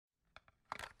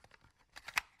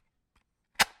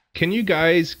can you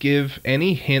guys give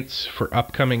any hints for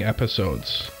upcoming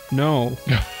episodes? No.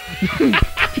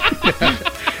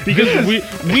 Because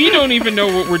we don't even know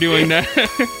what we're doing now.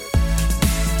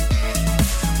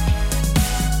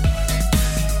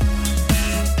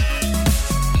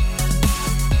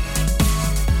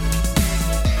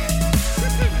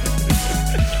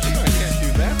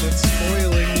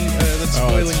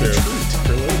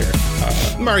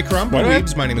 Mari Crumb,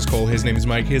 Weebs. My name is Cole. His name is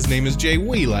Mike. His name is Jay.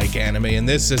 We like anime, and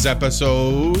this is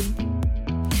episode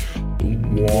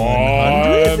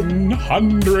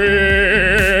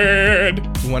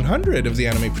 100 of the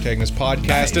Anime Protagonist podcast.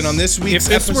 Nice. And on this week's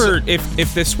episode,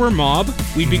 if this were Mob,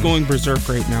 we'd be going berserk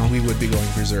right now. We would be going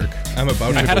berserk. I'm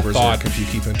about to go berserk if you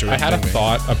keep interrupting me. I had a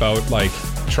thought about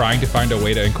trying to find a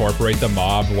way to incorporate the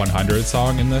Mob 100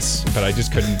 song in this, but I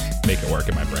just couldn't make it work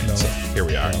in my brain. No. So here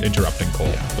we are, interrupting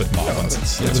Cole with Mob. No,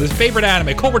 that's his favorite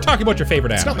anime. Cole, we're talking about your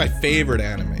favorite anime. It's not my favorite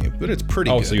anime, but it's pretty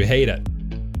good. Oh, so you hate it.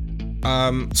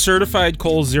 Certified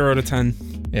Cole 0 to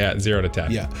 10. Yeah, 0 to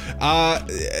 10. Yeah.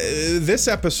 This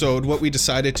episode, what we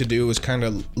decided to do was kind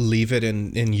of leave it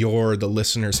in the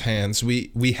listeners' hands.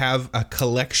 We have a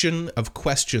collection of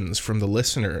questions from the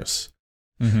listeners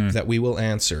that we will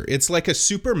answer. It's like a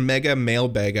super mega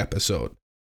mailbag episode.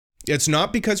 It's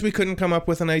not because we couldn't come up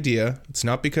with an idea. It's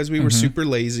not because we were super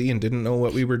lazy and didn't know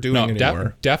what we were doing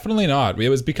anymore. Definitely not. It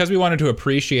was because we wanted to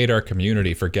appreciate our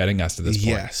community for getting us to this point.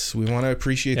 Yes, we want to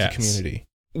appreciate the community.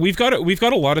 We've got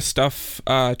a lot of stuff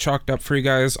chalked up for you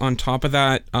guys. On top of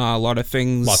that, a lot of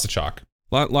things. Lots of chalk.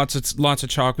 Lots of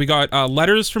chalk. We got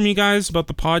letters from you guys about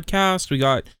the podcast. We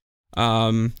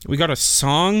got a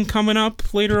song coming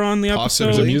up later on the episode.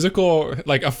 There's a musical,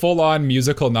 like a full-on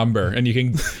musical number, and you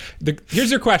can. Here's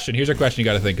your question. You got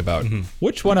to think about.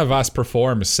 Which one of us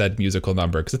performs said musical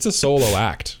number? Because it's a solo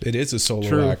act. It is a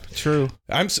solo act. True.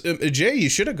 Jay, you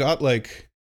should have got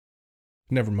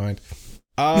Never mind.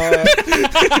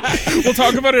 We'll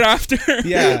talk about it after.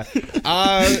 Yeah.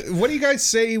 What do you guys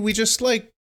say we just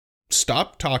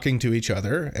stop talking to each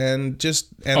other and just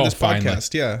end this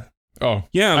podcast? Yeah. Oh.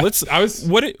 Yeah,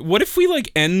 what if we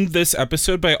end this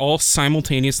episode by all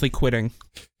simultaneously quitting?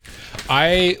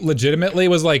 I legitimately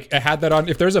was I had that on.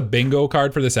 If there's a bingo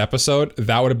card for this episode,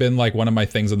 that would have been one of my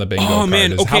things on the bingo card.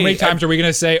 Man, okay. How many times are we going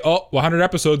to say, 100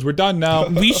 episodes, we're done now?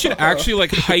 We should actually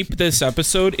hype this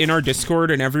episode in our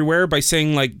Discord and everywhere by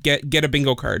saying get a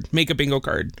bingo card. Make a bingo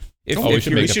card. We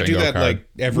should do that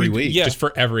every week. Just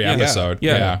for every episode.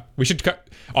 Yeah. We should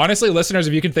honestly, listeners,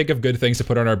 if you can think of good things to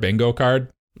put on our bingo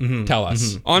card, tell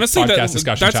us. Honestly, podcast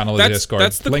discussion channel in the Discord.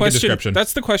 That's the link question. In description.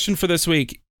 That's the question for this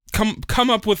week. Come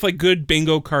up with good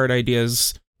bingo card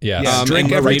ideas. Yes.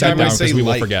 Drink every time I say we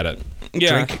will forget it.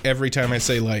 Yeah. Drink every time I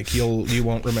say you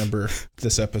won't remember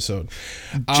this episode.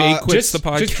 Jay quits the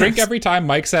podcast. Just drink every time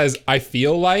Mike says I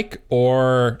feel like,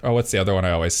 or what's the other one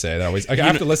I always say? I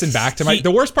have to listen back to the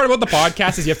worst part about the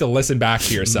podcast is you have to listen back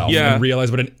to yourself and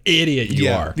realize what an idiot you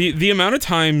are. The amount of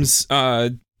times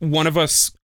one of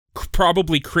us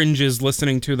probably cringes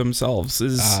listening to themselves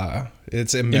is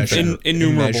it's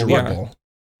innumerable. Yeah.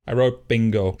 I wrote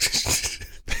bingo.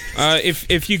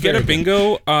 If you get a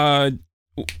bingo,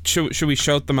 should we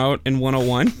shout them out in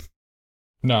 101?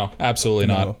 No, absolutely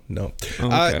not. No.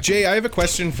 Okay. Jay, I have a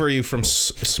question for you from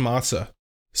Smatsa,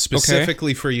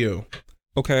 specifically for you.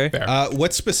 Okay.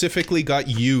 What specifically got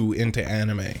you into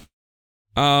anime?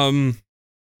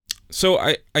 So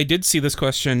I did see this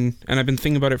question, and I've been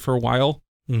thinking about it for a while.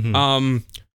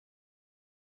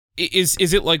 Is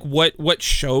it what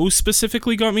show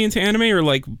specifically got me into anime,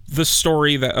 or the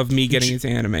story of me getting into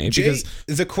anime? Because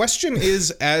the question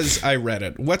is, as I read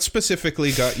it, what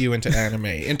specifically got you into anime?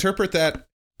 Interpret that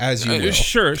as you will.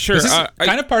 Sure. This is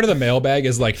kind of part of the mailbag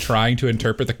is trying to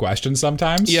interpret the question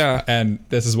sometimes. Yeah. And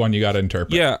this is one you got to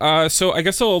interpret. Yeah. So I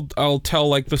guess I'll tell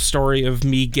the story of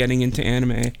me getting into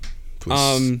anime.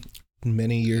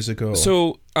 Many years ago.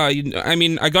 So I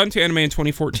got into anime in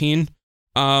 2014.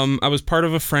 I was part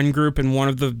of a friend group, and one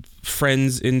of the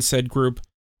friends in said group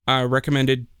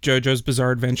recommended JoJo's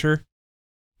Bizarre Adventure,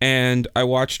 and I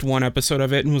watched one episode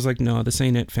of it and was like, no, this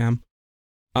ain't it, fam.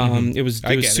 It was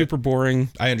super boring.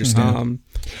 I understand.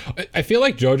 I feel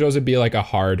like JoJo's would be a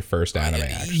hard first anime,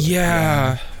 actually.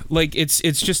 Yeah. It's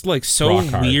just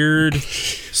so weird.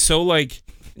 So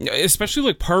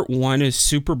especially part 1 is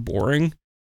super boring.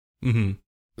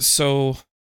 So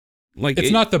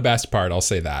it's not the best part, I'll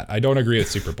say that. I don't agree it's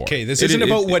super boring. Okay, this isn't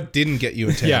about what didn't get you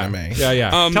into anime.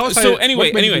 Yeah. Tell us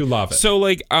anyway, you love it. So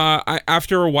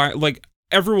after a while,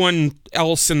 everyone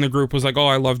else in the group was like, oh,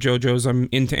 I love JoJo's, I'm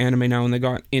into anime now, and they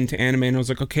got into anime, and I was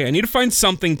like, okay, I need to find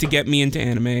something to get me into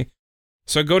anime.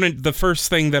 So I go to the first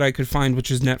thing that I could find,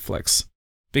 which is Netflix,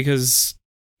 because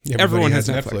everyone has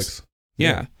Netflix.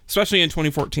 Yeah. Especially in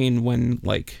 2014 when,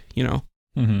 like, you know,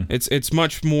 it's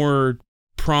much more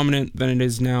prominent than it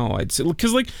is now, I'd say.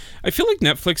 Because, like, I feel like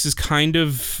Netflix is kind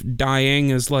of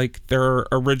dying as, like, their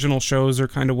original shows are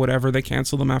kind of whatever. They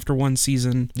cancel them after one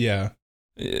season. Yeah.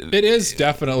 It is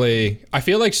definitely, I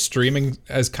feel like streaming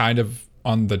is kind of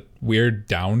on the weird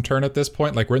downturn at this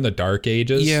point. Like, we're in the dark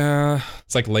ages. Yeah.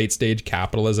 It's like late stage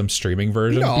capitalism streaming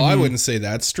version. No, I wouldn't say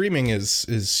that. Streaming is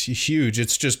huge.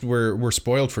 It's just we're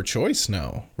spoiled for choice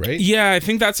now, right? Yeah, I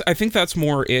think that's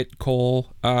more it,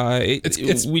 Cole.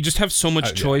 We just have so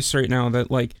much choice right now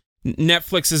that, like,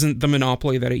 Netflix isn't the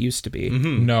monopoly that it used to be.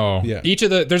 No. Yeah.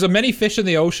 There's a many fish in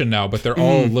the ocean now, but they're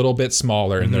all a little bit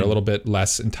smaller and they're a little bit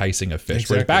less enticing of fish.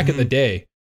 Exactly. Whereas back in the day,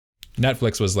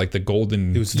 Netflix was like the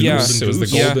golden. It was the golden. It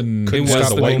was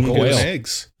the golden whale.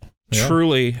 eggs. Yeah.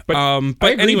 Truly. But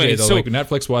anyway, though, so like,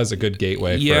 Netflix was a good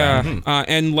gateway. Yeah. For,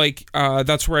 and like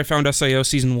that's where I found SIO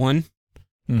season 1.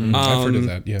 I've heard of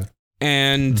that. Yeah.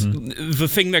 And the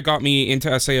thing that got me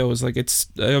into SAO is, like, it's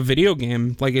a video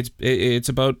game. Like, it's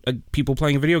about people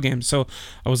playing a video game. So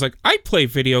I was like, I play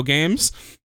video games.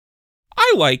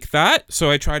 I like that. So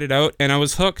I tried it out and I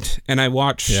was hooked. And I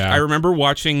watched. Yeah. I remember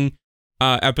watching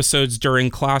episodes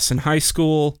during class in high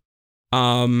school,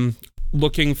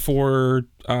 looking for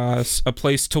a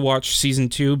place to watch season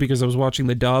 2 because I was watching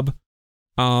the dub,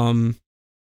 and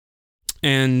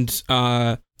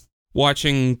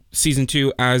watching season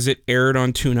 2 as it aired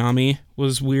on Toonami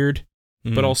was weird,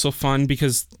 but also fun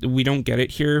because we don't get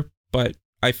it here. But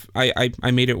I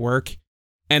made it work,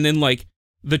 and then, like,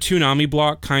 the Toonami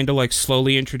block kind of, like,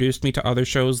 slowly introduced me to other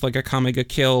shows like Akame ga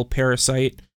Kill,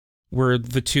 Parasite. Were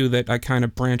the two that I kind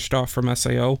of branched off from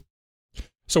SAO.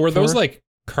 So were those, like,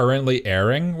 currently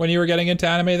airing when you were getting into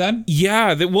anime then?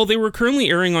 Yeah, they were currently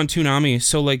airing on Toonami.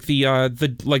 So, like,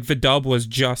 the dub was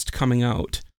just coming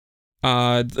out.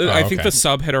 I think the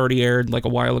sub had already aired, like, a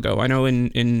while ago. I know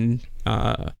in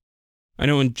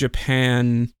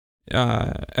Japan,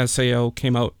 SAO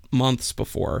came out months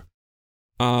before.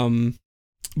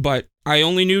 But I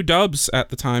only knew dubs at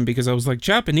the time because I was like,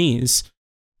 Japanese.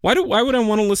 Why would I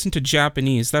want to listen to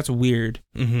Japanese? That's weird.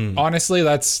 Honestly,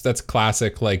 that's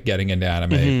classic, like, getting into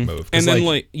anime move. And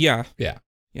then, yeah.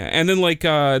 And then, like,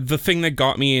 the thing that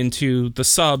got me into the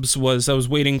subs was I was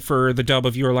waiting for the dub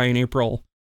of Your Lie in April,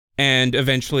 and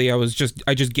eventually I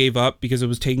just gave up because it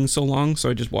was taking so long, so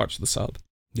I just watched the sub.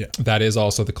 Yeah, that is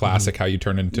also the classic how you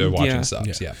turn into watching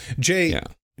subs. Yeah.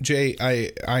 Jay,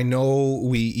 I know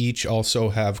we each also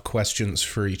have questions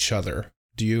for each other.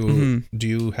 Do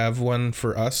you have one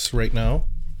for us right now?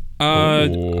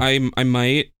 I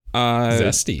might.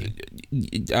 Zesty.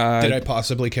 Did I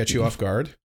possibly catch you off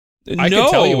guard? I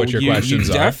can tell you what your questions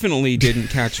you are. Definitely didn't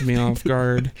catch me off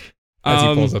guard. As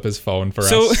he pulls up his phone for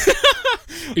us.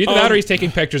 Either that or he's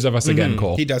taking pictures of us again,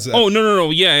 Cole. He does that. Oh, no.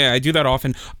 Yeah, I do that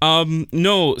often.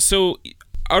 No, so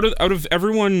out of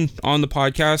everyone on the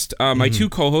podcast, my two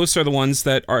co-hosts are the ones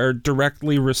that are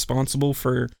directly responsible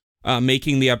for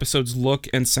making the episodes look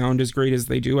and sound as great as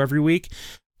they do every week.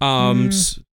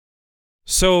 So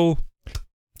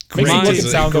great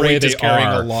doesn't sound the way they carrying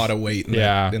are. A lot of weight in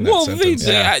that sentence.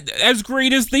 As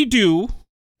great as they do.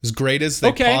 As great as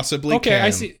they possibly can. Okay, I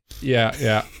see.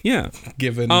 Yeah.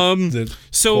 Given the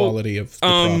quality of the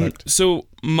product. So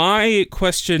my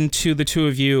question to the two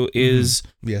of you is,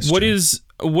 yes, what is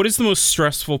the most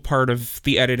stressful part of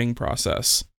the editing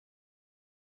process?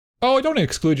 Oh, don't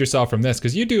exclude yourself from this,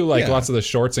 because you do lots of the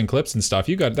shorts and clips and stuff.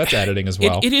 that's editing as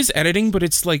well. It is editing, but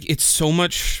it's like it's so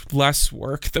much less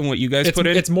work than what you guys put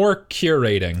in. It's more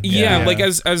curating. Yeah, like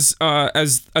as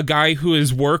a guy who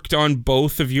has worked on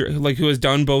both of your who has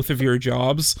done both of your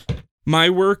jobs, my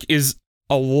work is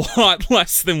a lot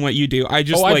less than what you do. I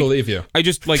believe you. I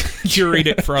just curate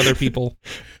it for other people.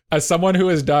 As someone who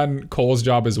has done Cole's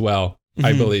job as well,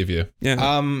 I believe you.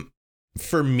 Yeah.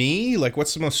 For me,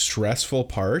 what's the most stressful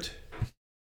part?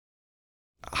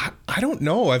 I don't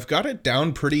know. I've got it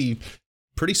down pretty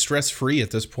stress-free at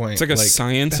this point. It's like a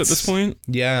science at this point.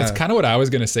 Yeah. It's kind of what I was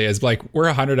going to say is we're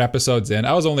 100 episodes in.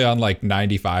 I was only on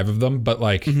 95 of them, but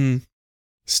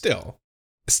still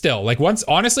once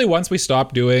we went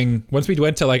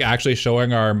to actually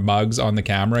showing our mugs on the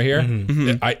camera here,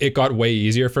 it got way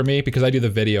easier for me because I do the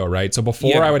video, right? So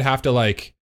before I would have to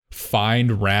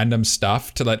find random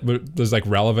stuff that was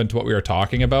relevant to what we were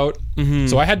talking about.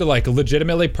 So I had to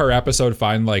legitimately per episode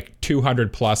find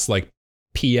 200 plus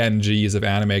PNGs of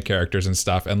anime characters and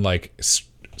stuff and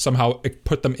somehow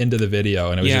put them into the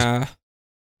video, and it was just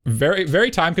very,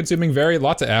 very time consuming,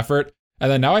 lots of effort.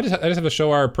 And then now I just have to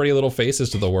show our pretty little faces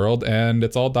to the world, and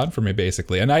it's all done for me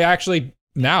basically. And I actually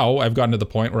now I've gotten to the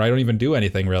point where I don't even do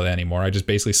anything really anymore. I just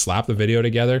basically slap the video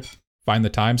together, find the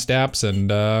timestamps,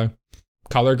 and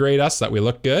color grade us that we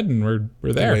look good, and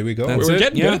we're there. Away we go. We're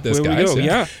getting good at this,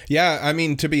 guys. Yeah. I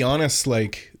mean, to be honest,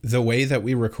 like the way that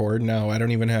we record now, I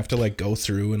don't even have to like go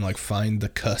through and like find the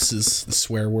cusses, the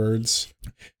swear words.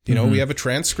 You know, we have a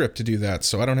transcript to do that,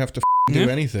 so I don't have to do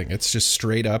anything. It's just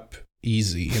straight up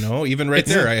easy. You know, even right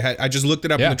there, I just looked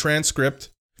it up in the transcript.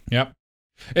 Yep.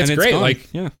 It's great. Gone. Like,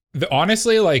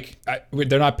 honestly, like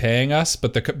they're not paying us,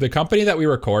 but the company that we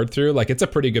record through, like, it's a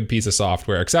pretty good piece of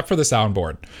software, except for the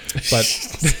soundboard. But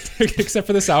except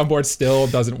for the soundboard, still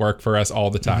doesn't work for us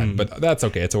all the time. But that's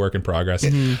okay. It's a work in progress.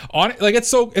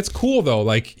 It's cool though.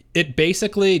 Like, it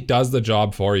basically does the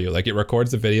job for you. Like, it records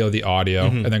the video, the audio,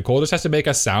 and then Cole just has to make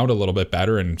us sound a little bit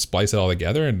better and splice it all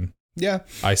together. And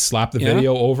I slap the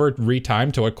video over,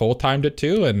 retimed to what Cole timed it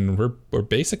to, and we're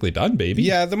basically done, baby.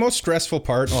 Yeah, the most stressful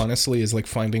part, honestly, is like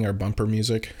finding our bumper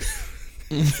music.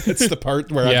 It's the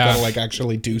part where I've got to like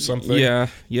actually do something. Yeah.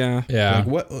 Like,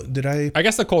 what did I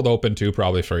guess the cold open too,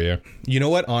 probably for you. You know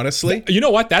what? Honestly,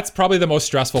 that's probably the most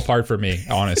stressful part for me.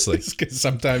 Honestly, because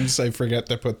sometimes I forget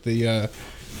to put the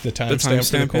timestamp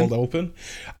for the cold open.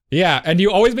 Yeah, and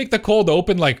you always make the cold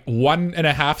open like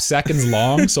 1.5 seconds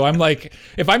long. So I'm like,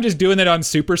 if I'm just doing it on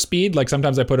super speed, like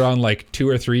sometimes I put it on like 2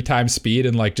 or 3 times speed,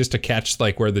 and like just to catch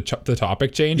like where the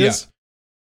topic changes.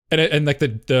 Yeah. And like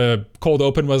the cold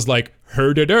open was like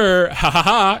her ha ha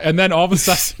ha, and then all of a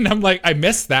sudden I'm like, I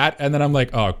missed that, and then I'm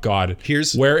like, oh god,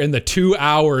 where in the 2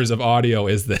 hours of audio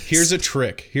is this? Here's a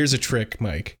trick,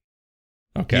 Mike.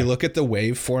 Okay, you look at the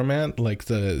wave format, like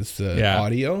the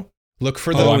audio. Look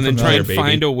for the and then try and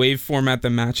find a wave format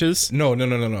that matches. No.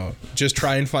 Just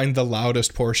try and find the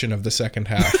loudest portion of the second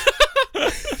half.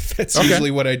 That's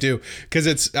usually what I do,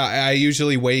 because I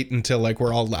usually wait until like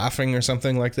we're all laughing or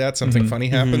something like that. Something funny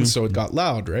happens, so it got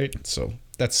loud, right? So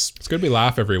it's good. We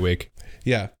laugh every week.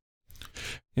 Yeah.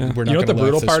 We're not, you know what the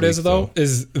brutal part is though?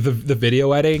 Is the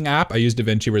video editing app. I use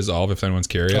DaVinci Resolve, if anyone's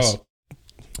curious.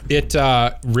 It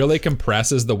really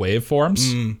compresses the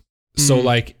waveforms. So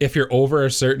like if you're over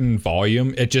a certain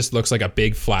volume, it just looks like a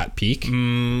big flat peak.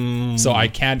 So I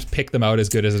can't pick them out as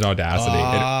good as an Audacity.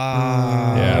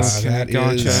 Yes.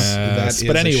 That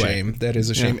but anyway, a shame. That is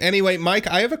a shame. Anyway, Mike,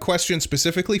 I have a question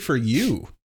specifically for you.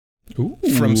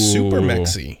 From Super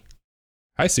Mexi.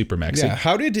 Hi, Super Mexi. Yeah.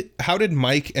 How did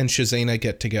Mike and Shazana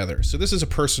get together? So this is a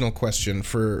personal question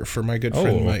for my good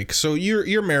friend Mike. So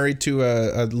you're married to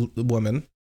a woman.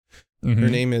 Her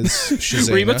name is Shazana.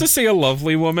 Were you about to say a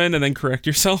lovely woman and then correct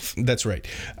yourself? That's right.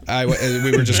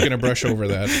 We were just going to brush over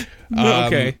that.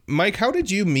 Okay. Mike, how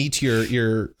did you meet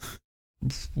your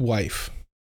wife?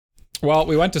 Well,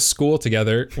 we went to school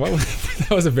together.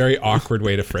 That was a very awkward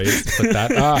way to put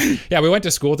that. We went to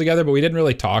school together, but we didn't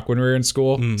really talk when we were in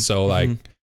school. So like,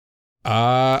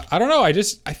 I don't know.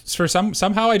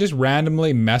 Somehow I just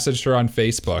randomly messaged her on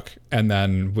Facebook, and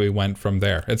then we went from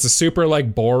there. It's a super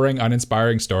like boring,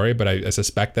 uninspiring story, but I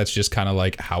suspect that's just kind of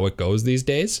like how it goes these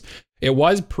days. It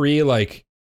was pre like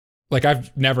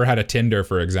I've never had a Tinder,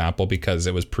 for example, because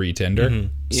it was pre-Tinder.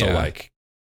 So like,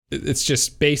 it's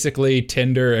just basically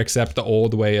Tinder, except the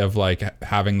old way of like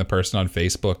having the person on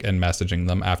Facebook and messaging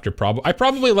them after I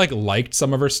probably like liked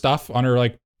some of her stuff on her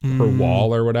like her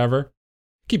wall or whatever.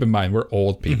 Keep in mind, we're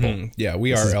old people. Yeah,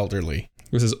 we are elderly.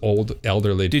 This is old,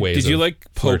 elderly ways Did you of like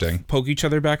flirting. poke each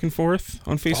other back and forth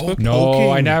on Facebook? No,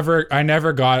 I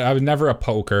was never a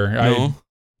poker. No?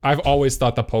 I've always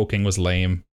thought the poking was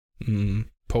lame.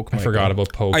 Poke. I forgot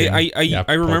about poking.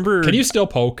 I remember. Can you still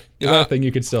poke? Is that a thing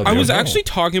you can still do? I was actually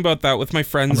talking about that with my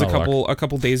friends a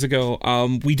couple days ago.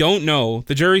 We don't know.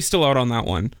 The jury's still out on that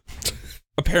one.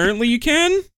 Apparently you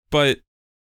can, but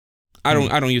I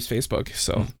don't use Facebook,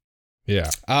 so.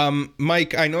 Yeah.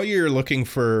 Mike, I know you're looking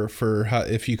for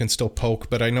if you can still poke,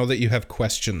 but I know that you have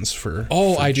questions for.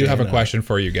 I do have a question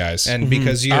for you guys. And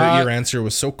because your answer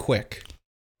was so quick,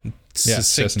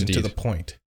 succinct to the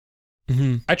point.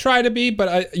 I try to be,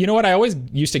 but you know what? I always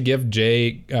used to give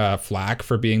Jay flack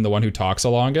for being the one who talks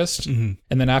the longest. And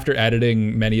then after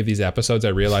editing many of these episodes, I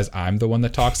realized I'm the one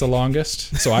that talks the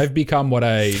longest. So I've become what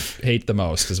I hate the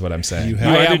most, is what I'm saying. You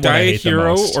either die a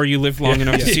hero or you live long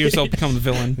enough to see yourself become the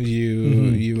villain.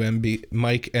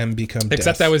 Mike M become death.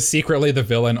 Except I was secretly the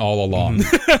villain all along.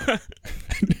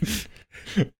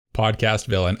 Podcast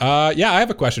villain. I have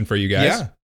a question for you guys. Yeah.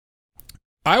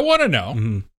 I want to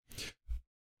know.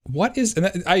 What is,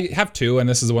 and I have two, and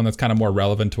this is the one that's kind of more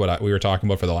relevant to what we were talking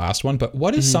about for the last one, but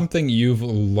what is something you've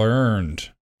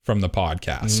learned from the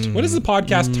podcast? What has the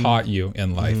podcast taught you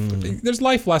in life? There's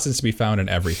life lessons to be found in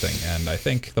everything, and I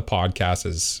think the podcast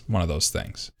is one of those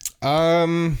things.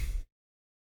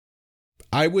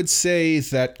 I would say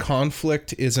that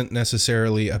conflict isn't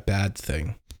necessarily a bad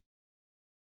thing.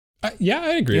 Yeah,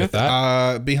 I agree with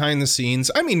that. Behind the scenes,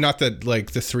 I mean, not that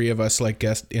like the three of us like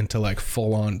get into like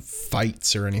full on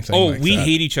fights or anything. We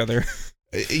hate each other.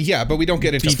 Yeah, but we don't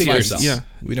get into fights. Yeah,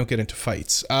 we don't get into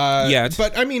fights.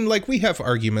 But I mean, like we have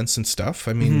arguments and stuff.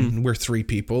 I mean, we're three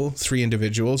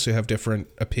individuals who have different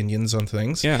opinions on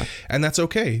things. Yeah, and that's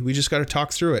okay. We just got to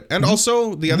talk through it. And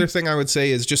also, the other thing I would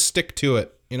say is just stick to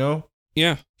it. You know.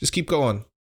 Yeah. Just keep going.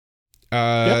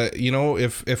 You know,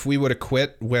 if we would have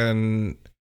quit when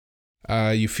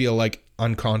you feel like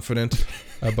unconfident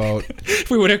about if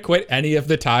we would have quit any of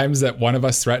the times that one of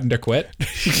us threatened to quit,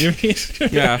 you mean?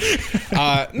 Yeah.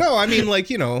 No, I mean, like,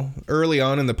 you know, early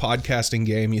on in the podcasting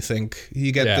game, you think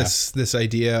you get this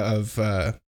idea of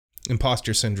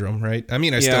imposter syndrome, right? I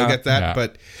mean, I still get that,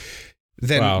 but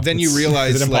then you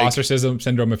realize it's an imposter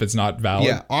syndrome if it's not valid.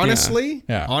 Yeah,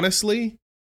 honestly,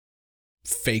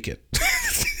 fake it.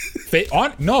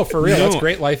 No, for real. That's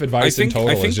great life advice in total.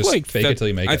 I think just like fake it till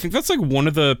you make it. I think that's like one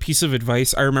of the piece of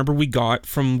advice I remember we got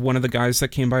from one of the guys that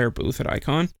came by our booth at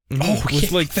Icon. Oh,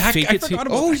 was like fake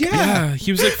it. Yeah,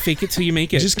 he was like fake it till you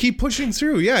make it. Just keep pushing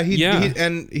through. Yeah,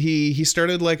 he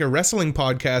started like a wrestling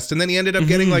podcast, and then he ended up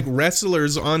getting like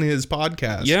wrestlers on his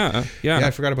podcast. Yeah.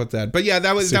 I forgot about that. But yeah,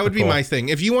 that would be my thing.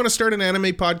 If you want to start an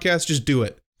anime podcast, just do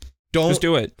it. Just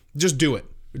do it. Just do it.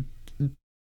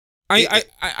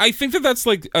 I think that's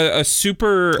like a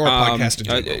super or a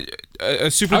podcast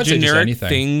a super generic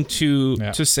thing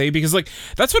to say, because like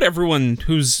that's what everyone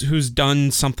who's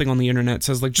done something on the internet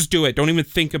says, like, just do it. Don't even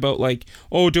think about like,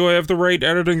 oh, do I have the right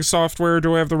editing software?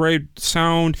 Do I have the right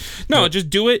sound? No, just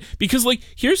do it, because like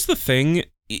here's the thing,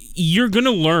 you're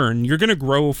gonna learn, you're gonna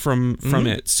grow from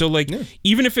it. So like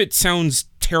even if it sounds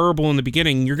terrible in the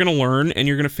beginning, you're gonna learn and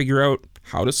you're gonna figure out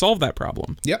how to solve that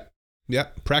problem. Yep. Yeah,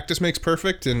 practice makes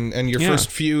perfect, and your first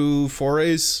few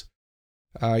forays,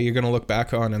 you're going to look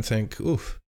back on and think,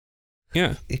 oof,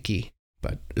 icky.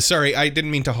 But sorry, I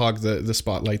didn't mean to hog the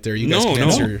spotlight there. You guys can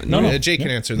answer. No. Jay can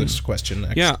answer this question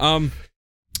next.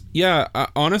 Yeah,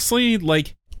 honestly,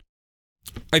 like,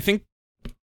 I think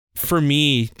for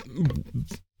me,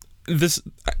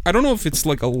 I don't know if it's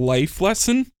like a life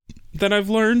lesson that I've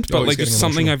learned, but like just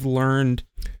something I've learned,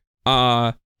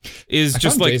 is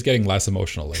just like Jay's getting less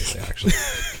emotional lately, actually.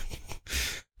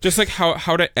 Just like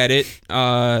how to edit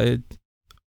the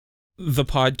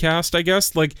podcast, I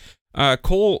guess. Like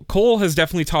Cole has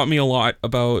definitely taught me a lot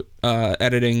about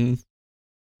editing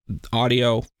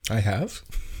audio. I have.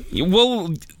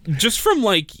 Well, just from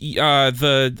like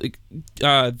the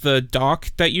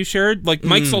doc that you shared, like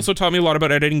Mike's also taught me a lot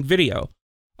about editing video.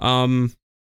 But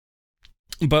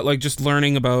like just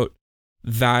learning about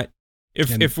that.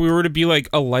 If we were to be like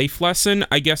a life lesson,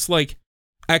 I guess like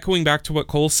echoing back to what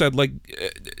Cole said, like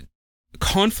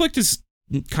conflict is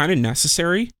kind of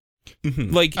necessary.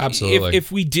 Like absolutely. If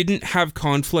we didn't have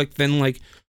conflict, then like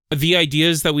the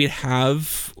ideas that we'd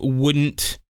have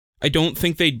wouldn't, I don't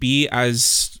think they'd be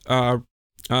as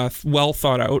well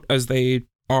thought out as they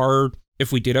are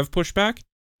if we did have pushback.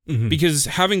 Because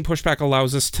having pushback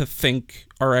allows us to think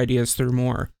our ideas through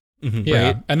more. Yeah,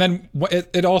 right? And then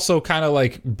it also kind of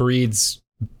like breeds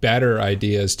better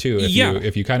ideas too.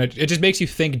 If you kind of, it just makes you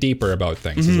think deeper about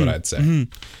things, is what I'd say.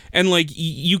 And like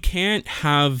you can't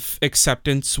have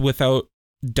acceptance without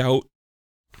doubt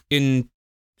in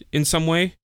some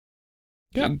way.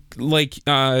 Yeah, like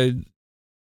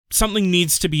something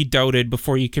needs to be doubted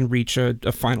before you can reach a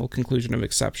final conclusion of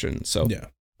acceptance. So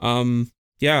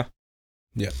yeah.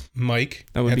 Mike,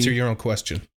 answer your own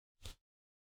question.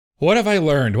 What have I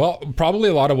learned? Well, probably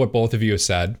a lot of what both of you have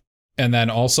said. And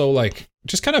then also like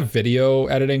just kind of video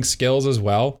editing skills as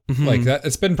well. Like that,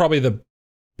 it's been probably the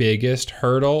biggest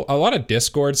hurdle. A lot of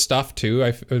Discord stuff too.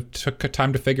 I took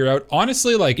time to figure out.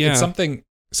 Honestly, like it's something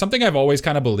I've always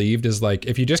kind of believed is like,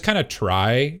 if you just kind of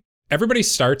try, everybody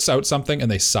starts out something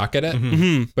and they suck at it.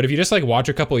 But if you just like watch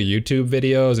a couple of YouTube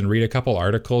videos and read a couple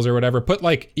articles or whatever, put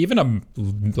like even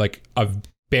a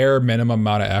bare minimum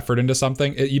amount of effort into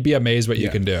something, you'd be amazed what you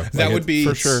can do. That would be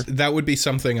for sure. That would be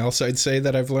something else I'd say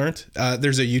that I've learned.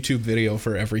 There's a YouTube video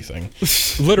for everything.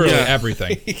 Literally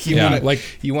everything.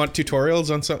 You want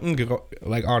tutorials on something?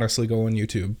 Honestly, go on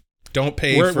YouTube. Don't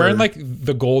pay we're in like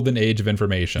the golden age of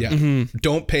information. Yeah.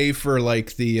 Don't pay for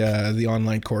like the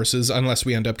online courses unless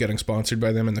we end up getting sponsored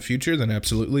by them in the future. Then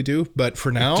absolutely do. But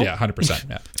for now, 100%.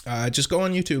 Yeah. Just go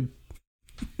on YouTube.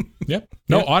 Yep.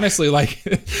 No, honestly, like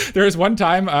there was one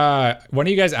time one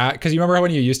of you guys because you remember how when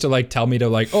you used to like tell me to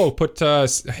like, oh, put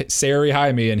Sayori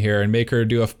Jaime in here and make her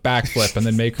do a backflip and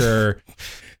then make her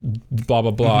blah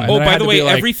blah blah. And Oh, then I by had the to way, be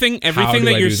like, everything how that do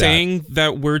I you're do saying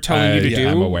that we're telling you to do,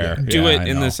 I'm aware. do Yeah, it I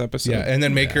in know. this episode. Yeah, and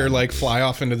then make her like fly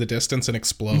off into the distance and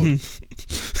explode.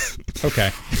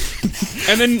 Okay.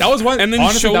 And then That was one. and then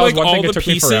honestly, show that was like one all thing the it took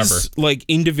me forever. pieces like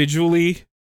individually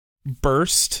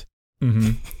burst.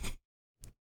 Mm-hmm.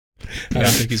 I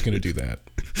don't think he's gonna do that.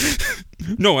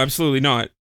 No, absolutely not.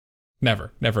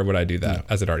 Never would I do that, No.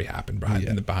 as it already happened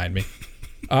behind me.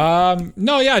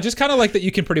 No, yeah, just kind of like that.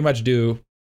 You can pretty much do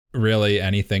really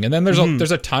anything, and then there's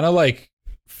a ton of like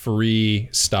free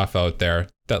stuff out there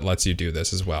that lets you do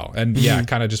this as well. And yeah,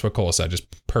 kind of just what Cole said, just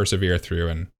persevere through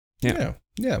and Yeah.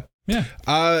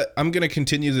 I'm gonna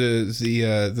continue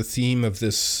the theme of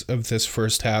this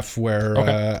first half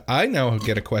where I now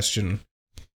get a question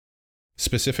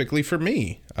specifically for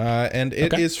me, and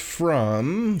it is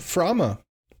from Frama.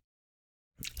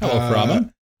 Hello,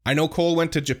 Frama. I know Cole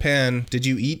went to Japan. Did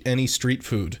you eat any street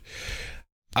food?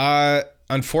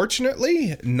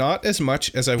 Unfortunately, not as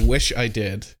much as I wish I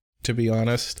did, to be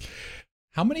honest.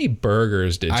 How many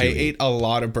burgers did you I eat? ate a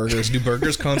lot of burgers. Do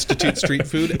burgers constitute street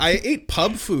food? I ate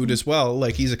pub food as well,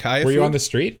 like izakaya food. Were you on the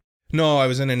street? No, I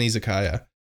was in an izakaya.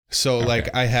 So, like,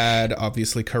 I had,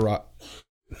 obviously,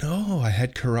 No, I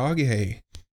had karage.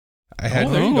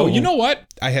 There you go. You know what?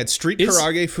 I had street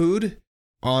karage food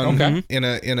in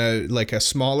a like a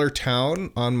smaller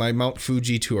town on my Mount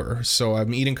Fuji tour. So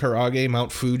I'm eating karage.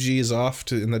 Mount Fuji is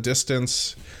off in the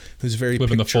distance. It was very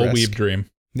living picturesque. the full weeb dream.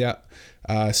 Yeah.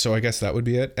 So I guess that would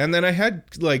be it. And then I had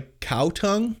like cow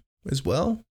tongue as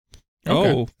well.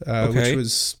 Which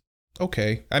was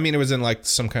okay. I mean, it was in like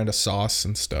some kind of sauce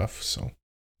and stuff. So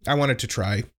I wanted to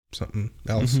try something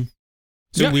else. Mm-hmm.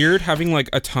 Is it weird having like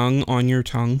a tongue on your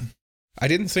tongue? I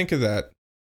didn't think of that,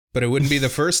 but it wouldn't be the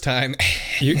first time.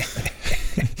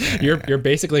 You're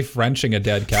basically Frenching a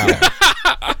dead cow.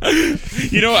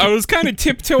 You know, I was kind of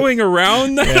tiptoeing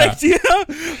around that idea.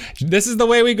 This is the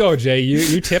way we go, Jay.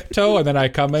 You tiptoe, and then I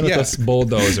come in with this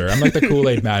bulldozer. I'm like the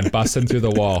Kool-Aid man busting through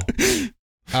the wall.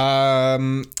 I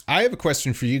have a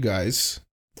question for you guys.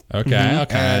 Okay.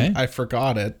 And I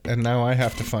forgot it, and now I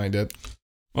have to find it.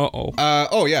 Uh-oh.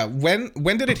 Oh yeah. When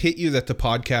did it hit you that the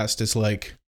podcast is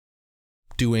like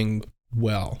doing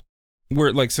well?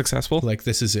 We're like successful? Like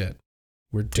this is it.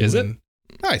 We're doing. Is it?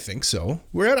 I think so.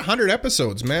 We're at 100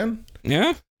 episodes, man.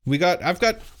 Yeah. I've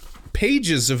got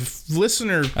pages of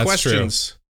listener questions.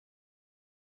 True.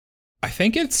 I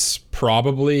think it's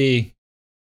probably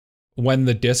when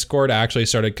the Discord actually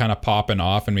started kind of popping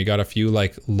off and we got a few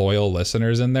like loyal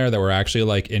listeners in there that were actually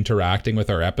like interacting with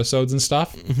our episodes and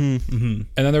stuff. Mm-hmm. Mm-hmm.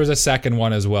 And then there was a second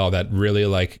one as well that really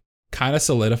like kind of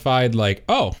solidified like,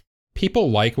 oh, people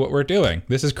like what we're doing.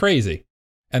 This is crazy.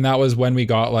 And that was when we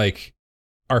got like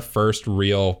our first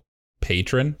real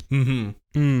patron.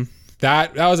 Mm.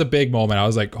 That was a big moment. I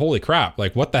was like, holy crap,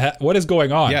 like what the heck, what is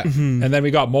going on? Yeah. Mm-hmm. And then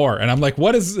we got more and I'm like,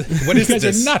 what is you guys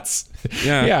this? are nuts.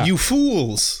 Yeah. You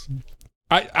fools.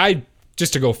 I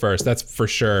just to go first, that's for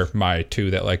sure my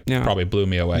two that like probably blew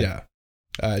me away.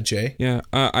 Yeah. Jay? Yeah.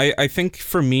 I think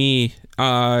for me,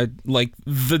 like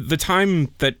the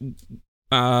time that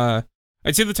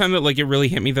I'd say the time that like it really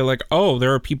hit me that like, oh,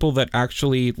 there are people that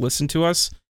actually listen to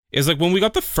us is like when we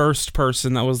got the first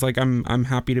person that was like, I'm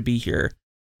happy to be here.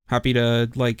 Happy to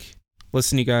like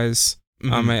listen to you guys.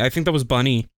 Mm-hmm. I think that was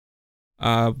Bunny.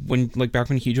 When like back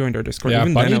when he joined our Discord. Yeah,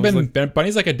 Even Bunny's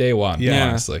Bunny's like a day one, Yeah.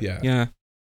 honestly. Yeah.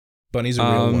 Bunny's a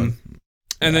real one.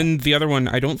 And then the other one,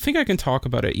 I don't think I can talk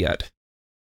about it yet.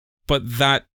 But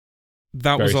that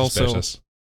Very was also suspicious.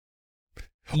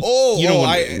 You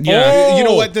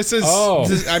know what? This is.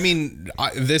 I mean,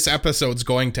 this episode's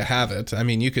going to have it. I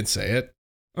mean, you could say it.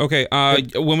 okay.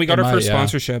 When we got our first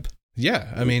sponsorship,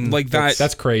 Yeah, I mean, like that.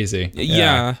 That's crazy.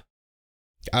 Yeah.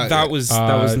 That was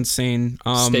insane.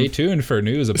 Stay tuned for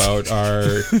news about our.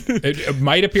 It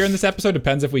might appear in this episode.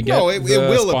 Depends if we get. No, it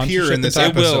will appear in this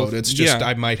episode. Will. It's just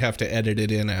I might have to edit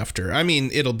it in after. I mean,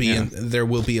 it'll be there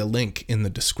will be a link in the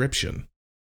description.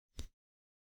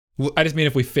 I just mean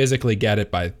if we physically get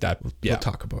it by that. Yeah. We'll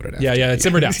talk about it after. Yeah.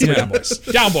 Simmer down, boys.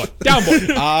 Down, boy.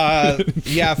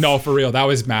 Yeah. No, for real. That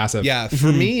was massive. Yeah,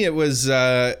 for me it was.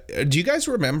 Do you guys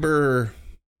remember?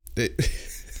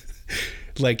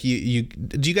 Like you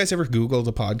do you guys ever Google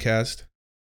the podcast?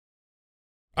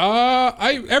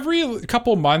 I every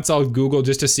couple months I'll Google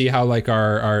just to see how like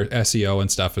our SEO and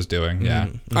stuff is doing. Yeah.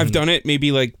 Mm-hmm. I've done it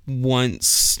maybe like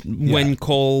once when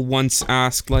Cole once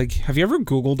asked like, have you ever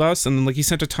Googled us? And then like he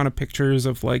sent a ton of pictures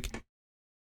of like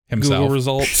himself Google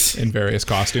results in various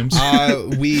costumes.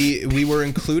 We were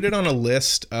included on a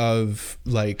list of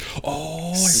like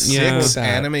 6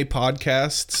 anime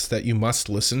podcasts that you must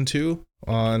listen to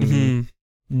on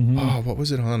Mm-hmm. what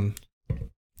was it on?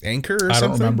 Anchor or I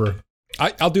something? don't remember.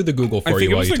 I'll do the Google for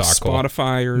you while you talk.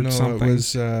 Spotify or something. It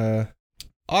was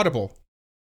Audible.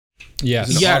 Yes.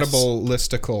 It was an Audible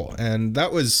listicle, and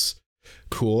that was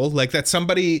cool. Like that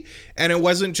somebody, and it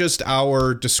wasn't just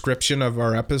our description of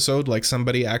our episode. Like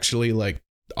somebody actually like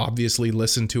obviously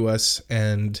listened to us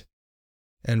and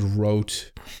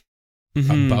wrote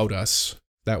about us.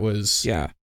 That was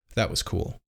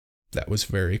cool. That was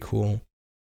very cool.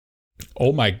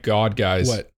 Oh my God, guys.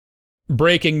 What?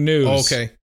 Breaking news. Oh,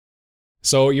 okay.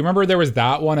 So you remember there was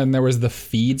that one and there was the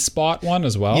feed spot one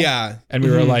as well? Yeah. And we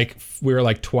were like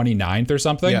 29th or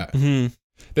something. Yeah. Mm-hmm.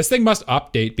 This thing must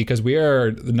update because we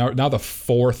are now the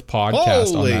 4th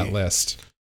podcast on that list.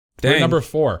 Dang. We're number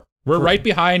 4. We're right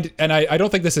behind, and I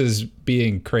don't think this is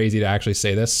being crazy to actually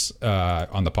say this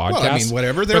on the podcast. Well, I mean,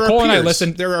 whatever. There but are Cole peers. and I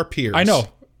listened. There are peers. I know.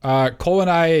 Cole and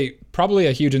I, probably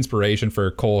a huge inspiration for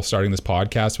Cole starting this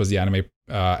podcast was the Anime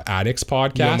Addicts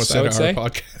podcast. You almost I would say.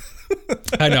 podcast.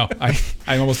 I know.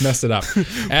 I almost messed it up.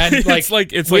 And it's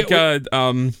like what's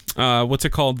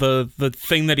it called? The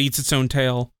thing that eats its own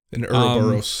tail. An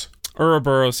Ouroboros.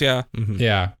 Ouroboros, yeah. Mm-hmm.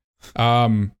 Yeah.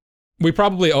 We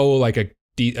probably owe like a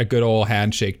good old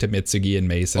handshake to Mitsugi and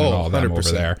Mason and all of them over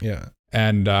there. Yeah.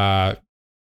 And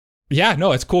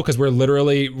it's cool because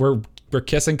we're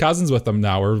kissing cousins with them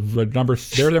now. They're number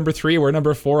 3, we're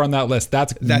number 4 on that list.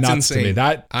 That's nuts insane.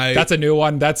 to me. That's a new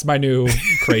one. That's my new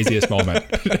craziest moment.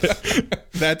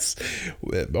 That's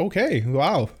okay.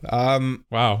 Wow.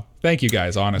 Wow. Thank you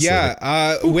guys, honestly.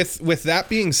 Yeah. With that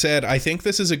being said, I think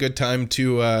this is a good time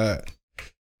to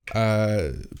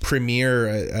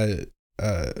premiere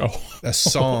a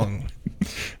song.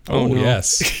 Oh no.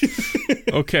 Yes.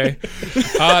 Okay.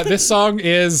 This song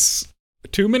is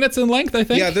 2 minutes in length, I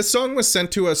think. Yeah, this song was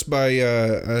sent to us by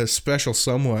a special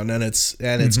someone, and it's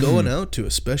going out to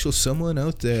a special someone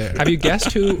out there. Have you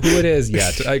guessed who it is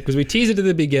yet? Because we teased it at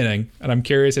the beginning, and I'm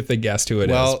curious if they guessed who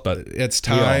it is. But it's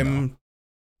time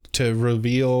to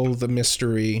reveal the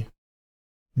mystery.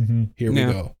 Here we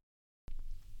go.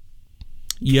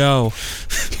 Yo,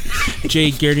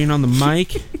 Jay Gardian on the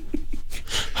mic.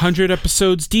 100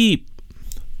 episodes deep.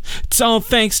 It's all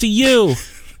thanks to you.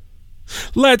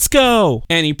 Let's go!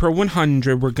 Annie Pro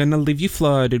 100, we're gonna leave you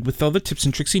flooded with all the tips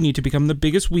and tricks you need to become the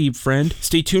biggest weeb friend.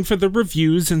 Stay tuned for the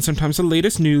reviews and sometimes the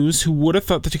latest news. Who would have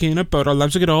thought that talking about our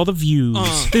lives would get all the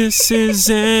views? This is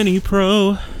Annie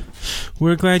Pro.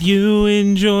 We're glad you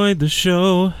enjoyed the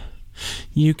show.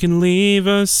 You can leave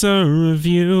us a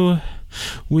review.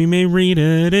 We may read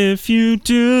it if you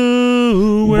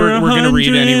do. We're gonna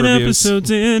read any reviews.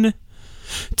 Episodes in.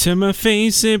 To my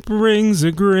face it brings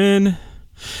a grin.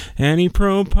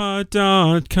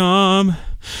 AnnieProPod.com.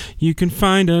 You can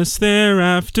find us there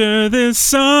after this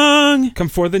song. Come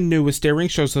for the newest daring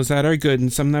shows, those that are good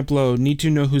and some that blow. Need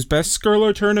to know who's best? Skirl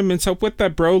or tournaments, help with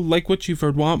that, bro. Like what you've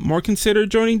heard, want more? Consider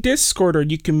joining Discord, or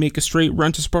you can make a straight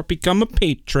run to support, become a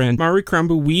patron. Mari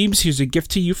Crumble Weebs, here's a gift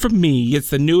to you from me.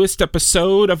 It's the newest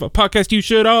episode of a podcast you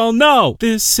should all know.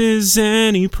 This is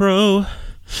Annie Pro.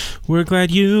 We're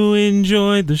glad you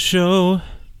enjoyed the show.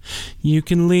 You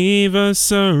can leave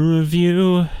us a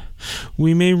review.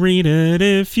 We may read it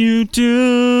if you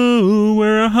do.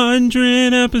 We're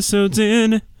 100 episodes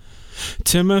in.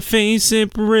 To my face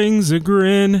it brings a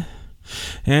grin.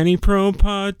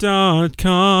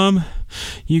 AnnieProPod.com.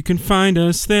 You can find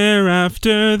us there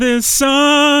after this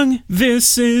song.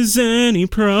 This is Annie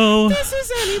Pro.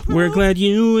 We're glad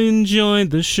you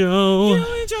enjoyed the show.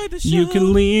 You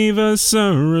can leave us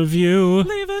a review.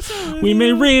 We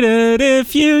may read it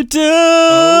if you do.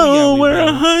 We're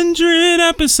 100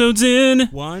 episodes in.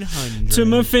 100. To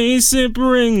my face it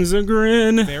brings a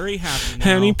grin. Very happy now.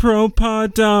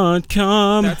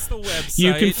 AnnieProPod.com. That's the website.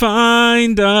 You can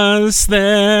find us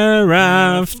there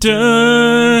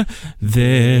after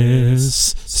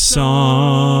this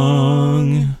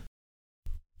song.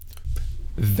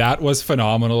 That was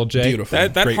phenomenal, Jay. Beautiful.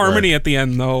 That harmony work at the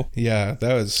end, though. Yeah,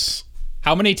 that was...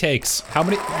 How many takes?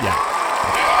 Yeah.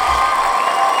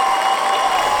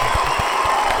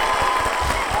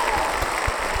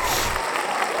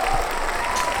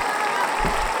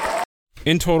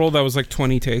 In total, that was like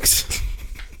 20 takes.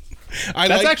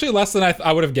 That's actually less than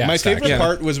I would have guessed. My favorite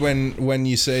part was when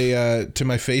you say, to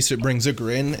my face it brings a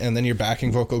grin, and then your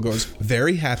backing vocal goes,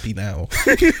 very happy now.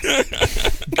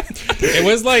 It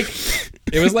was like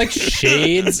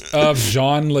shades of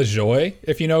Jean LaJoy,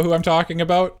 if you know who I'm talking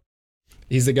about.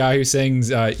 He's the guy who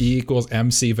sings E equals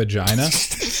MC Vagina.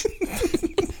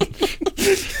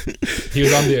 He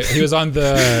was on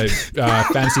the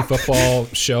fantasy football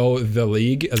show The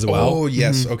League as well. Oh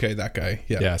yes, okay, that guy.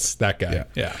 Yeah. Yes, that guy.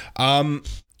 Yeah.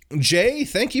 Jay,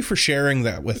 thank you for sharing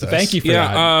that with us. Thank you for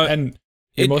that. And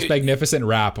Your most magnificent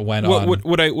rap went on.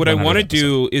 What I want to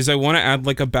do is I want to add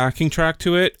like a backing track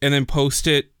to it and then post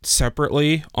it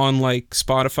separately on like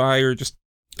Spotify or just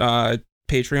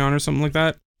Patreon or something like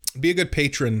that. Be a good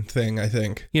patron thing, I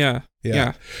think. Yeah.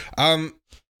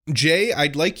 Jay,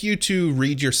 I'd like you to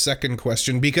read your second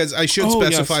question because I should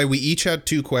specify we each had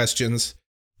 2 questions.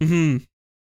 Mm-hmm.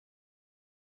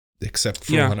 Except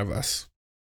for one of us.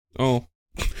 Oh,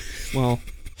 well.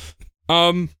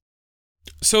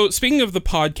 So speaking of the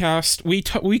podcast,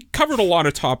 we covered a lot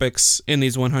of topics in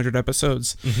these 100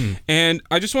 episodes, and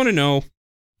I just want to know,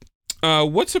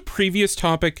 what's a previous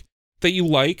topic that you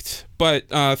liked, but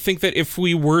think that if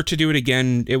we were to do it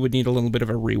again, it would need a little bit of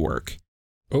a rework?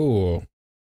 Oh,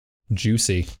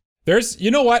 juicy. There's,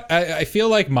 you know what? I feel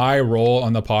like my role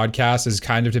on the podcast is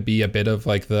kind of to be a bit of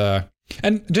like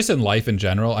and just in life in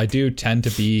general, I do tend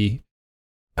to be,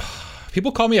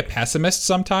 people call me a pessimist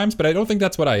sometimes, but I don't think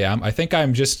that's what I am. I think I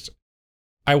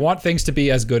want things to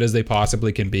be as good as they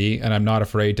possibly can be, and I'm not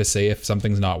afraid to say if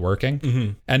something's not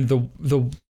working. And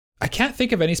I can't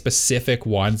think of any specific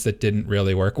ones that didn't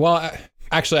really work. Well,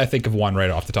 actually, I think of one right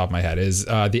off the top of my head is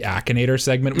the Akinator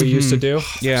segment we used to do.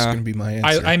 That's going to be my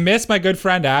answer. I miss my good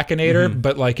friend Akinator,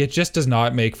 but like it just does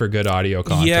not make for good audio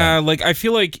content. Yeah, like I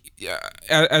feel like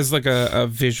as like a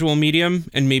visual medium,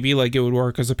 and maybe like it would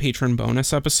work as a patron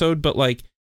bonus episode, but like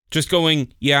just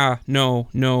going, yeah, no,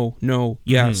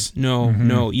 yes,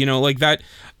 no, you know, like that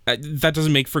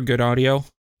doesn't make for good audio.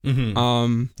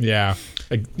 No, yeah.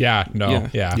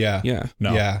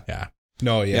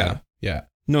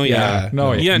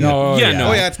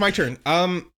 It's my turn.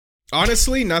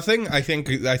 Honestly, nothing. I think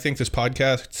this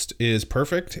podcast is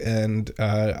perfect, and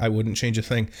I wouldn't change a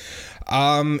thing.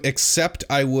 Except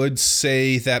I would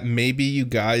say that maybe you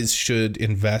guys should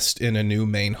invest in a new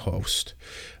main host.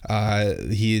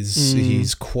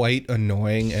 He's quite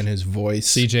annoying, and his voice.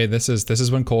 CJ, this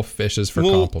is when Cole fishes for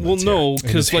compliments. Well, no,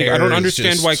 because like I don't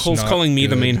understand why Cole's calling me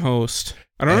the main host.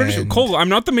 I don't understand. Cole, I'm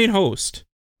not the main host.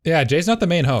 Yeah, Jay's not the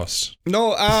main host.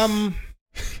 No,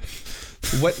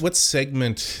 what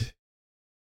segment?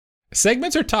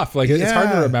 Segments are tough. Like it's hard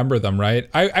to remember them, right?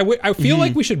 I feel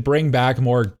like we should bring back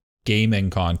more gaming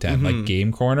content, like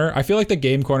Game Corner. I feel like the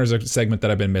Game Corner is a segment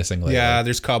that I've been missing lately. Yeah,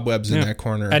 there's cobwebs in that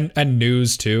corner, and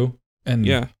news too. And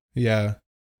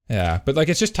but like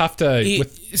it's just tough to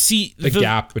see the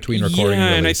gap between recording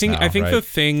and release. And I think the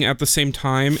thing at the same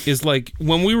time is like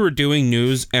when we were doing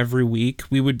news every week,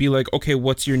 we would be like, okay,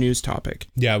 what's your news topic?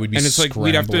 Yeah, we'd be and it's like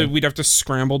we'd have to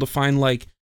scramble to find like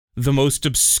the most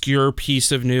obscure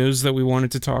piece of news that we wanted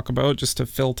to talk about just to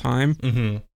fill time.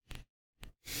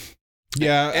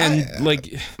 Yeah, and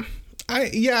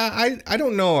I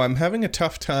don't know. I'm having a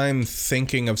tough time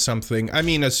thinking of something. I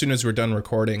mean, as soon as we're done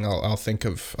recording, I'll think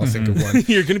of one.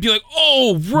 You're gonna be like,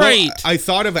 oh right. Well, I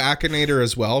thought of Akinator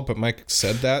as well, but Mike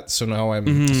said that, so now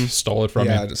I'm stole it from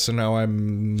you. Yeah, so now I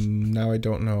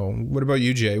don't know. What about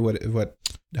you, Jay?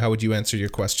 How would you answer your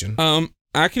question?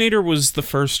 Akinator was the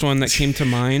first one that came to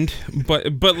mind,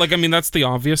 but like I mean that's the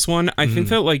obvious one. I think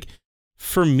that like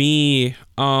for me,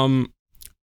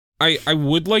 I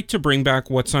would like to bring back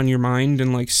What's on Your Mind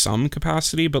in like some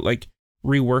capacity, but like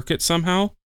rework it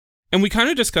somehow. And we kind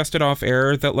of discussed it off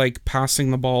air that like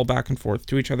passing the ball back and forth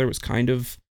to each other was kind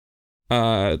of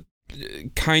it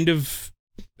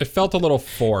felt a little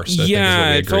forced.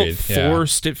 It felt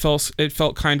forced. It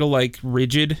felt kind of like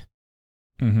rigid.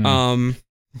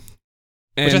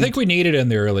 Which I think we needed in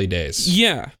the early days.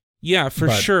 Yeah, for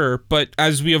sure. But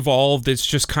as we evolved, it's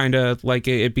just kind of like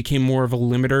it became more of a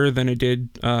limiter than it did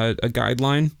a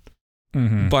guideline.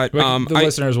 But the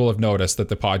listeners will have noticed that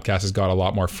the podcast has got a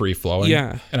lot more free flowing.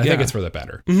 Yeah, and I think it's for the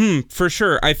better. For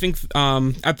sure. I think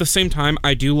at the same time,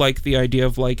 I do like the idea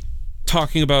of like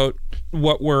talking about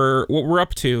what we're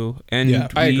up to, and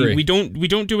I agree. We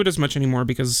don't do it as much anymore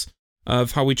because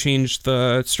of how we changed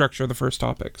the structure of the first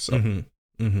topic. So.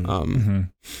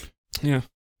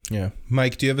 Yeah.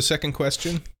 Mike, do you have a second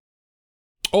question?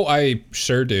 Oh, I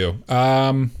sure do.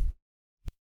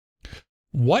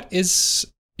 What is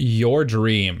your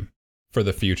dream for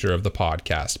the future of the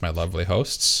podcast, my lovely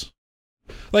hosts?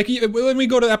 Like when we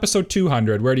go to episode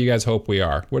 200, where do you guys hope we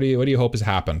are? What do you hope has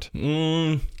happened?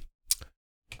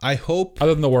 I hope,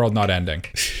 other than the world not ending.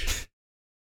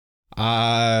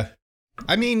 I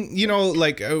mean, you know,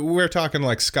 like we're talking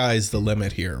like sky's the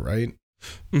limit here, right?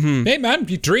 Hey man,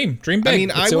 you dream big. I mean,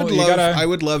 I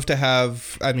would love to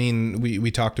have. I mean,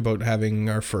 we talked about having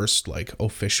our first like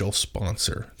official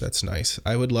sponsor. That's nice.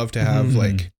 I would love to have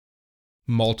like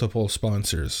multiple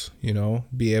sponsors. You know,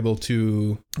 be able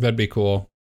to. That'd be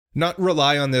cool. Not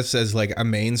rely on this as like a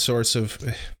main source of.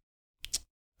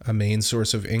 a main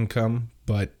source of income,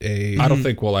 but I don't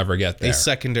think we'll ever get there. A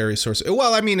secondary source.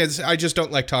 Well, I mean, I just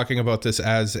don't like talking about this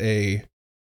as a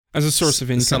source of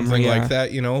income, something like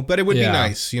that, but it would be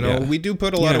nice, we do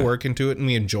put a lot of work into it and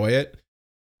we enjoy it.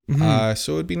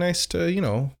 So it'd be nice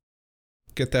to,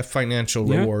 get that financial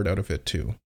reward out of it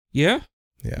too. Yeah.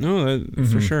 No,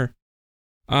 for sure.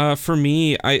 For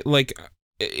me, I like,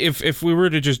 if we were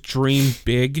to just dream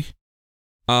big,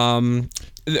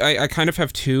 I kind of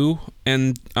have two,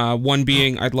 and one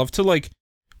being I'd love to like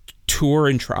tour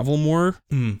and travel more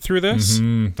through this.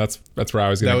 That's where I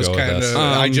was going to go with this.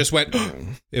 I just went.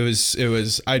 It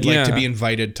was. I'd like to be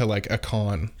invited to like a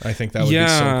con. I think that would be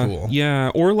so cool.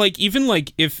 Yeah, or like even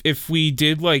like if we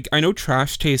did like, I know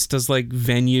Trash Taste does like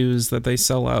venues that they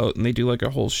sell out and they do like a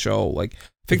whole show. Like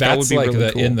I think that would be like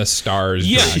really cool. In the stars.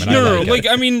 Yeah, dream, no. Like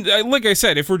I mean, like I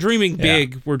said, if we're dreaming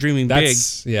big, we're dreaming big.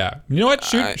 Yeah. You know what?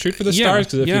 Shoot for the stars,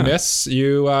 because if you miss,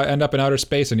 you end up in outer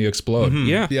space and you explode.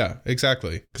 Yeah,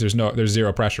 exactly. Because there's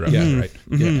zero pressure on that, right?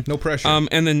 Yeah, no pressure.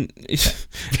 And then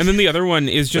the other one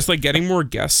is just like getting more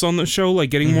guests on the show, like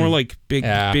getting more like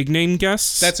big name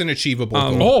guests. That's an achievable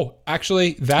goal. Oh,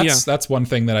 actually, that's one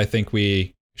thing that I think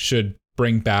we should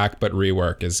bring back but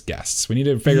rework is guests. We need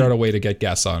to figure out a way to get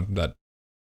guests on that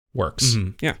works.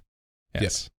 Yeah.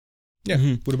 Yes. Yeah.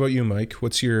 What about you, Mike?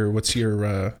 What's your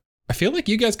I feel like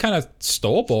you guys kind of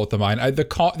stole both of mine.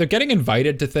 They're getting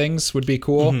invited to things would be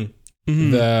cool.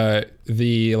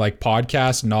 The like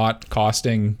podcast not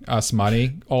costing us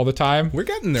money all the time. We're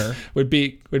getting there. Would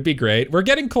be great. We're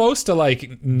getting close to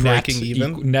like breaking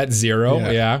even, net zero.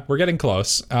 Yeah, we're getting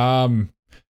close.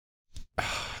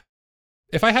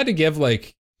 If I had to give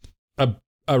like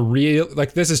a real,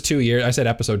 like, this is 2 years. I said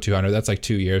episode 200. That's like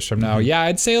 2 years from now. Yeah,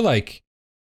 I'd say like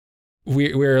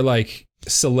we're like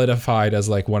solidified as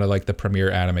like one of like the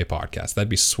premier anime podcasts. That'd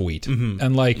be sweet.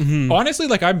 And like honestly,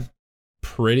 like I'm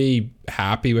pretty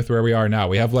happy with where we are now.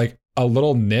 We have like a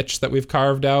little niche that we've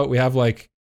carved out. We have like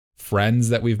friends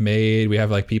that we've made. We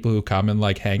have like people who come and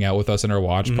like hang out with us in our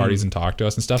watch parties and talk to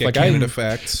us and stuff. Get like Canada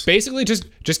facts. Basically just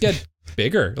get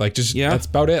bigger. Like just that's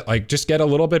about it. Like just get a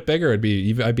little bit bigger. I'd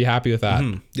be happy with that.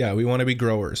 Yeah, we want to be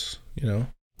growers,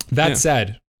 That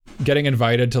said, getting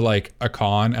invited to like a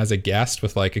con as a guest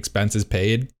with like expenses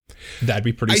paid, that'd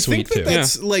be pretty sweet too. I think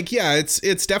that's like,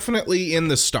 it's definitely in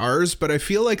the stars, but I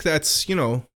feel like that's,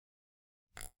 I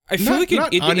feel like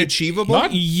not unachievable.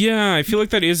 I feel like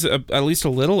that is at least a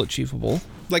little achievable.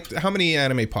 Like, how many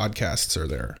anime podcasts are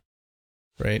there?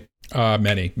 Right?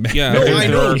 Many. Yeah, no, I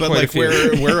know, but like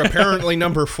we're apparently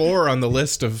number 4 on the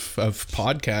list of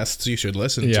podcasts you should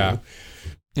listen to.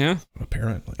 Yeah,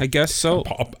 apparently. I guess so.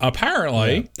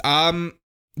 Apparently.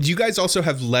 Do you guys also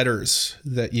have letters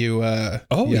that you?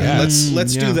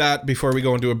 Let's do that before we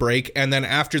go into a break, and then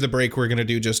after the break, we're gonna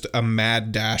do just a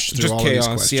mad dash through just all chaos,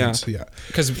 of these questions. Yeah.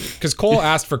 Because Cole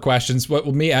asked for questions.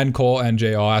 Me and Cole and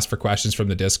Jay all asked for questions from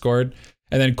the Discord.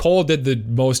 And then Cole did the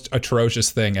most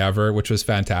atrocious thing ever, which was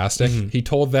fantastic. He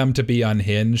told them to be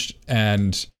unhinged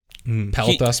and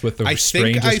pelt us with the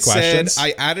strangest questions.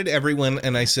 I added everyone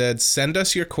and I said, send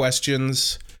us your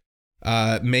questions,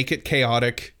 make it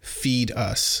chaotic, feed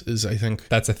us, is I think.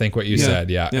 That's what you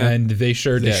said, yeah. And they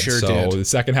sure did. So the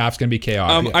second half's going to be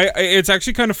chaotic. It's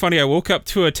actually kind of funny. I woke up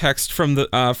to a text from the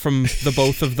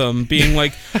both of them being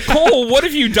like, Cole, what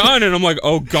have you done? And I'm like,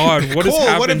 oh God, what has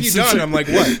happened? What have you done? I'm like,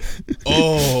 what?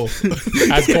 Oh.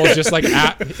 As Cole's just like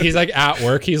he's like at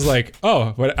work. He's like,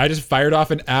 oh, what? I just fired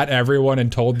off an at everyone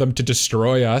and told them to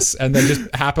destroy us, and then just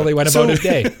happily went about his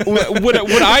day.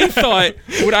 What I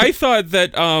thought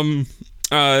that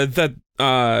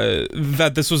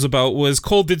this was about was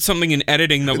Cole did something in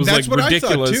editing that was That's like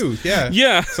ridiculous. I thought too. Yeah.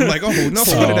 Yeah. So I'm like, oh no,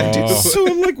 what did I do? So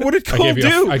I'm like, what did Cole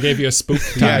do? I gave you a spook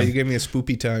time. Yeah, you gave me a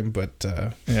spoopy time, but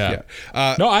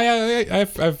no, I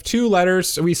have 2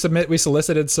 letters. We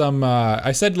solicited some.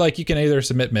 I said like you can either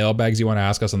submit mailbags you want to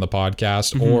ask us on the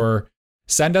podcast or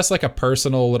send us like a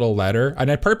personal little letter.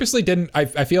 And I purposely didn't. I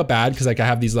feel bad because like I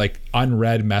have these like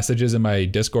unread messages in my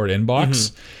Discord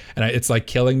inbox. And it's like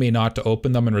killing me not to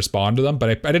open them and respond to them,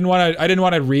 but I didn't want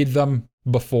to read them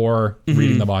before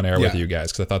reading them on air with you guys,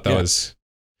 because I thought that was,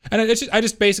 and I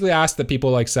just basically asked that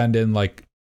people like send in like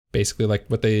basically like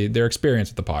what their experience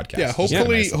with the podcast. Yeah,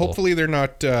 hopefully they're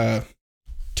not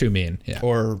too mean. Yeah,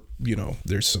 or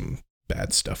there's some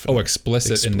bad stuff.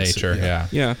 Explicit in nature.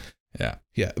 Yeah.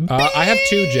 I have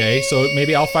 2, Jay, so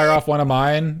maybe I'll fire off one of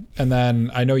mine, and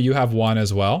then I know you have one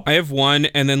as well. I have one,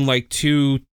 and then like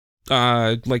 2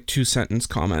 2-sentence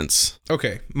comments.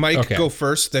 Okay, Mike, go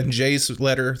first, then Jay's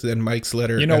letter, then Mike's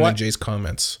letter, then Jay's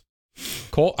comments.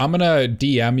 Cole, I'm gonna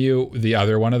DM you the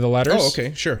other one of the letters. Oh,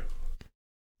 okay, sure.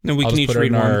 No, we can each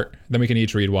read one. Then we can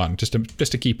each read one, just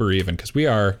to keep her even, because we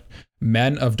are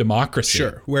men of democracy.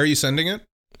 Sure. Where are you sending it?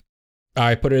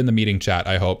 I put it in the meeting chat,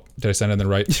 I hope. Did I send it in the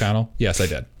right channel? Yes, I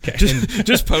did. Okay.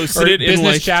 Just posted it in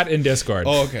business chat in Discord.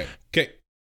 Oh, okay. Okay.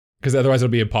 Because otherwise it'll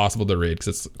be impossible to read because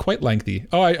it's quite lengthy.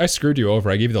 Oh, I screwed you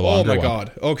over. I gave you the longer one. Oh my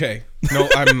God. Okay. No,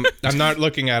 I'm not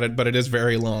looking at it, but it is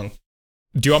very long.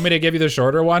 Do you want me to give you the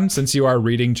shorter one since you are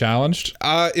reading challenged?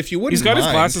 If you wouldn't He's got mind.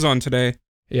 his glasses on today.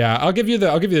 Yeah, I'll give you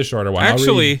the shorter one.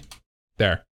 Actually,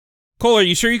 there. Cole, are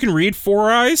you sure you can read Four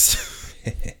Eyes?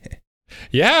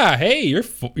 Yeah, hey, you're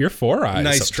Four Eyes.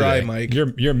 Nice try, today. Mike.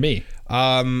 You're me. Yeah,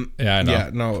 I know.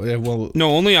 Yeah, no, it will.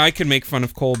 No, only I can make fun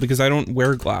of Cole because I don't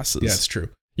wear glasses. Yeah, it's true.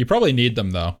 You probably need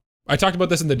them though. I talked about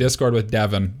this in the Discord with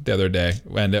Devin the other day,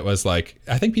 and it was like,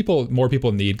 I think more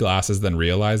people need glasses than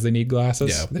realize they need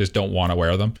glasses. Yeah. They just don't want to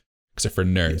wear them because they're for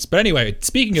nerds. But anyway,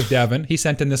 speaking of Devin, he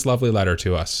sent in this lovely letter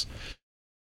to us.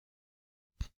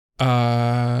 I'm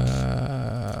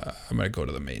going to go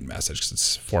to the main message because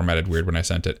it's formatted weird when I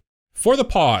sent it. For the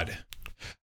pod,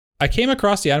 I came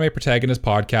across the Anime Protagonist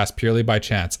podcast purely by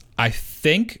chance. I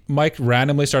think Mike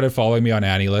randomly started following me on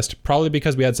AniList, probably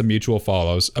because we had some mutual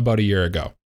follows about a year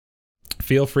ago.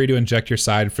 Feel free to inject your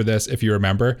side for this if you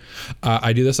remember.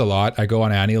 I do this a lot. I go on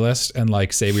AniList and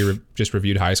like say we just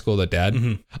reviewed High School of the Dead.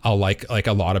 Mm-hmm. I'll like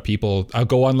a lot of people. I'll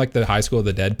go on like the High School of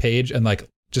the Dead page and like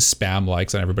just spam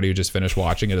likes on everybody who just finished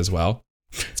watching it as well.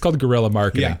 It's called guerrilla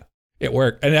marketing. Yeah. It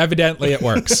worked, and evidently it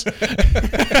works.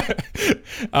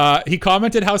 He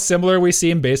commented how similar we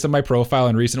seem based on my profile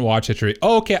and recent watch history.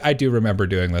 Oh, okay, I do remember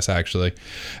doing this actually,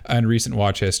 and recent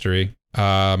watch history.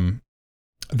 Then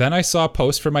I saw a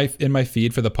post in my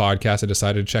feed for the podcast. I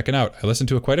decided to check it out. I listened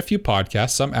to quite a few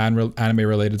podcasts, some anime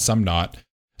related, some not.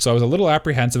 So I was a little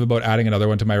apprehensive about adding another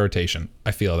one to my rotation.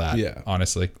 I feel that,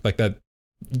 honestly, like that.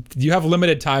 You have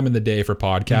limited time in the day for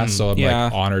podcasts, so I'm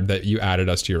like honored that you added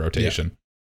us to your rotation.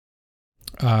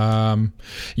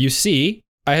 You see,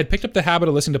 I had picked up the habit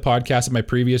of listening to podcasts at my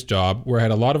previous job where I had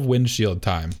a lot of windshield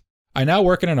time. I now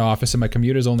work in an office and my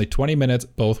commute is only 20 minutes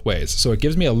both ways, so it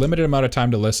gives me a limited amount of time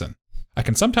to listen. I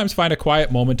can sometimes find a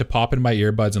quiet moment to pop in my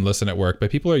earbuds and listen at work, but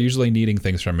people are usually needing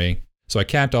things from me, so I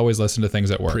can't always listen to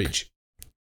things at work. Preach.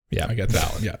 Yeah, I get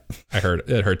that one. Yeah. I heard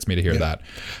it hurts me to hear that.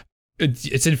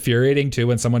 It's infuriating too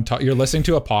when someone you're listening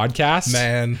to a podcast.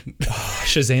 Man,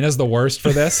 Shazana's the worst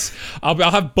for this. I'll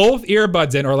have both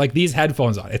earbuds in or like these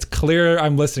headphones on. It's clear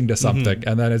I'm listening to something,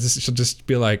 and then she'll just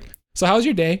be like, "So how's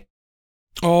your day?"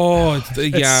 Oh,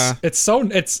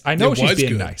 I know she's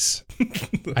being nice.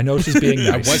 I know she's being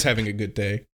nice. I was having a good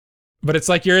day, but it's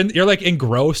like you're like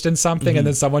engrossed in something, and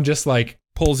then someone just like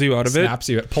pulls you out of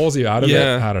pulls you out of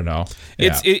it. I don't know.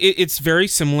 It's very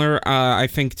similar, I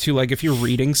think, to like if you're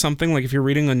reading something, like if you're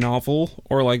reading a novel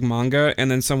or like manga, and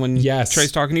then someone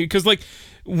tries talking to you, because like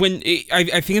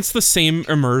I think it's the same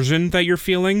immersion that you're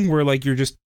feeling, where like you're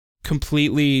just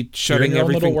completely shutting your own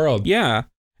everything. Little world. Yeah.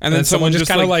 And then someone just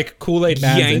kind of like Kool-Aid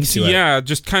yanks into it. Yeah,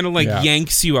 just kind of like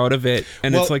yanks you out of it.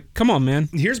 And it's like, come on, man.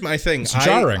 Here's my thing. It's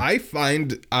jarring. I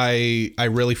find I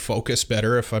really focus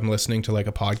better if I'm listening to like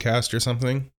a podcast or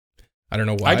something. I don't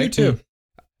know why. I do too.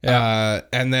 Yeah.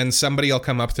 And then somebody will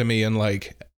come up to me and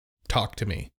like talk to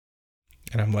me.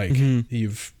 And I'm like,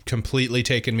 you've completely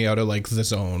taken me out of like the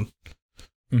zone.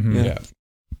 Mm-hmm. Yeah.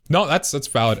 No, that's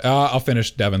valid. I'll finish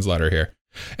Devin's letter here.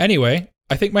 Anyway,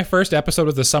 I think my first episode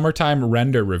was the summertime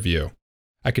render review.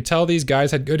 I could tell these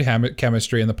guys had good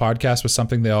chemistry and the podcast was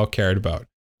something they all cared about.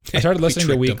 I started listening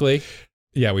to weekly.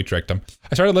 Yeah, we tricked them.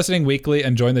 I started listening weekly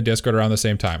and joined the Discord around the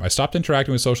same time. I stopped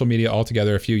interacting with social media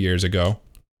altogether a few years ago.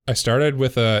 I started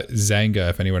with a Zanga,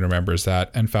 if anyone remembers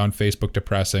that, and found Facebook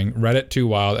depressing, Reddit too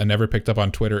wild, and never picked up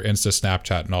on Twitter, Insta,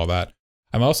 Snapchat, and all that.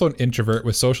 I'm also an introvert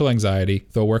with social anxiety,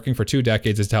 though working for 2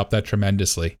 decades has helped that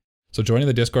tremendously. So joining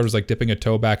the Discord was like dipping a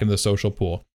toe back into the social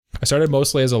pool. I started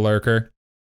mostly as a lurker.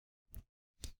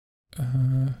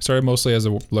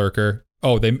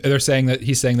 Oh, they're saying that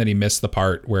he's saying that he missed the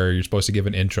part where you're supposed to give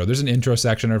an intro. There's an intro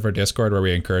section of our Discord where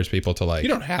we encourage people to like. You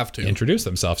don't have to introduce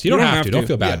themselves. You don't have to. Don't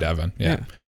feel bad, Devin. Yeah.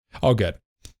 All good.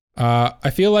 I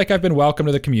feel like I've been welcome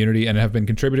to the community and have been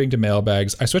contributing to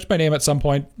mailbags. I switched my name at some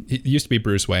point. It used to be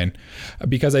Bruce Wayne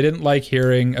because I didn't like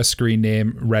hearing a screen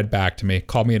name read back to me.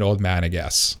 Call me an old man, I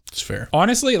guess. It's fair.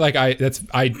 Honestly, like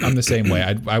I'm the same way.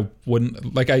 I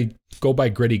wouldn't like I go by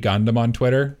Gritty Gundam on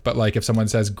Twitter, but like if someone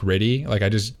says Gritty, like it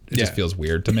just feels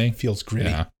weird to me. Feels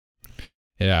gritty.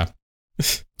 Yeah.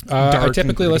 I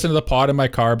typically listen to the pod in my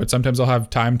car, but sometimes I'll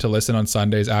have time to listen on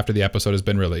Sundays after the episode has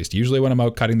been released, usually when I'm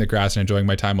out cutting the grass and enjoying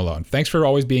my time alone. Thanks for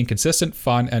always being consistent,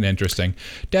 fun, and interesting.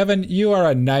 Devin, you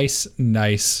are a nice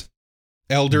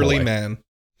elderly man.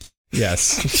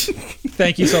 Yes.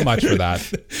 Thank you so much for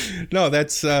that. No,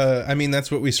 that's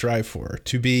that's what we strive for,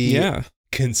 to be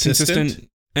consistent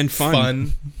and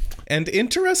fun and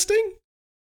interesting.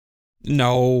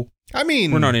 No, I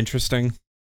mean, we're not interesting.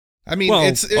 I mean, well,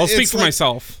 I'll speak it's for like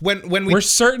myself. When we're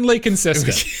certainly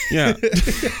consistent. Yeah.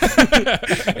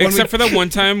 Except for that one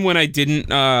time when I didn't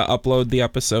upload the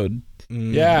episode.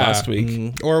 Last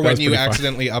week, or when you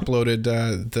accidentally uploaded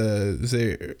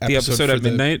the episode at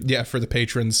midnight. Yeah, for the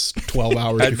patrons 12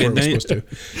 hours before it was supposed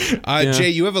to. Jay,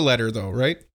 you have a letter though,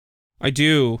 right? I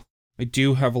do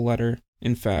have a letter.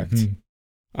 In fact,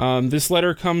 this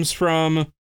letter comes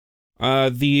from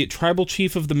the tribal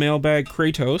chief of the mailbag,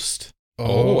 Kratos.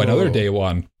 Oh, another day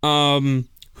one.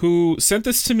 Who sent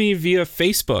this to me via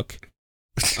Facebook,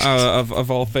 of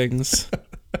all things.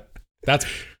 That's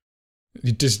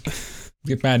just.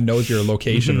 The man knows your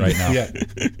location right now. Yeah,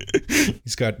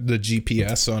 he's got the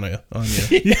GPS on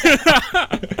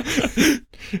you.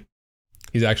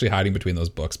 He's actually hiding between those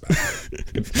books.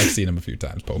 I've seen him a few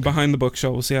times. Poking. Behind the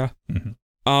bookshelves, yeah.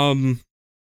 Mm-hmm.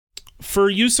 For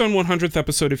use on 100th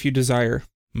episode, if you desire.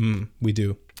 We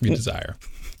do. We desire.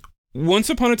 Once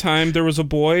upon a time, there was a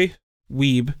boy,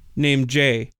 WEEB, named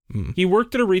Jay. He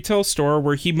worked at a retail store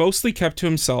where he mostly kept to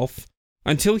himself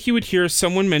until he would hear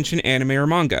someone mention anime or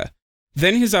manga.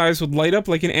 Then his eyes would light up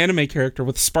like an anime character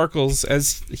with sparkles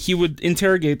as he would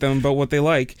interrogate them about what they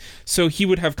like, so he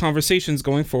would have conversations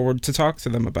going forward to talk to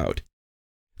them about.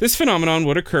 This phenomenon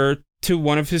would occur to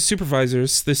one of his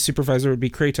supervisors. This supervisor would be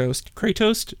Kratos.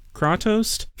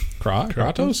 Kratos?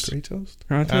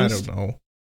 I don't know.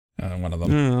 One of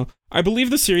them. I don't know. I believe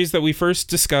the series that we first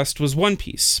discussed was One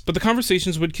Piece, but the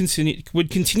conversations would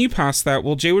continue past that,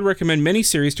 while Jay would recommend many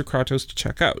series to Kratos to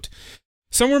check out.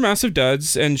 Some were massive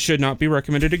duds and should not be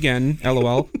recommended again,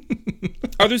 LOL.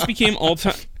 Others became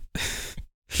all-time...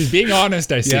 She's being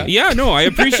honest, I see. Yeah, no, I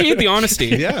appreciate the honesty.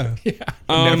 Yeah.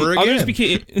 Never again. Others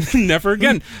became... Never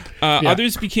again.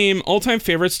 Others became all-time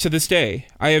favorites to this day.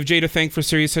 I have Jay to thank for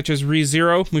series such as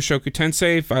Re:Zero, Mushoku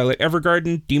Tensei, Violet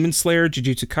Evergarden, Demon Slayer,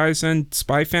 Jujutsu Kaisen,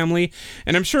 Spy Family,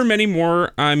 and I'm sure many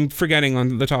more I'm forgetting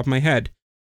on the top of my head.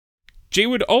 Jay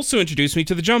would also introduce me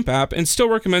to the Jump app and still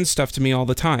recommends stuff to me all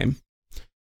the time.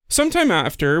 Sometime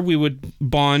after we would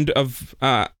bond of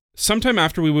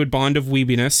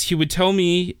weebiness, he would tell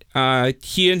me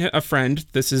he and a friend,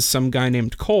 this is some guy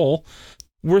named Cole,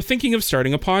 were thinking of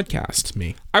starting a podcast.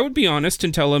 Me. I would be honest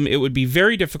and tell him it would be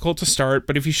very difficult to start,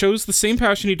 but if he shows the same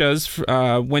passion he does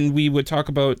when we would talk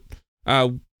while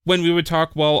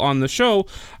on the show,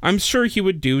 I'm sure he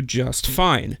would do just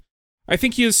fine. I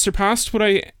think he has surpassed what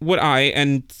I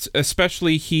and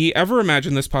especially he ever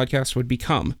imagined this podcast would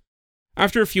become.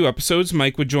 After a few episodes,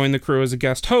 Mike would join the crew as a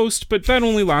guest host, but that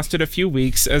only lasted a few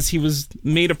weeks as he was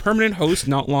made a permanent host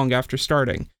not long after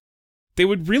starting. They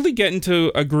would really get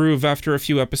into a groove after a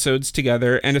few episodes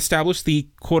together and establish the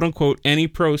quote-unquote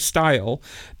AnyPro style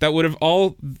that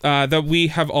we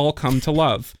have all come to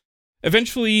love.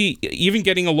 Eventually, even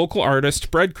getting a local artist,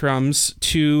 Breadcrumbs,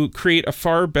 to create a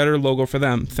far better logo for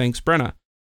them. Thanks, Brenna.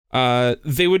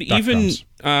 They would even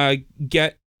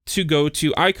get to go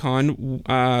to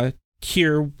Icon.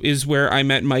 Here is where I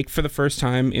met Mike for the first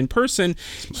time in person.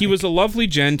 He was a lovely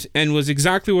gent and was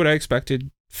exactly what I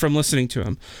expected from listening to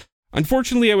him.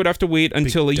 Unfortunately, I would have to wait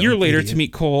until a year later to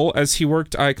meet Cole, as he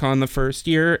worked Icon the first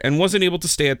year and wasn't able to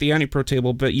stay at the AnyPro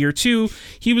table, but year 2,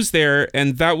 he was there,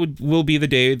 and that will be the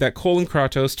day that Cole and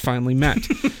Kratos finally met.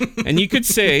 And you could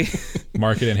say...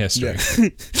 Mark it in history. Yeah.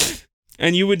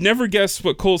 And you would never guess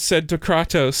what Cole said to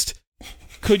Kratos.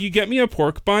 Could you get me a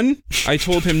pork bun? I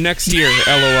told him next year,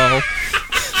 LOL.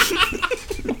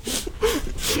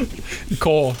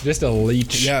 Cole, just a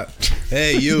leech. Yeah.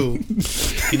 Hey, you.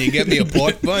 Can you get me a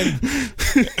pork bun?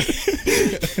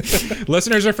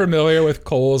 Listeners are familiar with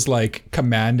Cole's like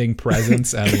commanding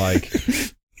presence and like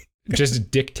just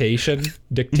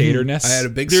dictatorness. I had a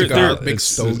big cigar, big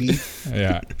stogie.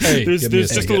 Yeah. Hey, there's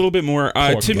just a little bit more.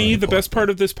 To me, the best part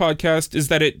of this podcast is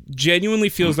that it genuinely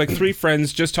feels like 3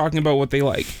 friends just talking about what they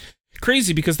like.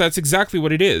 Crazy, because that's exactly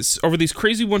what it is. Over these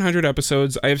crazy 100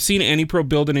 episodes, I have seen AnyPro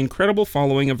build an incredible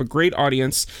following of a great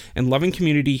audience and loving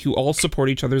community who all support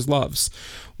each other's loves.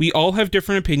 We all have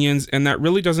different opinions, and that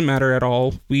really doesn't matter at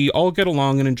all. We all get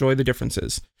along and enjoy the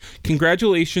differences.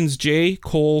 Congratulations, Jay,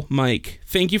 Cole, Mike.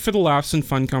 Thank you for the laughs and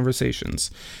fun conversations.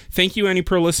 Thank you,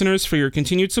 AnyPro listeners, for your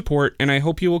continued support, and I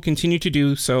hope you will continue to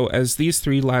do so, as these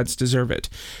 3 lads deserve it.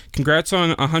 Congrats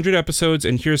on 100 episodes,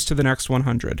 and here's to the next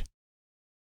 100.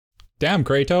 Damn,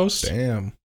 Kratos.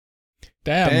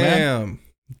 Damn, man.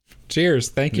 Cheers.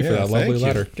 Thank you for that lovely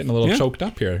letter. Getting a little choked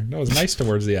up here. That was nice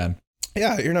towards the end.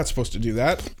 Yeah, you're not supposed to do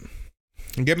that.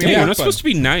 Get me Hey, a you're pork not supposed to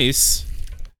be nice.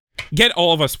 Get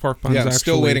all of us pork buns. Yeah, I'm actually.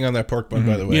 still waiting on that pork bun,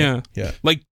 by the way. Yeah.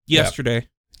 Like yesterday.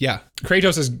 Yeah.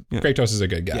 Kratos is a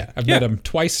good guy. Yeah. I've met him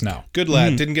twice now. Good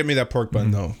lad. Didn't get me that pork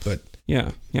bun though, but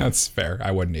Yeah. That's fair.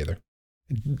 I wouldn't either.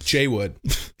 Jay would.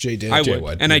 Jay did. I Jay would.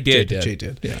 would. And I did. Jay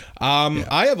did. Yeah.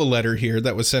 I have a letter here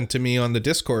that was sent to me on the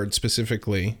Discord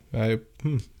specifically.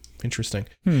 Interesting.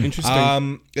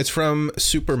 Interesting. It's from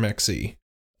Super Mexi,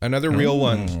 another real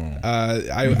one.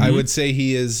 I would say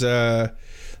he is the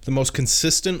most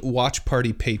consistent watch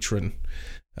party patron.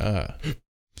 I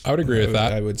would agree with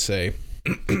that. I would say.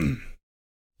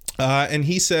 And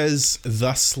he says,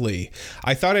 thusly,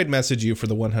 I thought I'd message you for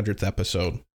the 100th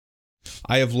episode.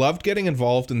 I have loved getting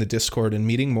involved in the Discord and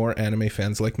meeting more anime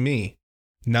fans like me.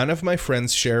 None of my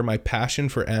friends share my passion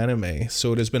for anime,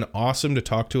 so it has been awesome to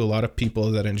talk to a lot of people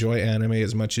that enjoy anime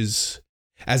as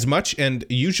much and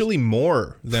usually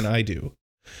more than I do.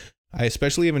 I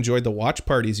especially have enjoyed the watch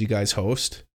parties you guys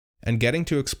host and getting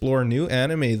to explore new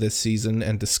anime this season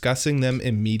and discussing them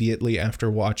immediately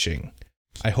after watching.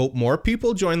 I hope more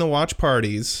people join the watch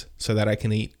parties so that I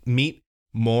can meet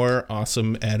more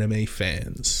awesome anime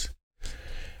fans.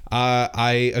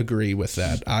 I agree with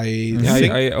that.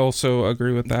 I also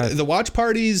agree with that. The watch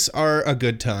parties are a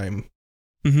good time.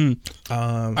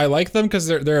 I like them because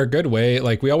they're a good way.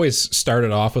 Like, we always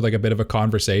started off with like a bit of a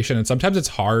conversation, and sometimes it's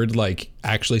hard like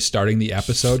actually starting the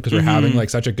episode because we're having like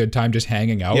such a good time just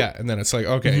hanging out. Yeah, and then it's like,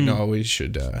 okay, no, we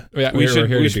should. We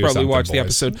should probably watch the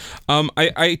episode.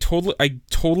 I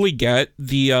totally get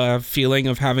the feeling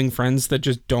of having friends that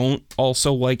just don't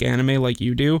also like anime like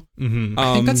you do.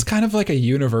 I think that's kind of like a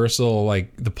universal,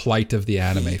 like, the plight of the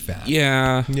anime fan.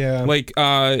 Yeah. Like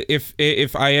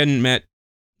if I hadn't met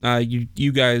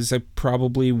you guys, I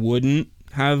probably wouldn't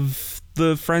have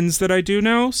the friends that I do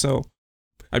now, so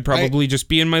I'd probably just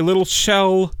be in my little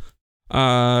shell,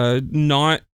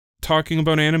 not talking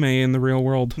about anime in the real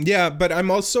world. Yeah, but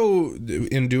I'm also,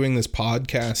 in doing this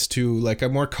podcast too, like,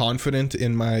 I'm more confident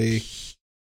in my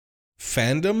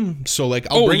fandom, so like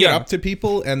I'll bring it up to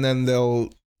people and then they'll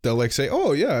like say,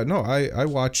 oh yeah, no, I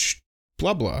watch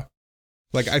blah blah.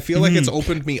 Like, I feel like it's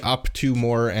opened me up to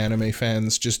more anime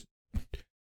fans just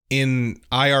in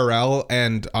IRL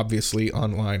and obviously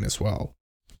online as well.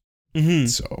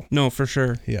 So no, for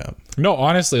sure. Yeah. No,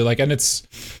 honestly, like, and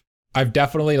I've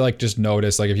definitely like just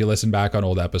noticed, like, if you listen back on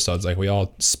old episodes, like, we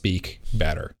all speak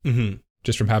better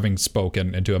just from having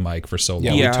spoken into a mic for so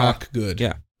long. Yeah, we talk good.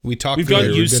 Yeah. We've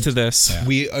gotten used to this.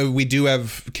 Yeah. We do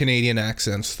have Canadian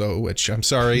accents though, which I'm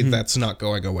sorry, that's not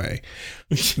going away.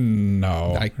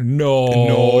 No, I can't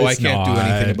not. do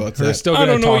anything about that. We're still I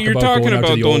don't know what talk you're about talking going out to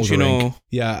about, the don't old you know? rink.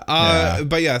 Yeah.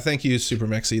 But yeah, thank you, Super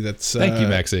Mexi. Thank you,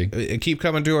 Mexi. Keep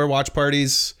coming to our watch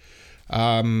parties,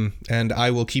 and I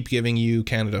will keep giving you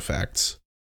Canada facts.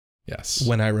 Yes.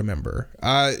 When I remember.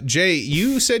 Jay,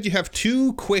 you said you have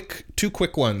two quick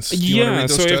ones. Do you want to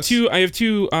read those to us? I have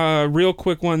two real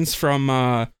quick ones from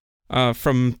a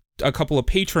couple of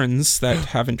patrons that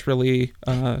haven't really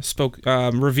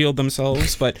revealed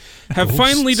themselves, but have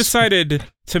finally decided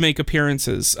to make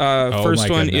appearances. First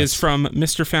one is from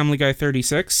Mr. Family Guy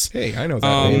 36. Hey, I know that.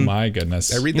 Oh my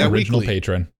goodness. I read that Original weekly.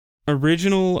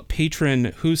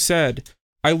 Patron. Who said,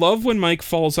 I love when Mike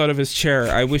falls out of his chair.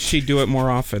 I wish he'd do it more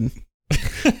often.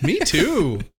 Me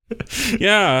too.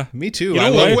 Yeah. Me too. You know I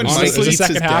love what? when Mike Honestly, eats the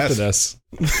second his half desk.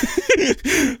 of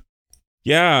this.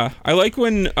 Yeah. I like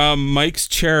when Mike's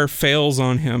chair fails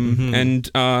on him and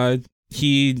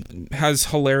he has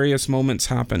hilarious moments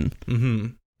happen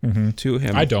to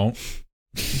him. I don't.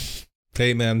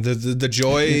 Hey man, the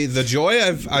joy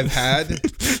I've had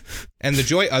and the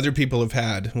joy other people have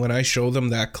had when I show them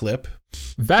that clip.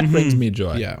 That brings me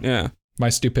joy. Yeah. My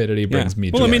stupidity brings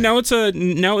me joy. Well, I mean, now it's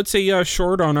a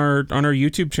short on our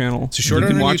YouTube channel. It's a short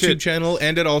on our YouTube channel,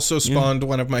 and it also spawned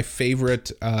one of my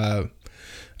favorite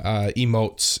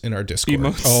emotes in our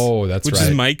Discord. Oh, that's right. Which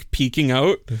is Mike peeking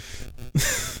out.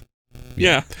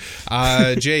 Yeah.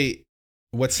 Jay,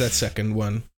 what's that second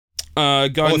one?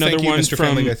 Got another thank you, one Mr. from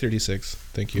Family Guy 36.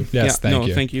 Thank you. Yes, thank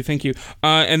you. Thank you.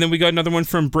 And then we got another one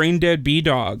from Brain Dead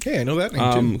B-Dog. Hey, I know that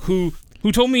name too.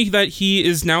 Who told me that he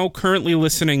is now currently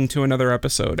listening to another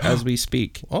episode as we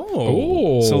speak.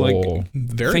 Oh. So, like,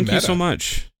 very thank meta. you so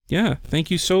much. Yeah, thank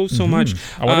you so much.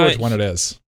 I wonder which one it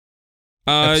is.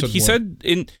 He said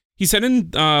in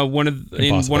one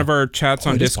of our chats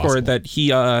on Discord that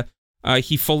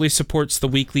he fully supports the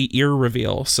weekly ear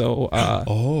reveal. So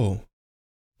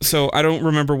so I don't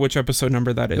remember which episode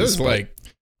number that is. It was like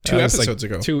 2 episodes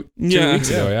ago. Two weeks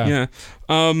ago,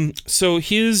 yeah. So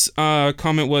his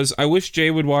comment was, I wish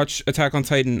Jay would watch Attack on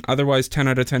Titan, otherwise 10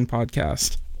 out of 10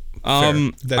 podcast.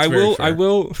 Fair. That's very fair. I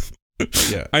will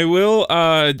Yeah. I will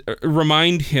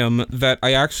remind him that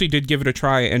I actually did give it a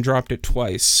try and dropped it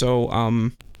twice. So,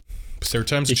 third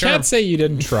time's a You charm. can't say you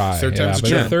didn't try. Third time's a but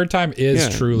charm. the third time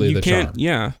is truly the charm.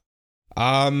 Yeah.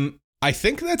 I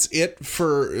think that's it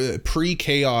for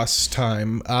pre-chaos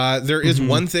time. There is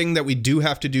one thing that we do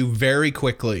have to do very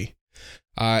quickly,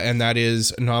 and that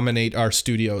is nominate our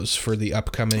studios for the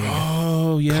upcoming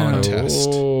contest.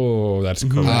 Oh, that's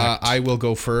correct. I will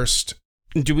go first.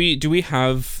 Do we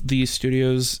have the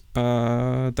studios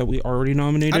that we already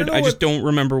nominated? know I just don't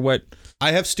remember what.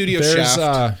 I have Studio There's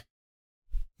Shaft.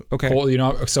 Okay.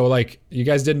 Cole, so like you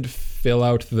guys didn't fill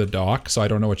out the doc, so I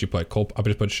don't know what you put. Cole, I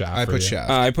just put Shaft. I put Shaft.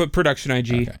 I put Production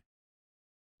IG.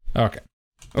 Okay.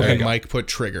 Okay. Mike put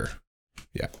Trigger.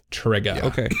 Yeah. Trigger. Yeah.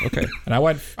 Okay. And I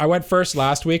went first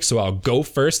last week, so I'll go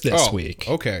first this week.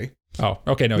 Okay. Oh,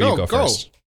 okay. No, you go first.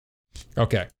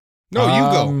 Okay. No, you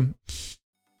go.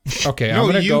 Okay, No, I'm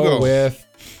gonna you go go. with.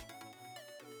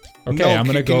 Okay, No, I'm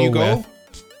gonna can go you go? with.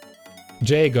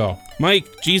 Jay, go. Mike,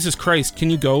 Jesus Christ, can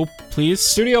you go, please?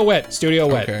 Studio Wit.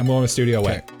 Okay. I'm going with Studio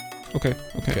Wit. Okay.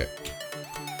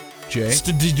 Jay?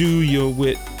 Studio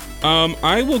Wit.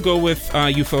 I will go with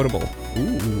Ufotable.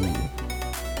 Ooh.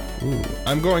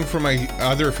 I'm going for my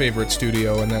other favorite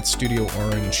studio, and that's Studio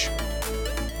Orange.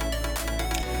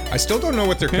 I still don't know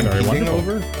what they're competing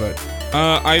over, but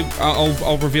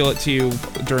I'll reveal it to you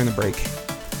during the break.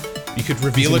 you could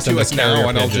reveal it to us now,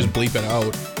 and I'll just bleep it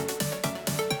out.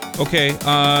 Okay,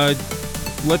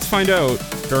 let's find out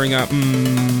during a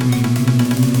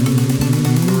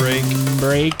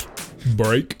break.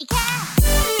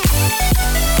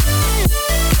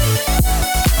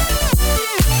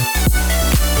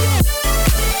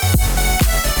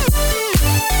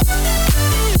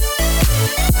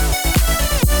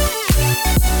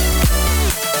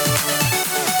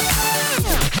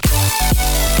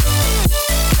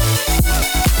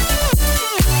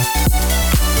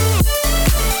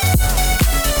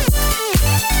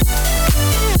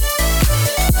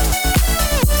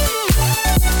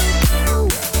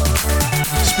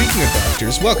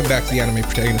 Welcome back to the Anime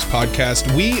Protagonist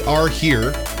Podcast. We are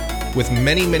here with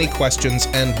many, many questions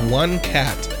and one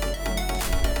cat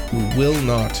who will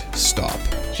not stop.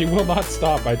 She will not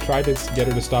stop. I tried to get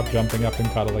her to stop jumping up and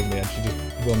cuddling me, and she just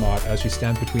will not as she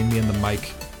stands between me and the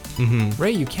mic.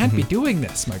 Ray, you can't be doing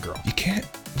this, my girl. You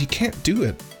can't do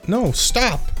it. No,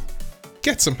 stop.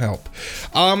 Get some help.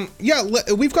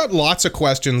 We've got lots of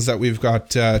questions that we've got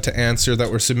to answer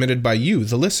that were submitted by you,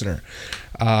 the listener,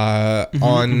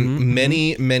 on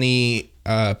many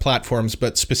platforms,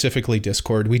 but specifically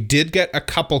Discord. We did get a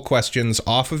couple questions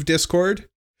off of Discord,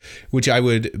 which I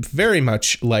would very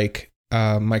much like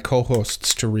my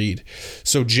co-hosts to read.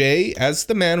 So Jay, as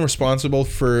the man responsible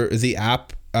for the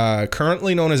app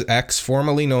currently known as X,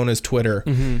 formerly known as Twitter,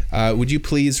 would you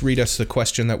please read us the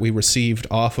question that we received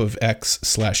off of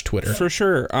X/Twitter? For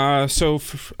sure. From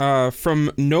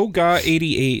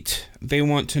Noga88, they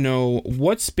want to know,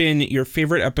 what's been your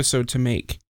favorite episode to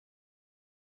make?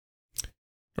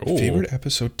 Favorite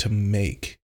episode to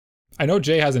make? I know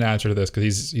Jay has an answer to this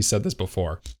because he's said this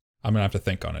before. I'm gonna have to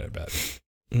think on it a bit.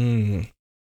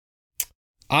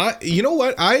 You know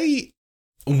what?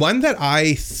 One that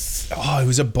it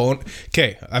was a bone.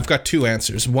 Okay, I've got two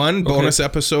answers. One, bonus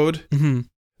episode.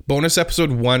 Bonus episode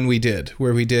 1 we did,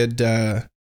 where we did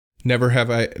Never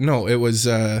Have I... No, it was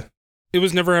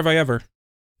Never Have I Ever.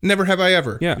 Never Have I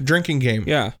Ever. Yeah. Drinking game.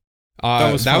 Yeah.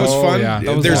 That was fun. Yeah.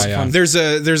 There's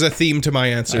a theme to my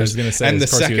answers. I was gonna say, and the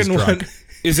second one...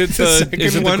 Is it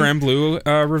the Grand Blue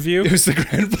review? It was the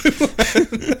Grand Blue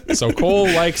one. So Cole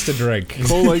likes to drink.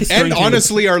 And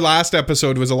honestly, our last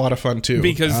episode was a lot of fun too.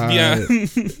 Because,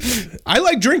 I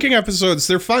like drinking episodes.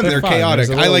 They're fun. They're fun. chaotic.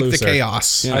 I like looser. the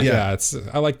chaos.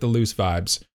 I like the loose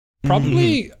vibes.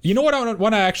 Probably, you know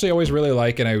what I actually always really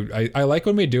like, and I like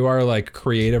when we do our like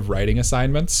creative writing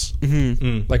assignments.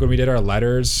 Like when we did our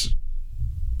letters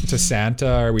to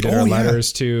Santa, or we did our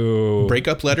letters to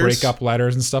breakup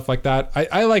letters and stuff like that.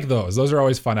 I like those. Those are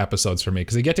always fun episodes for me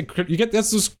because you get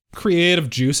those creative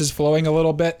juices flowing a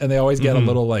little bit, and they always get a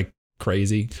little like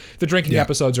crazy. The drinking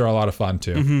episodes are a lot of fun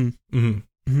too.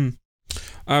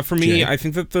 For me, Jay? I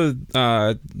think that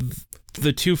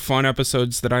the two fun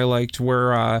episodes that I liked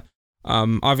were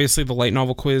obviously the light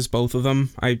novel quiz, both of them.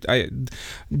 I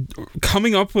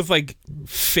coming up with like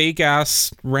fake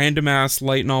ass, random ass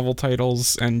light novel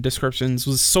titles and descriptions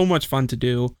was so much fun to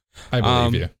do. I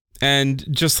believe you. And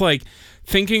just like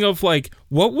thinking of like,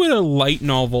 what would a light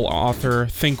novel author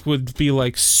think would be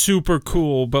like super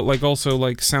cool, but like also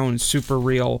like sound super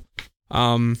real,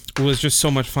 was just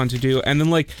so much fun to do. And then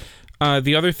like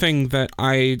the other thing that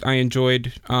I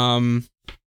enjoyed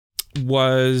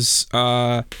was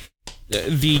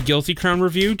the Guilty Crown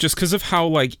review, just because of how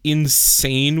like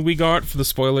insane we got for the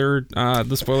spoiler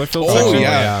filled section.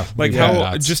 Yeah. Like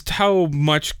Yeah, how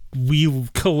much we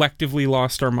collectively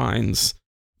lost our minds.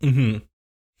 Mm-hmm.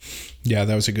 Yeah,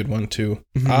 that was a good one too.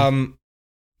 Mhm.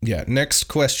 Yeah. Next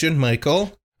question,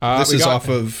 Michael. This we is got- off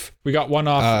of We got one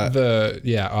off off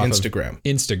Instagram. of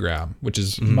Instagram, which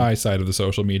is Mhm. my side of the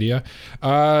social media.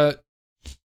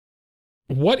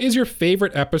 What is your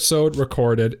favorite episode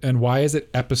recorded, and why is it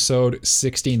episode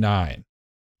 69?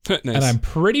 Nice. And I'm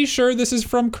pretty sure this is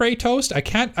from Kratos.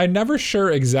 I'm never sure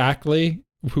exactly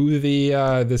who the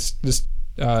this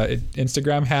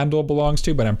Instagram handle belongs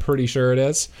to, but I'm pretty sure it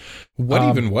is. What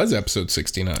even was episode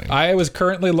 69? I was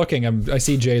currently looking. I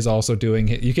see Jay's also doing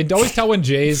it. You can always tell when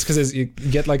Jay's, because you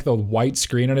get like the white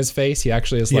screen on his face. He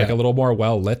actually is like a little more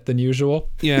well lit than usual.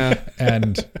 Yeah.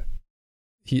 And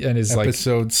his like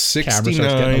episode starts getting a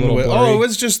 69. little Oh, blurry. it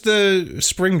was just the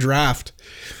spring draft.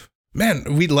 Man,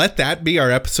 we let that be our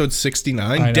episode I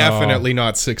 69. know. Definitely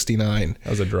not 69. That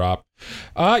was a drop.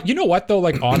 You know what though?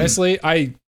 Like honestly,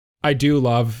 I do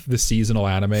love the seasonal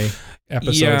anime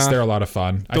episodes. Yeah. They're a lot of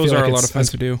fun. I Those feel are like a lot of fun as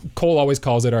to do. Cole always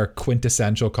calls it our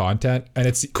quintessential content, and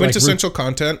it's Quintessential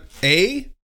content.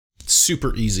 A,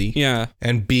 super easy. Yeah.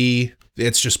 And B,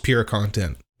 it's just pure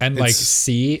content. and like it's-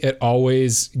 C, it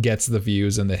always gets the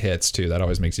views and the hits too. That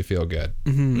always makes you feel good.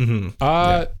 Mm-hmm.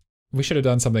 Mm-hmm. We should have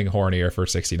done something hornier for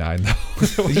 69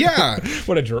 though. Yeah.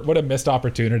 What a missed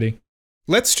opportunity.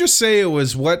 Let's just say it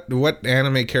was what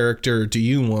anime character do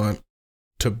you want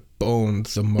to bone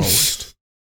the most?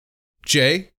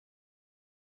 Jay?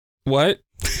 What?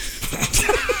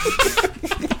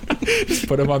 Just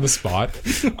put him on the spot.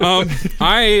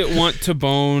 I want to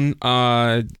bone.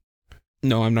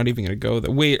 No, I'm not even gonna go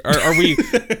there. Wait, are we?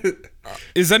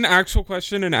 Is that an actual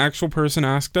question? An actual person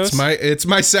asked us? It's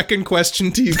my second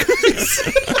question to you guys.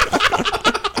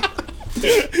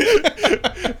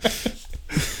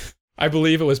 I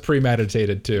believe it was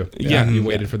premeditated too. Yeah. You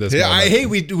waited for this. Yeah,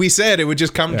 moment. we said it would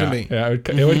just come to me. Yeah,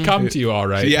 it would come to you all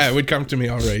right. Yeah, it would come to me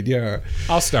all right. Yeah.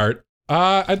 I'll start.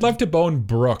 I'd love to bone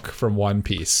Brook from One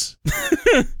Piece.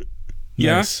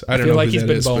 Yeah. Nice. I I don't feel know like who he's that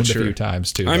been is, but boned sure. a few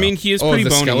times too. I though. mean, he is Oh, pretty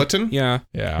the bony. skeleton? Yeah.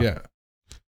 yeah.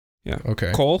 Yeah.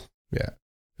 Okay. Cole,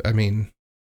 I mean,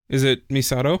 is it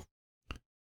Misato?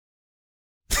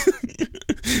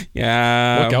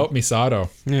 Yeah. Look out, Misato.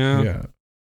 Yeah. yeah.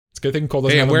 It's a good thing Cole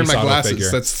doesn't Hey, I'm have a wearing my Misato glasses.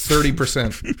 figure. That's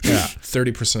 30%. Yeah.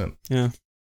 30%.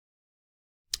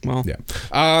 Well.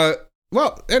 Yeah.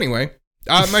 Well, anyway,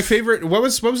 my favorite. What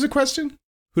was the question?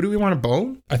 Who do we want to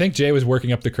bone? I think Jay was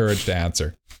working up the courage to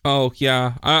answer. Oh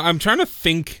yeah. I'm trying to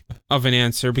think of an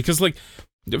answer because, like,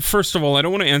 first of all, I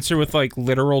don't want to answer with like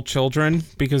literal children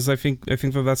because I think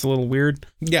that that's a little weird.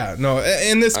 Yeah. No.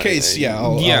 In this case,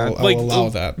 I'll like, allow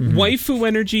that. Waifu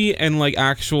energy and like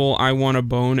actual I want to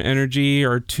bone energy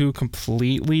are two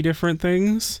completely different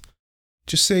things.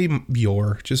 Just say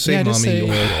your. Just say Yeah, mommy just say your.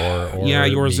 or Yeah,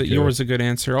 Miku. yours a good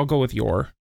answer. I'll go with your.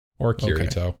 Or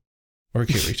Kirito. Or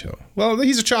Kirito. Well,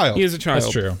 he's a child. He is a child.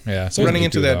 That's true. Yeah. So is Running Miku,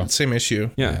 into that though. same issue.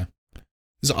 Yeah.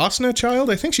 Is Asuna a child?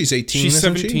 I think she's 18. She's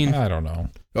isn't 17. She? I don't know.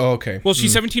 Oh, okay. Well,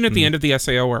 she's 17 at the Mm. end of the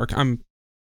SAO arc.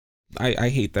 I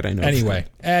hate that I know.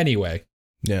 Anyway.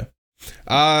 Yeah.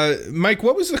 Mike,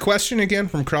 what was the question again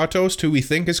from Kratos? Who we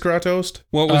think is Kratos?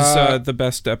 What was the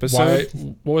best episode?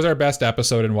 What was our best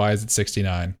episode and why is it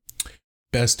 69?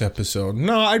 Best episode.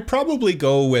 No, I'd probably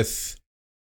go with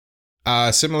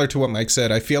similar to what Mike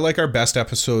said. I feel like our best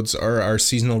episodes are our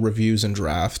seasonal reviews and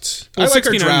drafts. Well, I like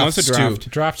our 69 drafts was a draft. too.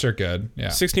 Drafts are good. Yeah.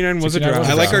 69 was a 69 draft. was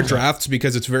I a like our draft. drafts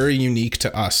because it's very unique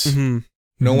to us. Mm-hmm.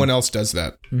 No one else does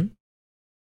that.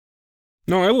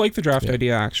 No, I like the draft Yeah.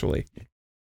 idea actually.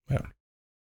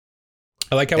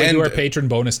 I like how we And- do our patron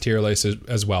bonus tier list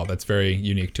as well. That's very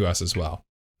unique to us as well.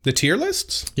 The tier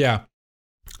lists? Yeah.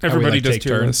 Everybody like, does take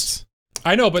tier turns. lists.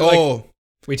 I know, but like Oh,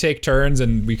 we take turns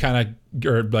and we kind of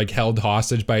are like held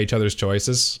hostage by each other's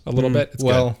choices a little bit. It's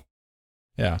well,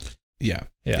 good. yeah.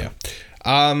 Yeah.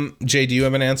 Jay, do you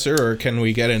have an answer, or can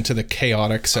we get into the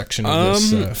chaotic section of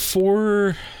this?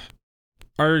 For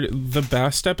the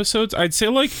best episodes, I'd say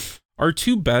like our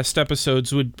two best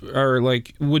episodes would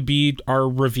be our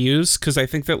reviews, because I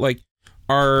think that like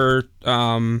our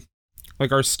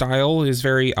style is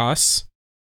very us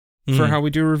for how we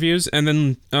do reviews, and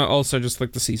then also just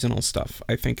like the seasonal stuff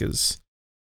I think is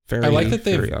very. I like that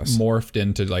they've very us. morphed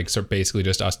into like sort of basically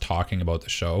just us talking about the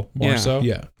show more so.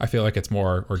 Yeah. I feel like it's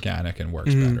more organic and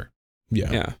works Mhm. better.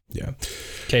 Yeah.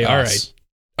 Chaos.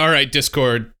 All right,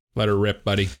 Discord. Let her rip,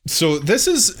 buddy. So this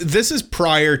is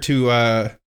prior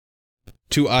to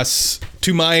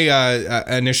to my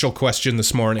initial question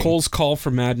this morning. Cole's call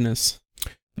for madness.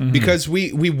 Mm-hmm. Because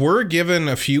we were given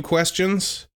a few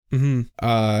questions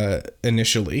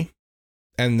initially,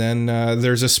 and then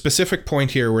there's a specific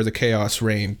point here where the chaos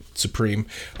reigned supreme.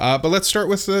 But let's start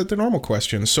with the normal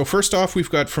questions. So first off, we've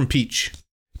got from Peach.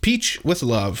 Peach with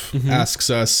love asks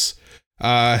us,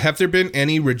 have there been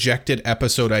any rejected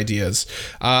episode ideas?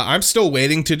 I'm still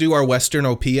waiting to do our Western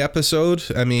OP episode.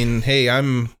 I mean, hey,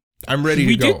 I'm ready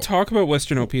to go. We did talk about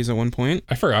Western OPs at one point.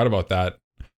 I forgot about that.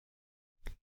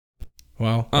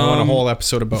 Well, I want a whole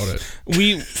episode about it.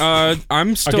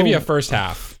 I'm still. I'll give you a first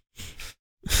half.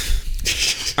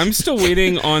 I'm still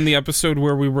waiting on the episode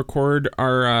where we record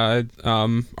our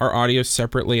audio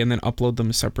separately and then upload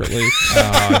them separately.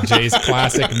 Jay's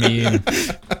classic meme.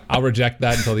 I'll reject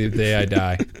that until the day I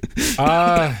die.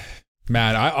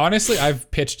 Man, I've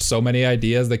pitched so many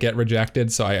ideas that get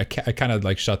rejected, so I kind of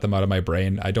like shut them out of my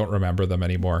brain. I don't remember them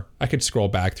anymore. I could scroll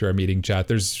back through our meeting chat.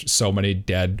 There's so many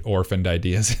dead, orphaned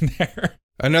ideas in there.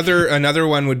 Another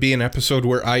one would be an episode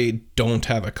where I don't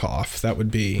have a cough.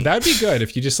 That'd be good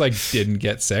if you just like didn't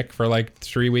get sick for like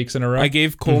 3 weeks in a row. I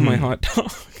gave Cole my hot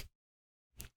dog.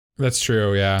 That's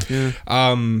true, yeah.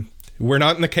 We're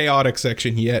not in the chaotic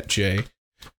section yet, Jay.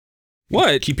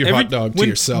 What? Keep your hot dog to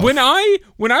yourself. When I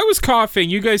was coughing,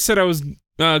 you guys said I was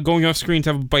going off screen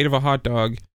to have a bite of a hot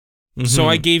dog. So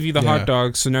I gave you the hot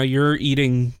dog. So now you're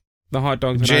eating the hot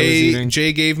dog that I was eating.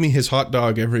 Jay gave me his hot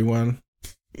dog, everyone.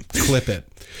 Clip it.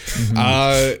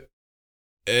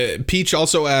 Peach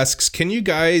also asks, can you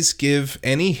guys give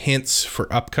any hints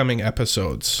for upcoming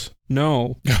episodes?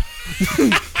 No.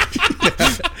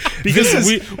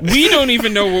 Because we don't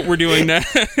even know what we're doing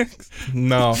next.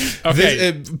 No.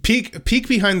 Okay. Peek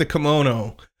behind the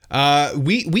kimono.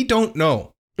 We don't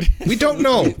know. We don't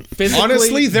know. Physically,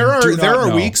 honestly, there are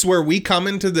know. weeks where we come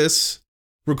into this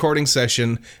recording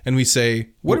session and we say,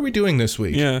 what are we doing this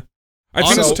week? Yeah.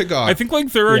 Honest to God. I think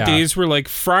like there are days where like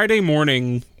Friday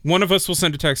morning, one of us will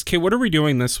send a text, "Okay, what are we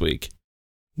doing this week?"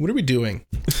 What are we doing?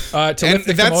 To lift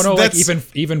the kimono like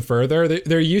even further,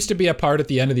 there used to be a part at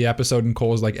the end of the episode in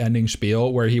Cole's like ending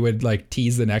spiel where he would like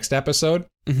tease the next episode,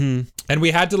 and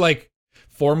we had to like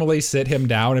formally sit him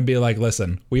down and be like,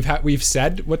 "Listen, we've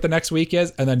said what the next week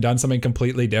is, and then done something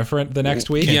completely different the next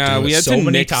week." Yeah, we had so to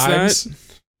many nix times. that.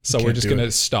 So we're just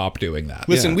gonna stop doing that.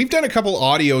 Listen, we've done a couple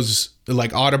audios,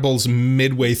 like audibles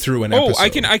midway through an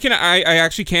episode. I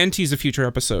actually can tease a future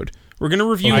episode. We're gonna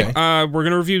review. Okay. We're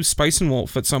gonna review Spice and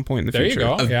Wolf at some point in the future.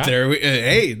 There you go. Yeah.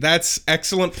 Hey, that's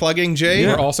excellent plugging, Jay.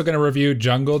 We're also gonna review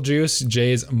Jungle Juice,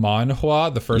 Jay's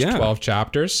manhwa, the first 12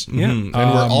 chapters. Yeah, and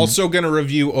we're also gonna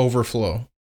review Overflow.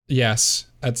 Yes,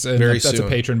 that's a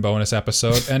patron bonus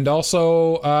episode, and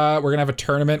also we're gonna have a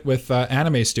tournament with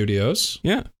Anime Studios.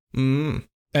 Yeah.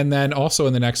 And then also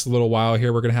in the next little while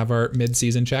here, we're going to have our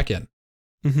mid-season check-in.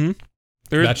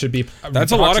 That should be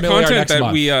that's a lot of content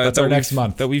that we that's that our next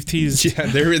month that we've teased. Yeah,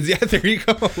 there you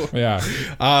go. Yeah.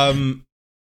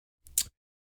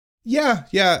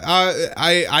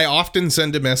 I often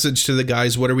send a message to the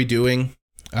guys. What are we doing?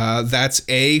 That's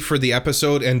A, for the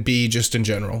episode, and B, just in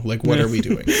general. Like, what are we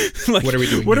doing? Like, what are we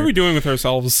doing? What are we doing with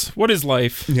ourselves? What is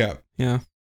life? Yeah. Yeah.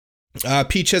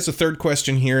 Peach has a third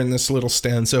question here in this little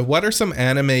stanza. What are some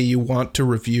anime you want to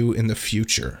review in the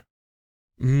future?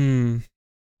 I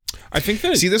think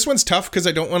that... See, this one's tough because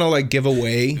I don't want to, like, give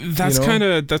away. That's kind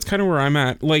of where I'm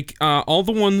at. Like, all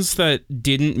the ones that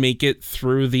didn't make it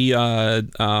through the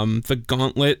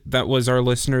gauntlet that was our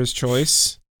listener's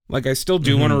choice, like, I still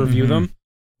do want to review them,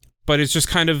 but it's just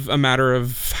kind of a matter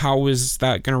of how is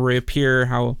that going to reappear?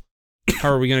 How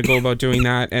are we going to go about doing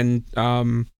that? And,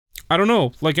 I don't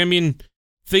know. Like, I mean,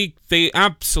 they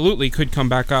absolutely could come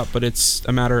back up, but it's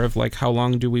a matter of, like, how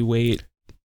long do we wait?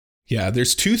 Yeah,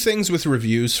 there's two things with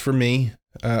reviews for me.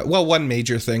 Well, one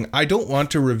major thing. I don't want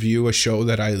to review a show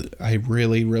that I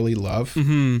really, really love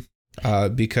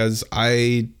because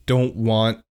I don't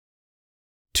want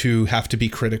to have to be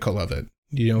critical of it.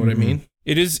 You know what I mean?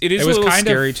 It is a little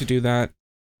scary to do that.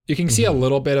 You can see a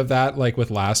little bit of that, like with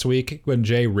last week when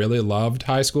Jay really loved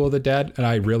High School of the Dead and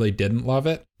I really didn't love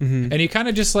it. And you kind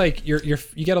of just like you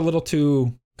get a little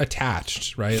too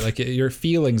attached, right? Like your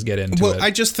feelings get into it. Well, I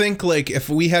just think like if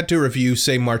we had to review,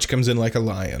 say, March Comes In Like a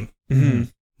Lion,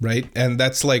 right? And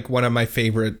that's like one of my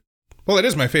favorite. Well, it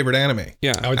is my favorite anime.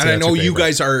 Yeah, I know you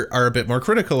guys are a bit more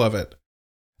critical of it.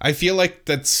 I feel like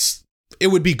it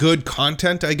would be good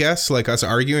content, I guess, like us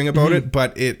arguing about it,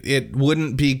 but it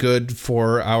wouldn't be good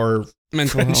for our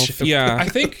mental friendship. health. Yeah. I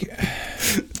think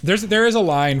there is a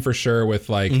line for sure with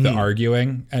like the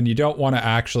arguing, and you don't want to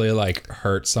actually like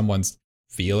hurt someone's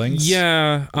feelings.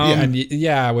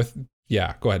 Yeah. With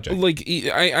Yeah, go ahead, Jay. Like,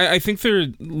 I think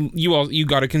you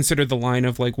got to consider the line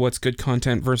of like what's good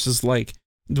content versus like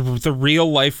the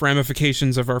real life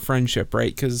ramifications of our friendship,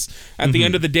 right? Because at the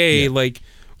end of the day, like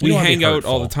we hang out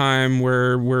all the time.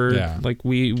 We're like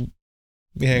we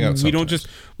hang out. We don't just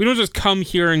come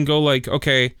here and go like,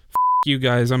 okay, f- you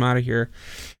guys, I'm out of here.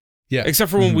 Yeah.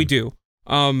 Except for when we do.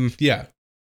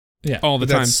 Yeah, all the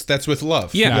time. That's with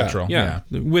love. Yeah, natural. Yeah,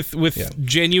 with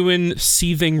genuine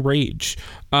seething rage.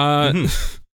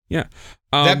 Yeah.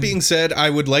 That being said, I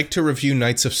would like to review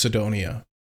Knights of Sidonia.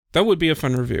 That would be a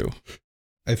fun review.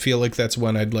 I feel like that's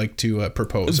one I'd like to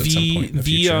propose at some point in the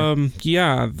future.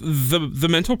 The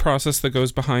mental process that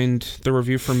goes behind the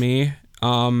review for me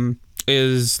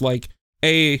is like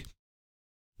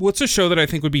what's a show that I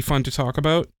think would be fun to talk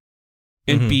about,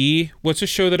 and B, what's a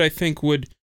show that I think would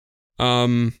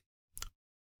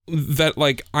that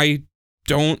like I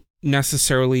don't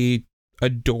necessarily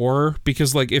adore,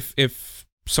 because like if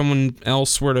someone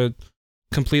else were to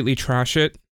completely trash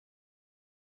it,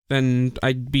 then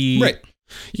I'd be right.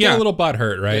 You get a little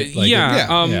butthurt, right? Like,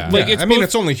 like it's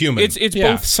it's only human. It's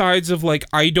both sides of like,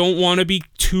 I don't want to be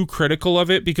too critical of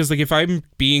it, because like if I'm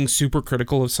being super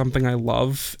critical of something I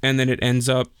love and then it ends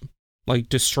up like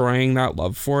destroying that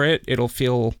love for it, it'll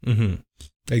feel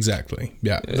exactly.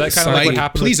 Yeah. Is that kind of like what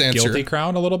happened with Guilty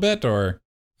Crown a little bit, or?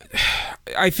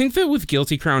 I think that with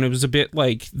Guilty Crown, it was a bit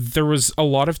like there was a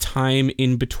lot of time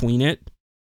in between it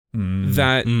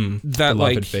that the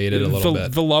love had faded a little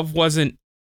bit. The love wasn't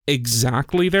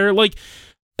exactly there. Like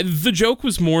the joke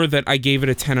was more that I gave it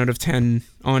a 10 out of 10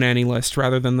 on any list,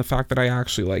 rather than the fact that I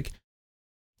actually like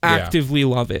actively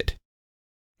love it.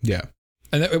 Yeah.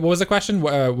 And what was the question?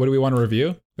 What do we want to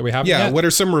review? That we haven't yet? What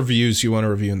are some reviews you want to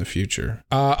review in the future?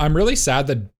 I'm really sad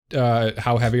that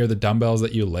how heavy are the dumbbells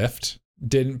that you lift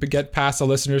didn't get past the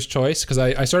listener's choice, because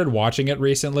I started watching it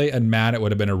recently, and man, it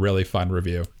would have been a really fun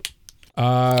review.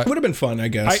 It would have been fun, I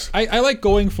guess. I like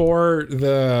going for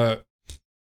the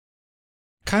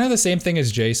kind of the same thing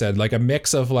as Jay said, like a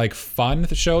mix of like fun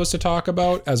shows to talk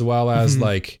about, as well as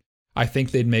like I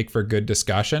think they'd make for good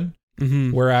discussion.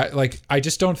 Where I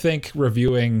just don't think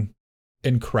reviewing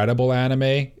incredible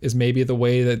anime is maybe the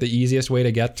easiest way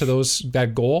to get to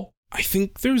that goal. I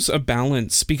think there's a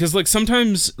balance, because like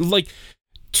sometimes like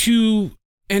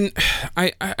and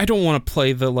I don't want to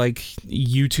play the like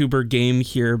YouTuber game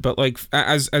here, but like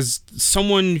as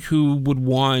someone who would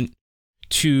want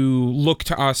to look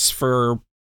to us for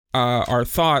our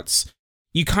thoughts,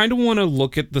 you kind of want to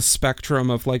look at the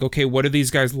spectrum of like, okay, what do these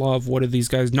guys love? What do these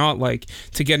guys not like?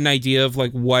 To get an idea of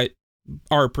like what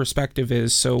our perspective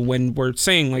is. So when we're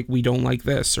saying like, we don't like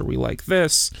this or we like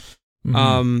this,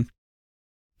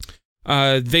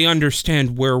 they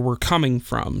understand where we're coming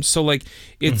from. So like,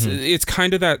 it's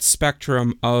kind of that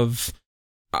spectrum of,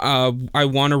 I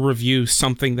want to review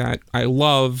something that I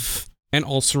love and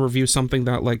also review something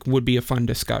that like would be a fun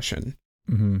discussion.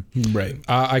 Right.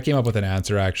 I came up with an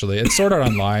answer, actually. It's Sword Art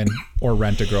Online or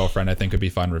Rent a Girlfriend, I think would be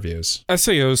fun reviews.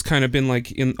 SAO's kind of been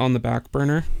like on the back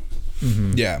burner.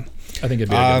 Yeah. I think it'd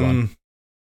be a good one.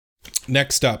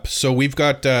 Next up, so we've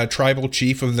got Tribal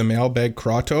Chief of the Mailbag,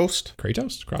 Kratos.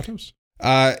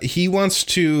 He wants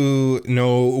to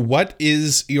know, what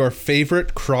is your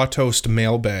favorite Kratos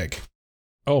mailbag?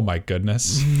 Oh my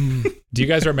goodness. Do you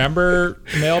guys remember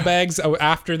mailbags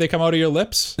after they come out of your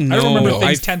lips? No, I don't remember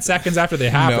things 10 seconds after they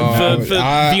happen. No,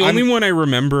 the only one I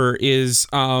remember is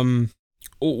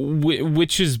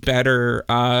which is better,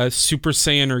 Super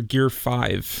Saiyan or Gear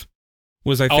 5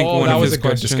 was, I think, one of his questions. That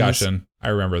was a good discussion. I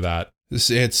remember that.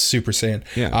 It's Super Saiyan.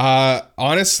 Yeah.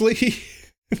 Honestly,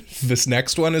 this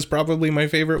next one is probably my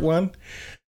favorite one.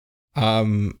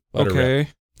 Okay.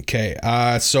 Okay,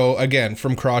 so again,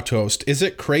 from Kratos, is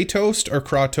it Kratos or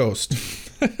Kratos?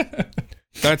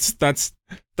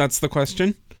 That's the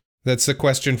question. That's the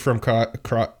question from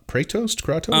Kratos?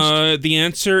 The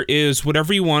answer is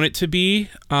whatever you want it to be.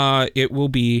 It will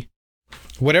be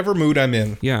whatever mood I'm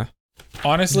in. Yeah.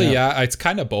 Honestly, yeah, it's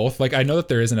kind of both. Like, I know that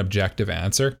there is an objective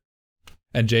answer,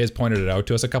 and Jay has pointed it out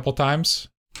to us a couple times.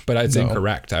 But it's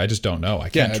incorrect. I just don't know. I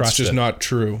can't trust it. It's just not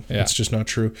true. Yeah. It's just not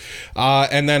true.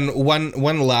 And then one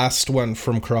last one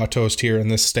from Kratos here in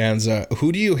this stanza.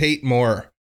 Who do you hate more?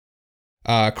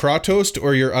 Kratos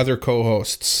or your other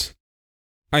co-hosts?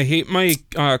 I hate my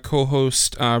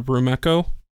co-host, Rumeko.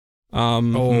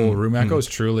 Rumeko is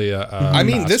truly a I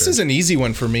mean, master. This is an easy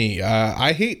one for me.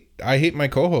 I hate my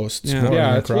co-hosts more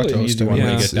than it's Kratos. Really an easy one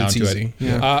when you get down to it.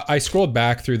 Yeah. I scrolled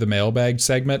back through the mailbag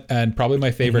segment, and probably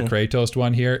my favorite Kratos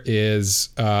one here is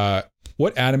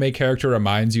what anime character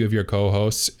reminds you of your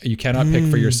co-hosts? You cannot pick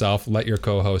for yourself. Let your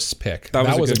co-hosts pick.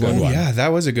 That was a good one. Yeah, that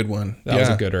was a good one. That was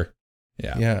a gooder.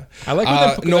 Yeah. I like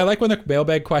I like when the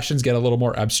mailbag questions get a little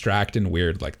more abstract and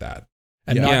weird like that.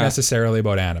 And not necessarily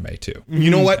about anime too. You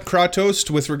know what,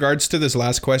 Kratost, with regards to this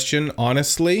last question,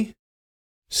 honestly,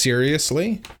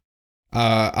 seriously,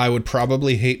 I would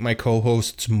probably hate my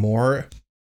co-hosts more,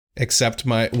 except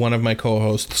one of my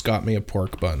co-hosts got me a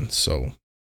pork bun, so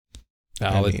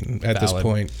valid, I mean, at this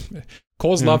point,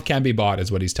 Cole's love can be bought,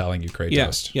 is what he's telling you,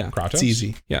 Kratos. Yeah. Kratos? It's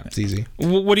easy. Yeah, it's easy.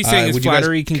 What he's saying is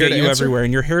flattery can get you everywhere,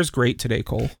 and your hair's great today,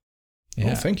 Cole.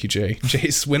 Yeah. Oh, thank you, Jay.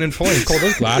 Jay's winning points. Cole,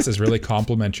 those glasses really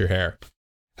complement your hair.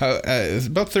 About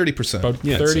 30%. About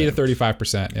 30 to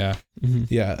 35%, yeah. Mm-hmm.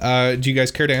 Yeah. Do you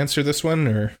guys care to answer this one,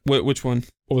 or which one?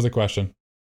 What was the question?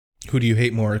 Who do you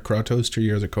hate more, Kratost or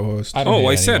your other co-host?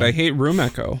 I said I hate room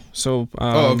echo. So,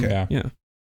 okay. Yeah.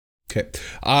 Okay.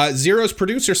 Zero's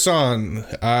producer son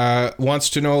wants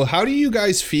to know, how do you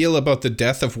guys feel about the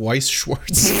death of Weiss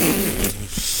Schwartz?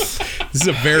 This is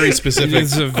a very specific question.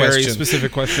 This is a very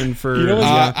specific question for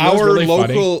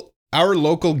our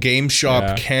local game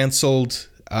shop canceled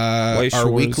our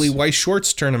weekly Weiss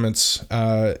Schwartz tournaments,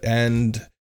 and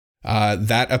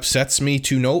that upsets me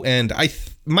to no end.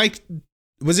 Mike,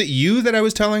 was it you that I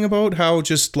was telling about how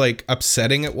just like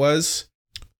upsetting it was?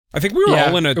 I think we were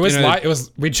all in a.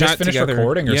 We just finished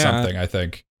recording or something. I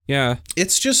think. Yeah.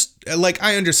 It's just like,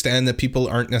 I understand that people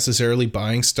aren't necessarily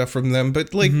buying stuff from them,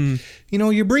 but like,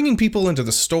 you're bringing people into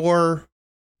the store.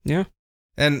 Yeah.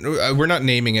 And we're not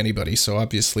naming anybody, so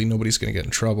obviously nobody's going to get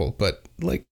in trouble. But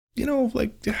like,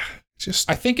 just.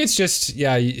 I think it's just,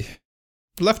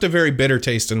 left a very bitter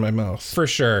taste in my mouth. For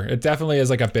sure. It definitely is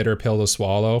like a bitter pill to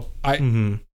swallow.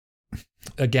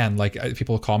 Again, like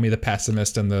people call me the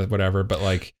pessimist and the whatever, but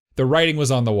like the writing was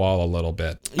on the wall a little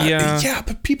bit. Yeah,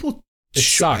 but people. It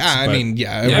sucks. We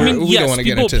yes, don't want to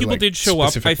get into people did show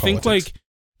up. I think politics.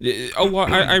 like a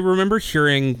lot. I remember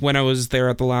hearing when I was there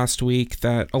at the last week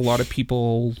that a lot of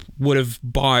people would have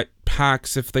bought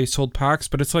packs if they sold packs,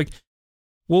 but it's like,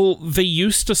 well, they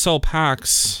used to sell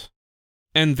packs,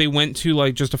 and they went to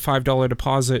like just a $5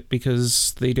 deposit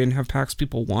because they didn't have packs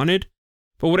people wanted.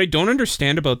 But what I don't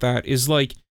understand about that is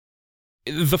like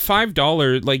the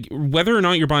 $5, like whether or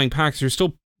not you're buying packs, you're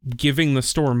still giving the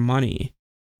store money.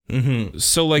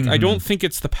 So like I don't think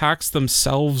it's the packs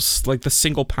themselves, like the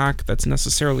single pack, that's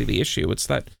necessarily the issue. It's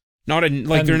that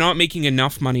they're not making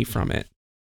enough money from it.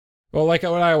 Well, like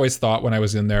what I always thought when I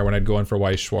was in there, when I'd go in for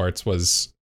Weiss Schwartz,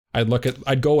 was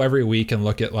I'd go every week and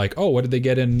look at like, oh, what did they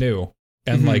get in new?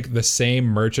 And like the same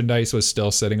merchandise was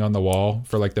still sitting on the wall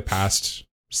for like the past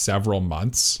several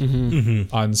months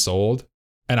unsold.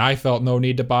 And I felt no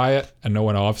need to buy it, and no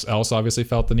one else obviously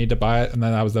felt the need to buy it. And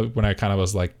then that was when I kind of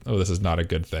was like, "Oh, this is not a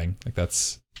good thing." Like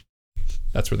that's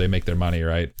where they make their money,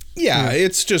 right? Yeah,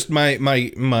 it's just my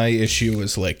issue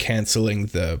is like canceling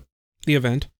the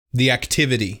event, the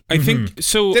activity. I think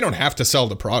so. They don't have to sell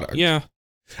the product. Yeah.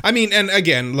 I mean, and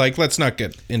again, like, let's not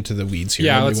get into the weeds here.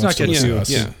 Yeah, let's not get too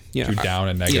down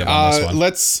and negative on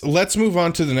this one. Let's move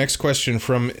on to the next question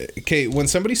from, okay, when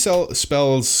somebody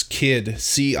spells kid,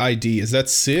 C-I-D, is that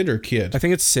Sid or kid? I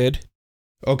think it's Sid.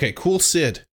 Okay, cool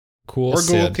Sid. Cool or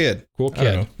Sid. Cool Kid. Cool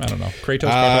Kid. I don't know.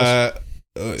 Kratos.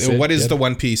 Sid, what is the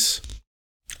One Piece?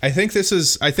 I think this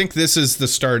is the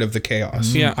start of the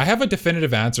chaos. Yeah. I have a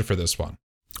definitive answer for this one.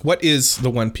 What is the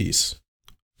One Piece?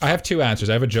 I have two answers.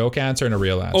 I have a joke answer and a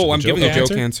real answer. Oh, I'm giving a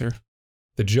joke answer.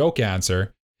 The joke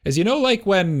answer is, like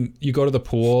when you go to the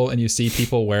pool and you see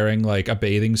people wearing like a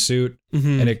bathing suit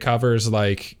and it covers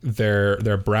like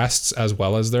their breasts as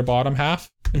well as their bottom half.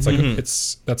 It's like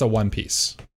that's a one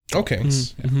piece. Okay.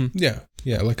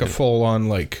 Yeah, like a full on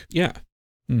like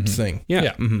thing.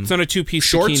 Yeah. It's not a two-piece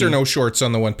shorts bikini. Or no shorts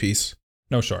on the one piece?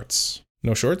 No shorts.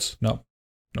 No shorts? No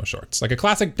shorts. Like a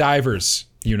classic diver's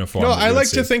uniform. No, I like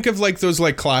to think of like those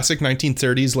like classic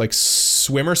 1930s like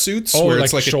swimmer suits where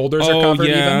it's like shoulders are covered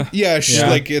even. Yeah,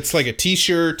 like it's like a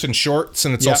t-shirt and shorts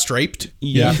and it's all striped.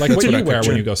 Yeah, like what do you wear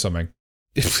when you go swimming?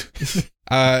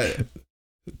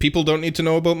 People don't need to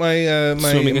know about my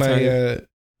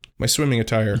my swimming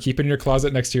attire. You keep it in your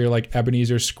closet next to your like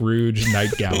Ebenezer Scrooge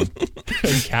nightgown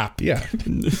and cap. Yeah,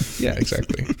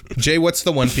 exactly. Jay, what's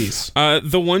the One Piece?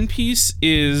 The One Piece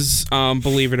is,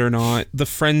 believe it or not, the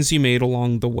friends you made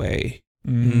along the way.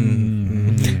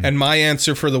 And my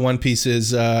answer for the One Piece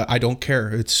is, I don't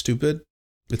care. It's stupid.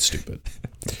 It's stupid.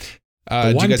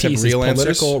 The One do you guys Piece have real is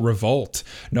political answers? Revolt.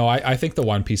 No, I think the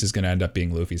One Piece is going to end up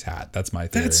being Luffy's hat. That's my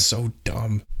theory. That's so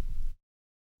dumb.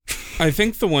 I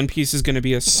think the One Piece is going to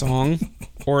be a song,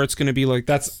 or it's going to be like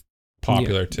that's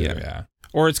popular too. Yeah.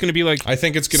 Or it's going to be like I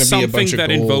think it's going to be a bunch of something that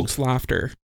gold. invokes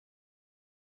laughter.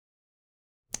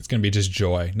 It's going to be just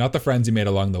joy, not the friends you made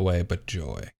along the way, but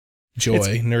joy.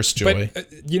 Joy, Nurse Joy. But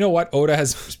you know what? Oda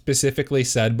has specifically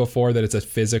said before that it's a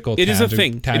physical, It is a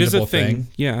thing. It is a tangible thing.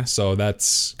 Yeah. So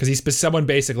that's because someone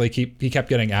basically he kept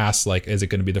getting asked like, is it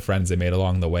going to be the friends they made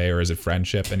along the way or is it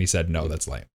friendship? And he said, no, that's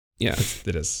lame. Yeah.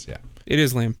 It is. Yeah. It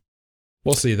is lame.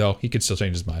 We'll see though. He could still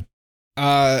change his mind.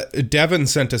 Devin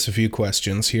sent us a few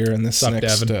questions here in this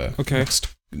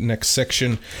next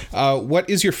section. What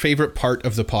is your favorite part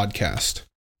of the podcast?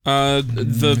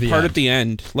 The part at the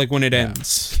end, like when it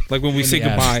ends, like when we say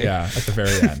goodbye. Yeah, at the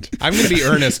very end. I'm going to be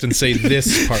earnest and say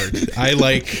this part. I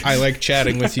like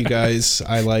chatting with you guys.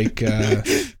 I like,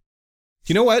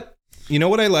 you know what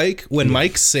I like? When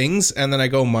Mike sings and then I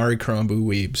go Mari Krombu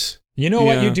weebs. You know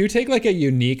what? You do take like a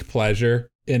unique pleasure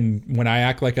in when I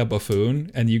act like a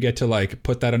buffoon and you get to like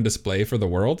put that on display for the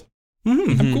world.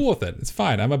 Mm-hmm. I'm cool with it. It's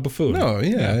fine. I'm a buffoon. No,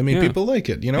 yeah. I mean, people like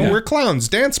it. You know, we're clowns.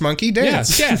 Dance, monkey,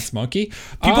 dance. Yeah, dance, monkey.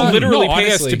 People literally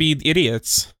pay us to be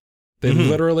idiots. They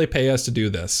literally pay us to do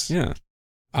this. Yeah.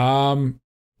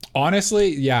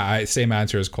 Honestly, same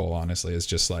answer as Cole, honestly. It's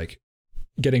just like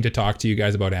getting to talk to you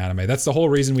guys about anime. That's the whole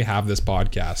reason we have this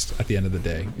podcast at the end of the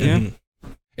day. Yeah.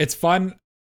 It's fun.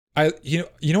 You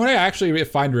know what I actually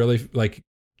find really like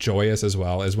joyous as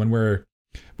well is when we're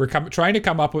trying to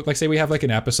come up with, like, say we have like an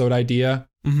episode idea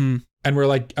and we're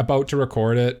like about to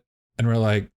record it and we're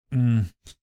like,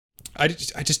 I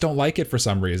just don't like it for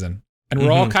some reason. And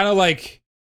we're all kind of like,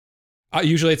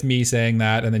 usually it's me saying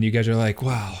that. And then you guys are like,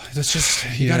 wow, that's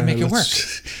just, you got to make it work.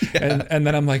 And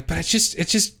then I'm like, but it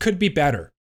just could be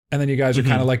better. And then you guys are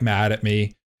kind of like mad at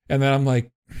me. And then I'm like,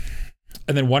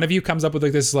 and then one of you comes up with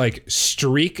like this like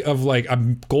streak of like a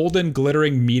golden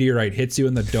glittering meteorite hits you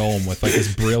in the dome with like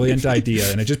this brilliant idea,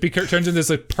 and it just turns into this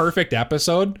like perfect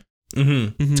episode.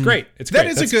 It's great. It's great.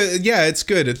 It's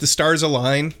good. If the stars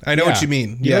align, I know what you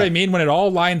mean. You know what I mean? When it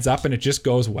all lines up and it just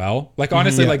goes well. Like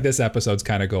honestly, like this episode's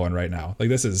kind of going right now. Like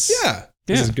this is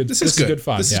this is good. This is good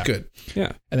fun. This is good.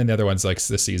 Yeah. And then the other one's like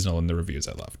the seasonal and the reviews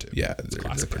I love too. Yeah,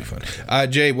 they're pretty fun.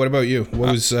 Jay, what about you?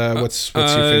 What was what's your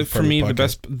favorite part for me? of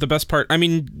The best part. I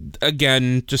mean,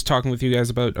 again, just talking with you guys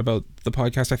about the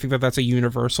podcast. I think that's a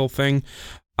universal thing.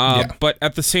 But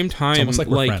at the same time, it's almost like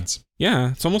we're friends.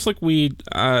 Yeah, it's almost like we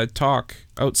talk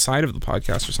outside of the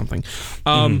podcast or something.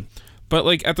 But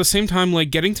like at the same time, like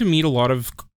getting to meet a lot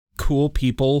of cool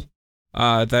people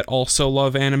that also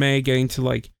love anime, getting to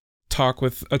like talk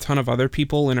with a ton of other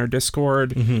people in our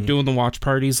Discord, doing the watch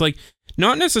parties, like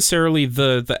not necessarily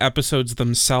the episodes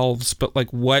themselves, but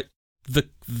like what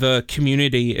the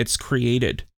community it's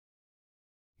created.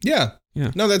 Yeah.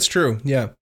 No, that's true. Yeah.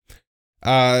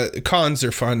 Cons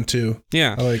are fun too.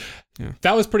 Yeah.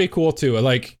 That was pretty cool too.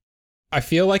 Like, I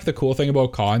feel like the cool thing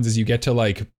about cons is you get to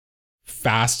like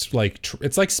fast, like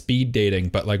it's like speed dating,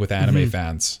 but like with anime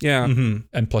fans. Yeah.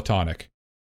 And platonic.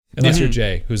 Unless you're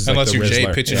Jay, who's unless like the you're Rizzler.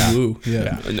 Jay pitching woo.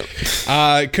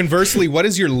 Yeah. Conversely, what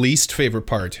is your least favorite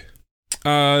part?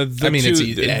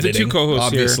 The two co-hosts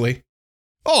obviously. Here.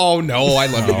 Oh no, I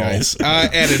love you guys.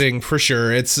 Editing for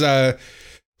sure. It's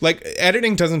like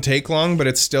editing doesn't take long, but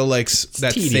it's still like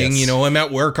that tedious thing, you know. I'm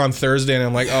at work on Thursday and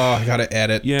I'm like, oh, I gotta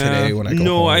edit today when I go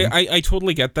home. I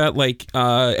totally get that. Like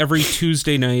every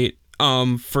Tuesday night,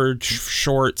 for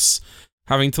shorts,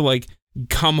 having to like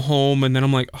come home and then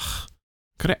I'm like, ugh,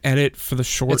 gotta edit for the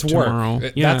short tomorrow.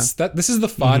 Work. This is the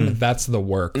fun. That's the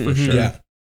work for sure. Yeah.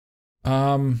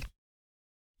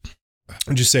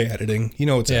 Would you say editing? You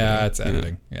know, it's editing. It's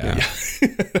editing.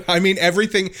 Yeah. I mean,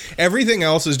 everything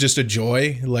else is just a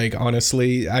joy. Like,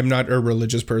 honestly, I'm not a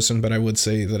religious person, but I would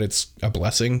say that it's a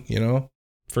blessing, you know?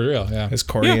 For real, yeah. As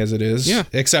corny as it is. Yeah.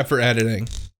 Except for editing.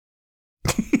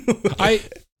 I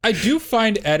do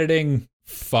find editing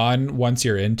fun once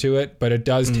you're into it, but it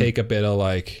does take a bit of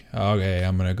like, okay,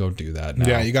 I'm gonna go do that now.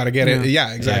 Yeah, you gotta get it.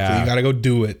 Yeah, exactly. You gotta go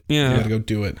do it. Yeah. You gotta go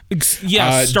do it.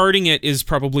 Starting it is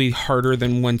probably harder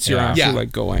than once you're actually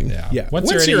like going. Yeah. Once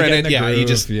you're in it,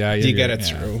 you get it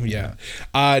through. Yeah.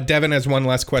 Devin has one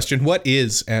last question. What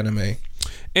is anime?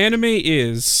 Anime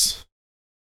is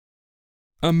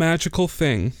a magical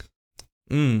thing.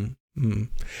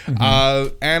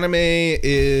 Anime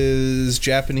is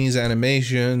Japanese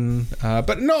animation,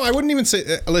 but no, I wouldn't even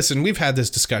say. Listen, we've had this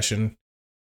discussion.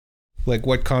 Like,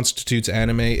 what constitutes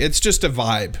anime? It's just a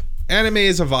vibe. Anime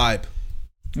is a vibe.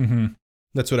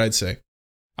 That's what I'd say.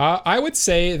 I would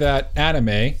say that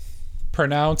anime,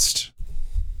 pronounced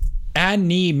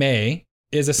anime,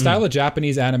 is a style of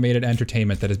Japanese animated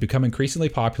entertainment that has become increasingly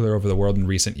popular over the world in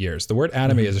recent years. The word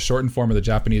anime is a shortened form of the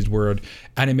Japanese word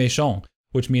animation,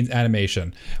 which means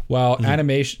animation. Well, anime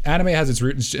has its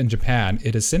roots in Japan.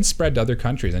 It has since spread to other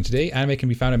countries, and today anime can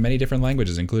be found in many different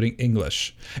languages, including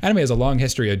English. Anime has a long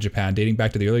history in Japan, dating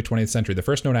back to the early 20th century. The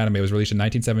first known anime was released in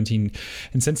 1917,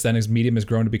 and since then, its medium has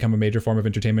grown to become a major form of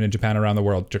entertainment in Japan around the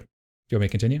world. Do you want me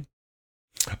to continue?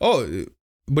 Oh,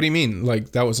 what do you mean?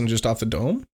 Like, that wasn't just off the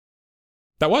dome?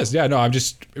 That was, yeah. No,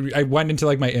 I went into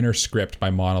like my inner script, my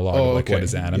monologue of like, what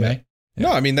is anime? Yeah. Yeah.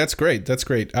 No, I mean, that's great. That's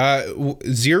great.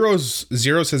 Zeros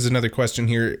has another question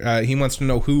here. He wants to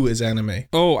know, who is anime?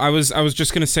 Oh, I was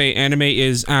just going to say anime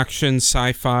is action,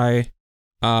 sci-fi,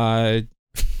 comedy.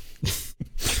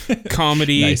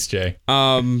 Nice, Jay.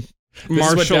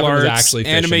 Martial arts.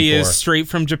 Anime is straight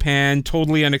from Japan,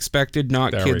 totally unexpected,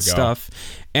 not kid stuff.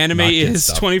 Anime is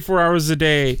 24 hours a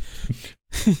day.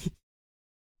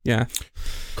 Yeah.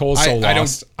 Cole's so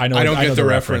lost. I don't get the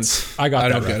reference. I got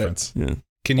that reference. Yeah.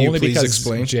 Can you please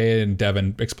explain? Jay and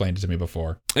Devin explained it to me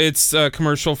before. It's a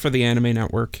commercial for the Anime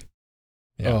Network.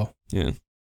 Yeah. Oh. Yeah.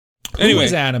 Anyway. Who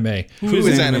is anime? Who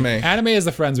is anime? Anime is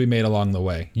the friends we made along the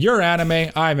way. You're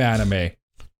anime, I'm anime.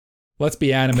 Let's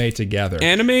be anime together.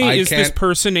 Anime is this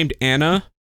person named Anna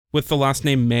with the last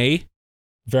name May.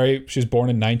 She was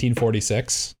born in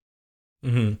 1946.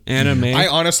 Mm-hmm. Anime. I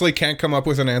honestly can't come up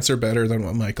with an answer better than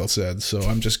what Michael said, so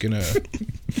I'm just gonna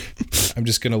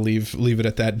leave it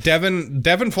at that.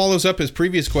 Devin follows up his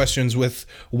previous questions with,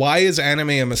 why is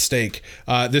anime a mistake?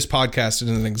 This podcast is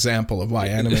an example of why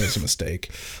anime is a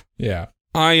mistake. Yeah.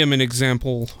 I am an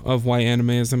example of why anime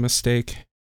is a mistake.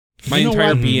 My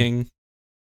entire being.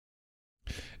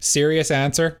 Serious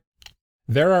answer.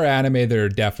 There are anime that are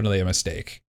definitely a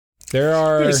mistake.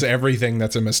 There's everything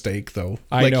that's a mistake, though.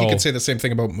 I know. You could say the same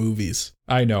thing about movies.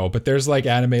 I know, but there's like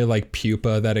anime like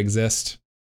Pupa that exist.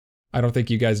 I don't think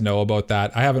you guys know about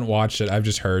that. I haven't watched it. I've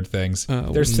just heard things.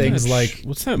 There's things like...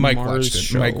 What's that Mike Mars watched it.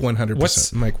 show? Mike 100%.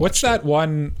 What's that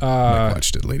one... Mike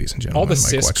watched it, ladies and gentlemen. All the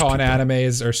Syscon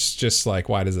animes are just like,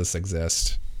 why does this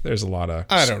exist? There's a lot of...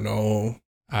 I don't know.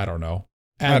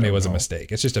 Anime was a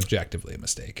mistake. It's just objectively a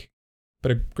mistake.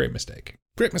 But a great mistake.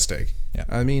 Great mistake. Yeah.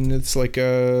 I mean, it's like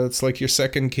your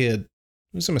second kid.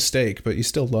 It was a mistake, but you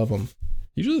still love them.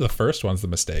 Usually the first one's the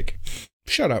mistake.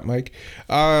 Shut up, Mike.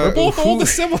 We're both old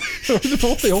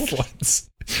the old ones.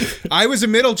 I was a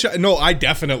middle child. No, I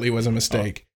definitely was a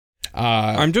mistake.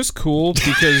 I'm just cool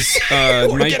because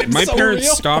my parents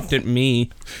stopped at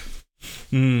me.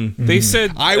 They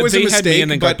said I was they a mistake, had me and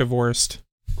then got divorced.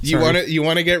 You want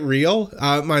to get real?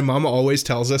 My mom always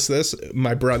tells us this.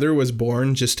 My brother was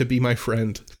born just to be my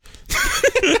friend.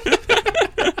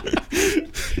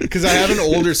 Because I have an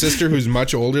older sister who's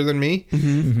much older than me,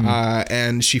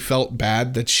 and she felt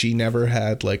bad that she never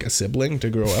had like a sibling to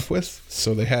grow up with,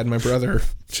 so they had my brother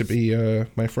to be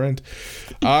my friend.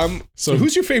 So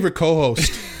who's your favorite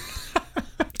co-host?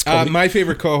 My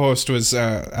favorite co-host was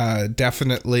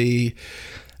definitely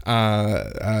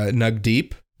Nug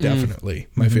Deep. Definitely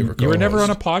my favorite co-host. You were never on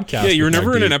a podcast. Yeah, you were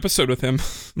never in an episode with him.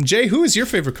 Jay, who is your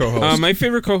favorite co-host? My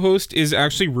favorite co-host is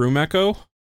actually Room Echo.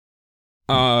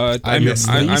 I miss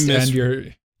your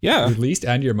least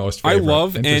and your most favorite. I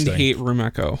love and hate Room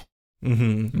Echo.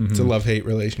 It's a love-hate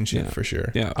relationship for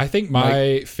sure. Yeah, I think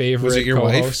my favorite was it your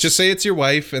co-host, wife? Just say it's your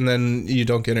wife, and then you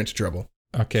don't get into trouble.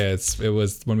 Okay, it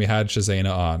was when we had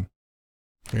Shazana on.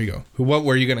 There you go. What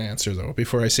were you going to answer though?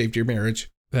 Before I saved your marriage.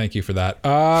 Thank you for that.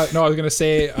 No, I was going to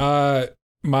say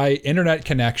my internet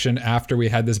connection after we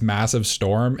had this massive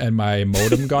storm and my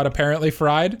modem got apparently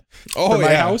fried for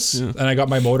my house, and I got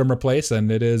my modem replaced,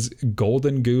 and it is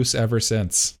golden goose ever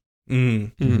since.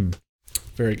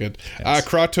 Very good. Yes.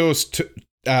 Kratos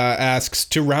asks,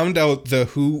 to round out the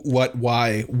who, what,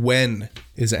 why, when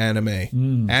is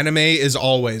anime? Anime is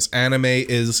always. Anime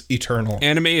is eternal.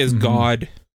 Anime is God.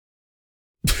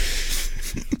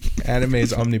 Anime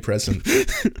is omnipresent.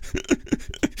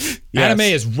 Yes. Anime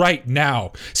is right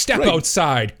now. Step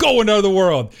outside. Go into the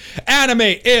world. Anime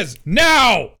is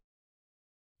now.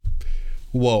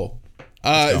 Whoa.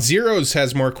 Zeros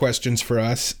has more questions for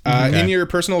us. In your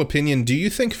personal opinion, do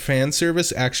you think fan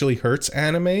service actually hurts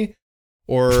anime,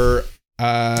 or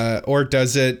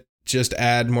does it just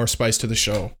add more spice to the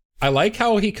show? I like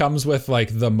how he comes with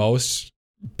like the most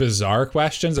bizarre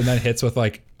questions and then hits with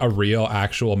like a real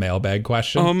actual mailbag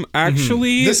question.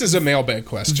 Actually, this is a mailbag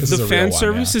question. The fan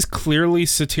service is clearly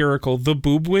satirical. The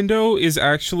boob window is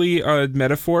actually a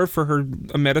metaphor for her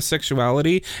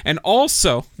metasexuality, and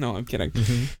also, no, I'm kidding.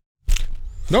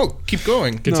 No, keep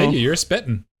going. Continue. You're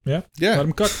spitting. Yeah. Let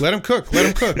him cook. Let him cook.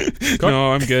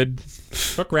 No, I'm good.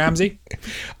 Cook, Ramsey.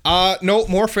 No,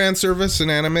 more fan service in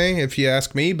anime, if you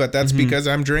ask me, but that's because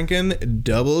I'm drinking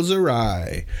double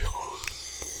Zerai.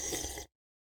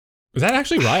 Was that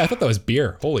actually rye? I thought that was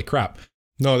beer. Holy crap.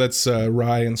 No, that's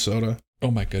rye and soda.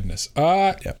 Oh my goodness.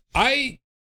 Yeah. I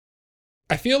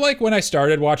feel like when I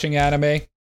started watching anime,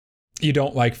 you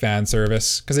don't like fan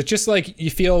service because it's just like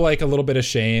you feel like a little bit of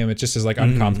shame. It just is like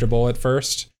uncomfortable at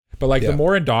first. But like the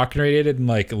more indoctrinated and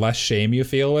like less shame you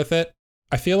feel with it,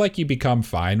 I feel like you become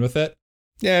fine with it.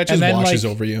 Yeah, it just then, washes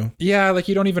like, over you. Yeah, like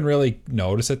you don't even really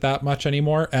notice it that much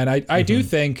anymore. And I do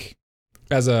think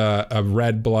as a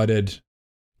red-blooded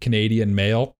Canadian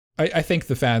male, I think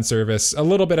the fan service, a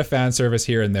little bit of fan service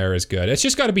here and there is good. It's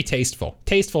just got to be tasteful.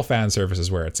 Tasteful fan service is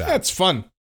where it's at. That's fun.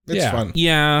 It's fun.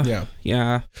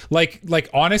 Yeah. Like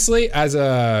honestly, as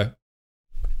a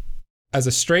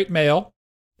straight male,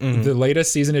 the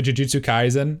latest season of Jujutsu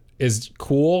Kaisen is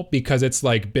cool because it's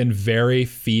like been very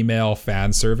female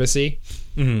fan servicey,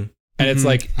 and it's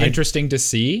like interesting to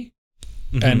see,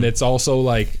 and it's also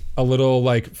like a little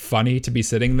like funny to be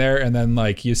sitting there, and then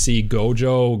like you see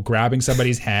Gojo grabbing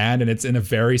somebody's hand, and it's in a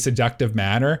very seductive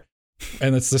manner,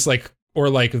 and it's just like, or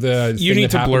like the you thing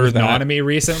need that to blur with that. Nanami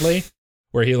recently,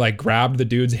 where he like grabbed the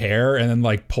dude's hair and then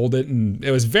like pulled it, and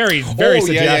it was very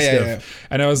suggestive. Yeah.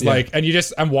 And I was like, and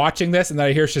I'm watching this, and then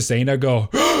I hear Shazena go.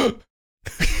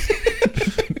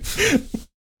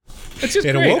 It's just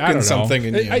it great. awoken I don't know. something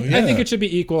in you. I think it should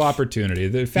be equal opportunity.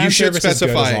 The fan You should service is good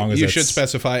specify. as long as You it's- should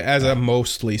specify as a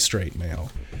mostly straight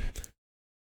male.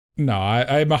 No,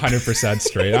 I'm 100%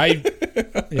 straight.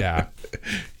 Yeah.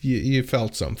 You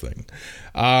felt something.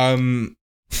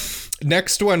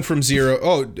 Next one from Zero.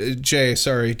 Oh, Jay,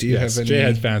 sorry. Do you have any? Jay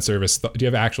had fan service. Do you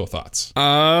have actual thoughts?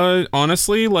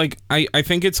 Honestly, like I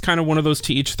think it's kind of one of those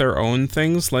to each their own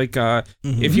things. Like,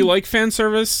 if you like fan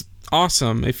service,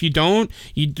 awesome. If you don't,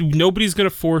 nobody's gonna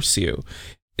force you.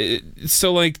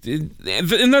 So like,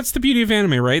 and that's the beauty of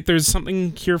anime, right? There's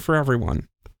something here for everyone.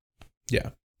 Yeah.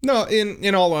 No,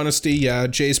 in all honesty, yeah,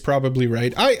 Jay's probably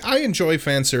right. I enjoy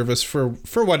fan service for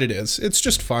what it is. It's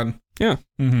just fun. Yeah.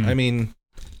 I mean,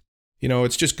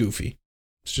 it's just goofy.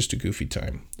 It's just a goofy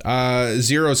time.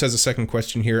 Zeros has a second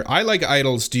question here. I like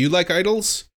idols. Do you like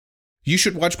idols? You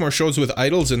should watch more shows with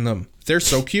idols in them. They're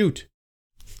so cute.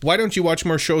 Why don't you watch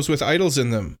more shows with idols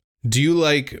in them? Do you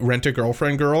like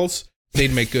Rent-A-Girlfriend girls?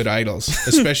 They'd make good idols,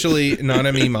 especially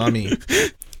Nanami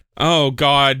Mami. Oh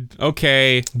God.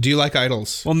 Okay. Do you like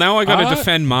idols? Well, now I gotta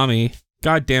defend mommy.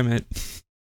 God damn it.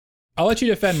 I'll let you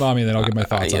defend mommy, and then I'll give my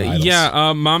thoughts on idols.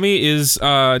 Yeah. Mommy is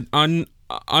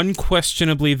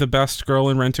unquestionably the best girl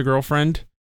in Rent-A-Girlfriend,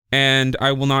 and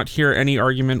I will not hear any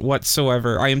argument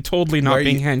whatsoever. I am totally not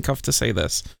being handcuffed to say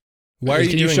this. Why are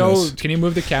you doing this? Can you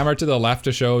move the camera to the left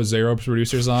to show Zero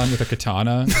Producers on with a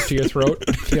katana to your throat?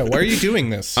 Yeah, why are you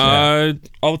doing this?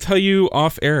 I'll tell you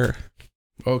off air.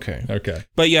 Okay.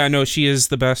 But yeah, no, she is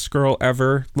the best girl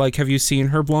ever. Like, have you seen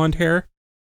her blonde hair?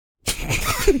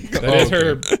 That is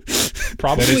her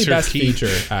probably best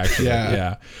feature, actually.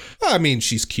 Yeah. I mean,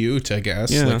 she's cute, I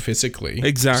guess, like physically.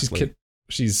 Exactly.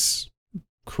 She's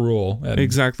cruel. And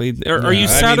exactly. Are you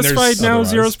satisfied now,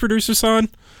 Zero's producer-san?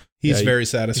 He's very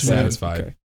satisfied.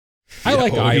 Okay. I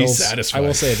like idols. I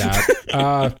will say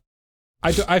that.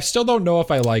 I still don't know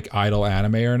if I like idol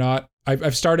anime or not.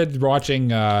 I've started watching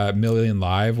Million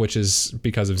Live, which is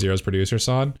because of Zero's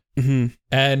producer-san.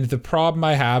 And the problem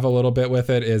I have a little bit with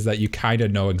it is that you kind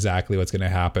of know exactly what's going to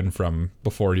happen from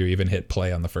before you even hit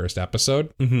play on the first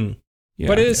episode. Yeah.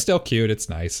 But it is still cute. It's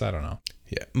nice. I don't know.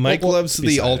 Yeah. Mike loves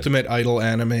the ultimate idol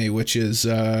anime, which is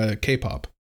K-pop.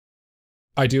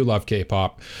 I do love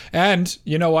K-pop. And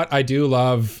you know what? I do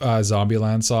love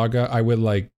Zombieland Saga. I would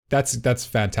like... That's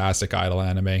fantastic idol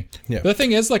anime. Yeah. The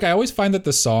thing is, like, I always find that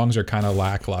the songs are kind of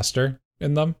lackluster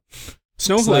in them.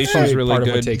 Snow Glacier is really part good.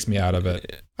 Of what takes me out of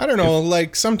it. I don't know.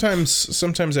 Like sometimes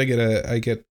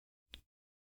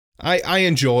I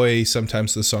enjoy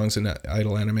sometimes the songs in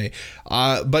idol anime.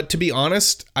 But to be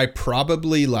honest, I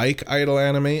probably like idol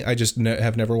anime. I just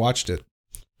have never watched it.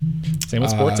 Same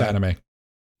with sports anime.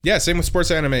 Yeah, same with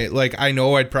sports anime. Like, I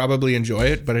know I'd probably enjoy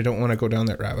it, but I don't want to go down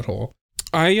that rabbit hole.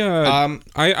 I've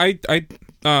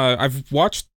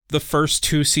watched the first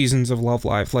 2 seasons of Love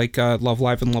Live, like Love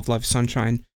Live and Love Live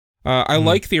Sunshine. I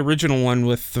like the original one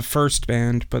with the first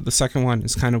band, but the second one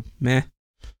is kind of meh.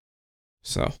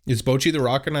 So is Bocchi the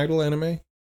Rock an idol anime?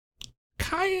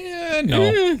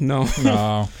 No.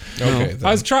 No. Okay. No.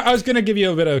 I was gonna give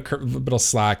you a bit of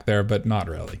slack there, but not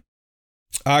really.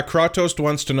 Kratost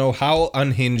wants to know how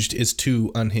unhinged is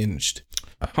too unhinged.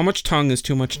 How much tongue is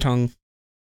too much tongue?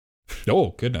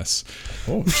 Oh, goodness.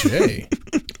 Oh, Jay.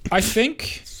 I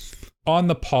think on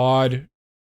the pod,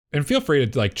 and feel free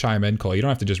to like chime in, Cole. You don't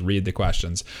have to just read the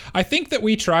questions. I think that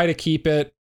we try to keep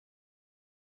it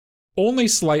only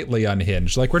slightly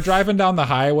unhinged. Like, we're driving down the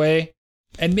highway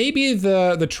And maybe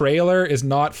the trailer is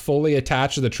not fully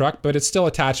attached to the truck, but it's still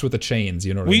attached with the chains.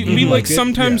 You know what I mean? We like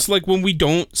sometimes like when we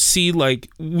don't see like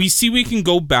we can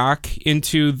go back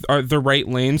into the right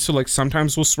lane. So like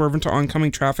sometimes we'll swerve into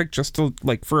oncoming traffic just to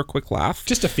like for a quick laugh,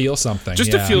 just to feel something,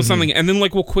 to feel something, and then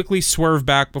like we'll quickly swerve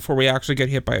back before we actually get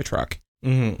hit by a truck.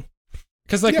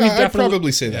 Because like I'd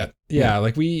probably say that. Yeah,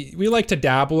 like we like to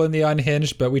dabble in the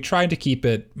unhinged, but we try to keep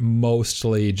it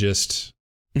mostly just.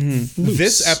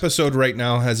 This episode right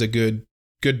now has a good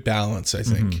balance, I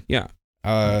think. Yeah.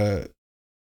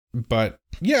 But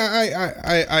yeah,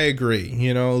 I agree.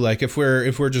 You know, like if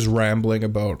we're just rambling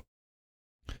about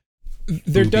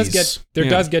there movies,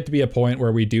 does get to be a point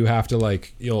where we do have to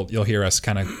like you'll hear us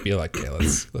kind of be like, okay,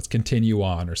 let's continue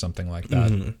on or something like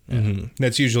that.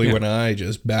 That's usually when I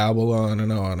just babble on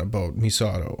and on about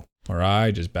Misato. Or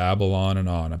I just babble on and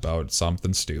on about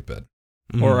something stupid.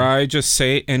 Or I just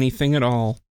say anything at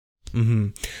all.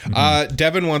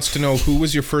 Devin wants to know, who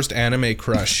was your first anime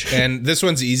crush? And this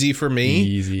one's easy for me.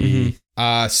 Easy.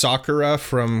 Sakura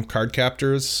from Card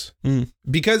Captors.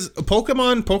 Because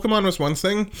Pokemon was one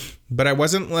thing, but I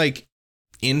wasn't like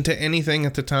into anything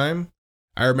at the time.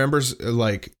 I remember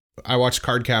like I watched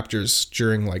Card Captors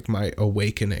during like my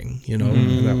awakening, you know,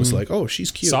 and that was like, oh,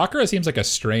 she's cute. Sakura seems like a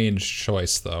strange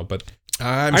choice though, but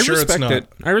I'm sure it's not.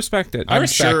 I respect it. I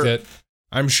respect it.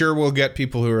 I'm sure we'll get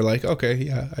people who are like, okay,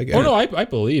 yeah, I get it. Oh, no, I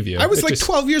believe you. I was like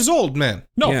 12 years old, man.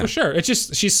 No, for sure. It's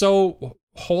just, she's so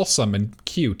wholesome and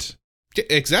cute.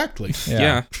 Exactly.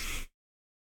 Yeah.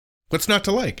 What's not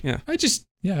to like? Yeah. I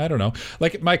don't know.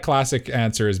 Like, my classic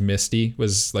answer is Misty,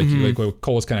 was like, like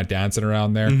Cole's kind of dancing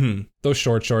around there. Those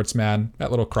short shorts, man. That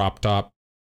little crop top.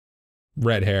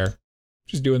 Red hair.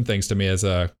 Just doing things to me as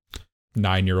a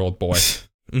 9-year-old boy.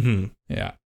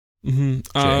 Yeah.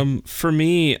 For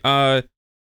me,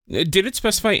 did it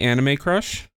specify anime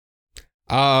crush?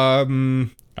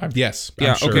 Yes.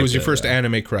 I'm sure. It was your first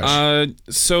anime crush.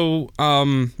 So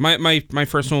my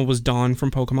first one was Dawn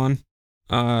from Pokemon.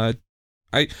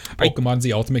 Pokemon's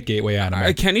the ultimate gateway anime.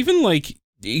 I can't even like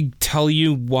tell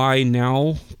you why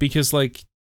now, because like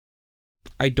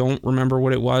I don't remember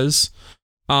what it was.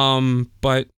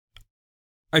 But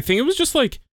I think it was just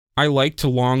like I liked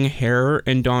long hair,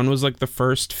 and Dawn was like the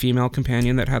first female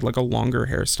companion that had like a longer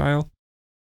hairstyle.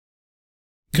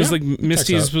 Because like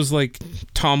Misty's was like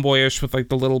tomboyish with like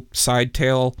the little side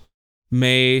tail.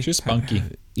 May, she's spunky.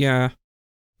 Yeah,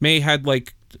 May had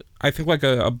like I think like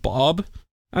a bob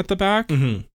at the back,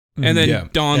 and then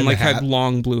Dawn and like had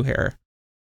long blue hair.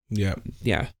 Yeah.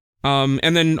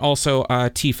 And then also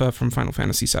Tifa from Final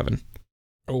Fantasy VII.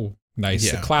 Oh,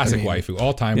 nice. A classic waifu,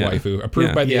 all-time waifu,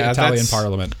 approved by the Italian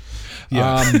Parliament.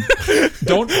 Yeah.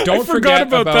 Don't forget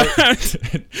about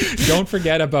that. Don't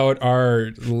forget about our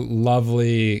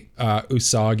lovely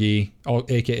Usagi,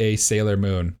 aka Sailor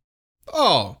Moon.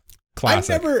 Oh,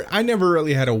 classic. I never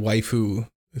really had a waifu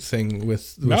thing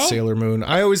with Sailor Moon.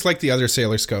 I always liked the other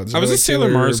Sailor Scouts. I was a Sailor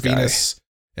Mars Venus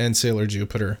guy. And Sailor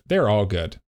Jupiter. They're all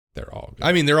good.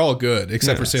 I mean, they're all good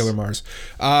except for Sailor Mars.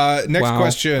 Next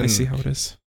question. I see how it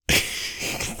is.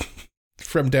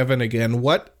 From Devin again.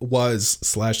 What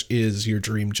was/is your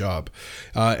dream job?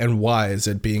 And why is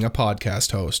it being a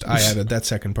podcast host? I added that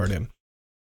second part in.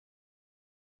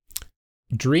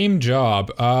 Dream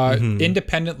job.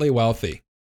 Independently wealthy.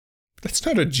 That's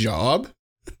not a job.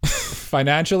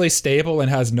 Financially stable and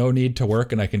has no need to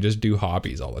work, and I can just do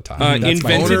hobbies all the time. That's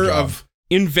my owner of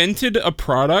invented a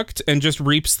product and just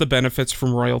reaps the benefits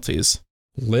from royalties.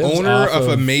 Owner of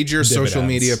a major social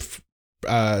media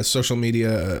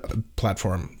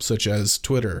platform such as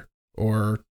Twitter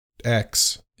or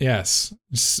X. Yes.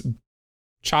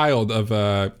 Child of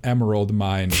a emerald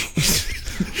mine.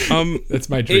 That's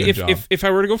my dream job. If I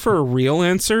were to go for a real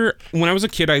answer, when I was a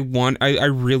kid, I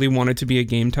really wanted to be a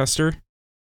game tester.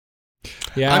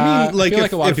 Yeah, I mean, like, I feel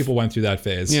like a lot of people went through that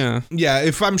phase. Yeah.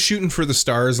 If I'm shooting for the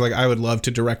stars, like I would love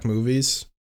to direct movies.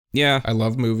 Yeah. I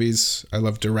love movies. I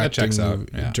love directing. That checks out.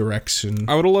 Yeah. Direction.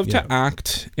 I would have loved to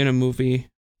act in a movie.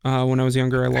 When I was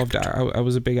younger, I loved I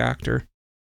was a big actor.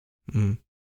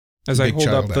 As I hold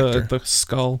up the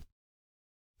skull.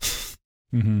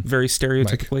 Very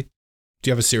stereotypically. Mike, do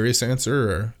you have a serious answer?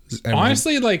 Or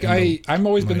honestly, like I'm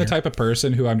always been the type of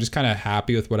person who I'm just kind of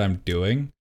happy with what I'm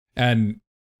doing. And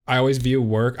I always view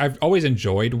work. I've always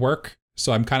enjoyed work.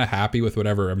 So I'm kind of happy with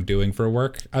whatever I'm doing for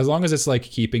work. As long as it's like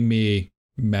keeping me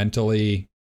mentally,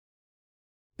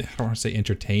 I don't want to say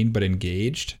entertained, but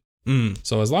engaged.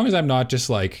 So as long as I'm not just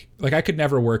like I could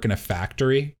never work in a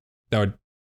factory. That would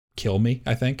kill me,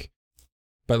 I think.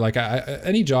 But like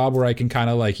any job where I can kind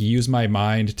of like use my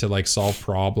mind to like solve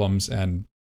problems and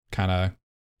kind of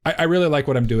I really like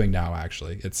what I'm doing now,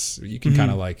 actually. You can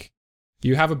kind of like,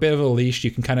 you have a bit of a leash.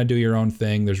 You can kind of do your own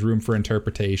thing. There's room for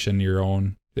interpretation, your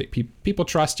own. People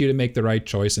trust you to make the right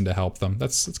choice and to help them.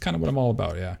 That's kind of what I'm all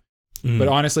about, yeah. But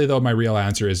honestly, though, my real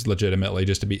answer is legitimately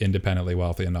just to be independently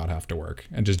wealthy and not have to work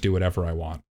and just do whatever I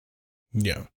want.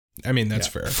 Yeah. I mean, that's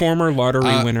fair. Former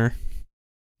lottery winner.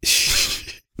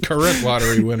 Current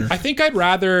lottery winner. I think I'd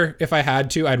rather, if I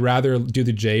had to, I'd rather do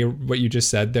the J, what you just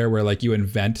said there, where like you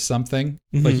invent something,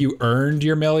 like you earned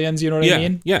your millions, you know what I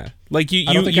mean? Yeah. Like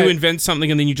you invent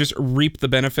something and then you just reap the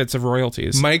benefits of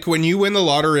royalties. Mike, when you win the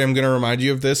lottery, I'm going to remind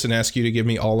you of this and ask you to give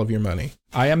me all of your money.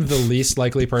 I am the least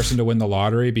likely person to win the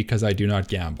lottery because I do not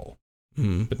gamble.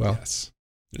 But well, yes.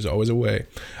 There's always a way.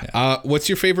 Yeah. What's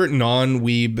your favorite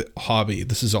non-weeb hobby?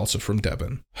 This is also from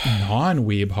Devin.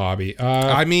 Non-weeb hobby.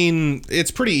 I mean,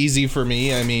 it's pretty easy for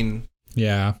me. I mean,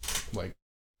 yeah. Like,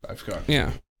 I've got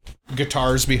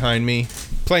guitars behind me,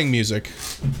 playing music.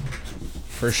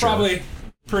 For sure. Probably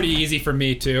pretty easy for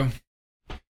me, too.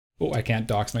 Oh, I can't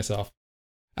dox myself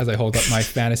as I hold up my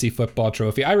fantasy football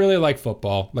trophy. I really like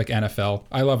football, like NFL.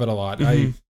 I love it a lot.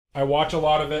 I watch a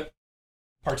lot of it.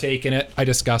 Partake in it. I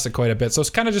discuss it quite a bit. So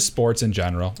it's kind of just sports in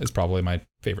general is probably my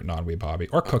favorite non-weeb hobby.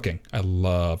 Or cooking. I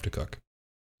love to cook.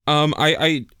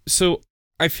 So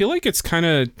I feel like it's kind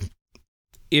of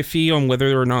iffy on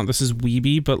whether or not this is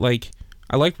weeby, but like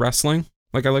I like wrestling.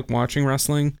 Like I like watching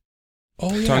wrestling.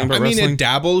 Oh yeah. Talking about wrestling. It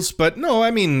dabbles, but no, I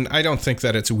mean, I don't think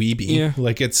that it's weeby. Yeah.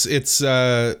 Like it's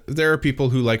there are people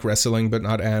who like wrestling but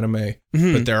not anime.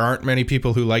 But there aren't many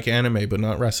people who like anime but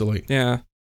not wrestling. Yeah.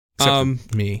 Except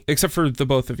for me. Except for the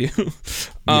both of you.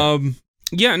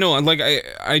 Like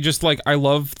I just like I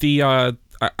love the I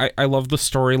love the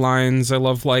storylines. I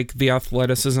love like the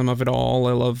athleticism of it all.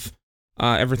 I love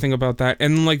everything about that.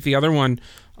 And like the other one,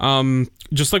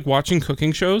 just like watching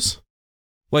cooking shows.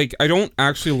 Like I don't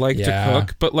actually like to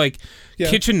cook, but like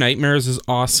Kitchen Nightmares is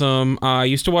awesome. I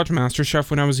used to watch MasterChef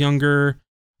when I was younger.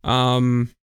 I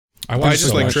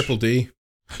just like Triple D.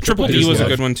 Triple D was a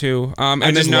good one too.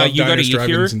 And then You Gotta Eat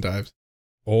Here.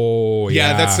 Oh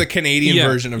yeah, that's the Canadian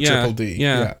version of Triple D.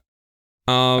 Yeah.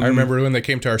 I remember when they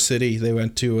came to our city, they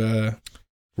went to a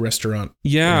restaurant.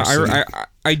 Yeah,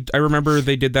 I remember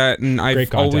they did that, and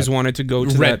I've always wanted to go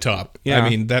to Red that. Top. Yeah. I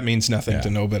mean, that means nothing to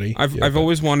nobody. I've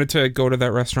always wanted to go to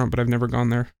that restaurant, but I've never gone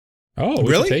there. Oh,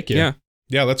 we should take you.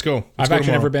 Yeah, let's go. I've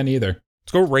actually never been either.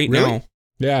 Let's go right now.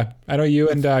 Yeah, I know you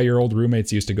and your old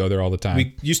roommates used to go there all the time.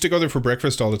 We used to go there for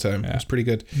breakfast all the time. It was pretty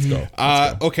good. Let's go.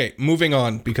 Okay, moving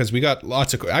on because we got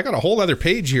I got a whole other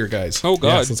page here, guys. Oh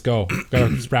God, yes, let's go.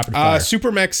 Just rapid fire.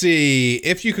 Super Mexi,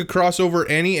 if you could cross over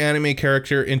any anime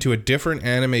character into a different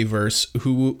anime verse,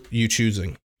 who you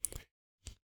choosing?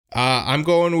 I'm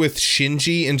going with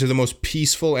Shinji into the most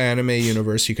peaceful anime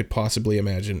universe you could possibly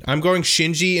imagine. I'm going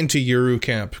Shinji into Yuru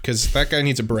Camp because that guy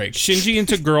needs a break. Shinji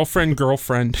into girlfriend.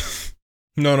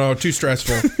 No, too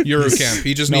stressful. Yuru Camp.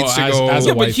 He just needs to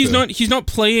go. But he's not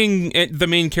playing the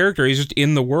main character. He's just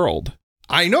in the world.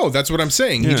 I know. That's what I'm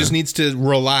saying. He just needs to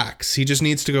relax. He just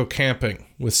needs to go camping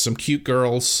with some cute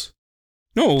girls.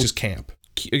 No, just camp.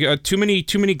 Too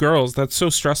many girls. That's so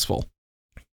stressful.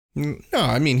 No,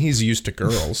 I mean he's used to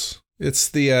girls. It's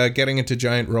the getting into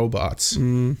giant robots.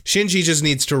 Shinji just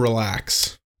needs to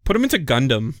relax. Put him into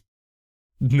Gundam.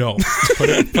 No. Put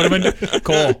him into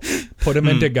Cole. Put him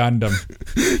into Gundam.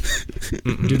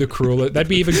 Do the crueler. That'd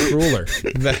be even crueler.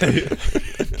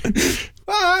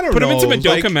 I don't know. Put him into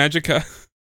Madoka Magica.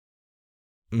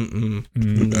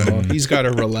 No, he's got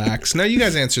to relax. Now you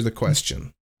guys answer the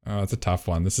question. Oh, it's a tough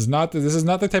one. This is not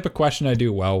the type of question I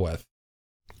do well with.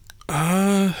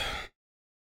 I'm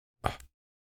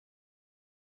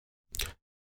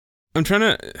trying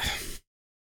to.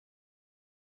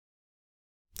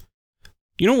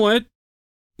 You know what?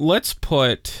 Let's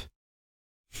put.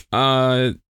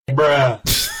 Bruh.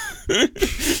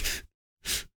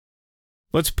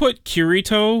 Let's put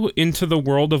Kirito into the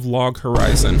world of Log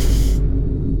Horizon.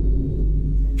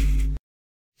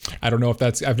 I don't know if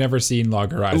that's. I've never seen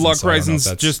Log Horizon. Log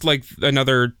Horizon's just like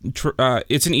another.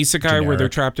 It's an isekai generic. where they're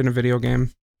trapped in a video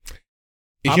game.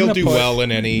 He'll do well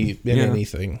in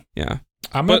anything. Yeah.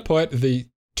 I'm gonna put the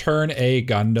Turn A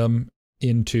Gundam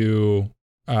into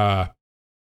the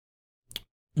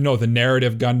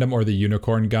narrative Gundam or the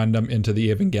Unicorn Gundam into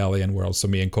the Evangelion world, so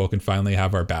me and Cole can finally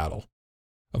have our battle.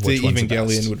 Of which the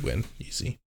Evangelion would win.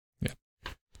 Easy. Yeah.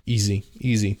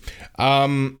 Easy.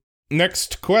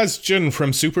 Next question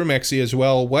from Super Mexi as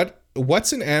well.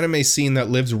 What's an anime scene that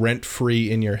lives rent free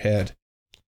in your head?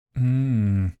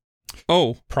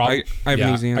 Oh, I have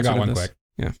an easy answer. I got to one this. quick.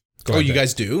 Yeah. You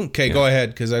guys do? Okay, go ahead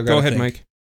because I've got. Go ahead, Mike.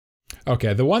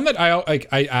 Okay, the one that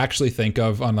I actually think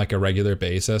of on like a regular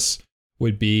basis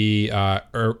would be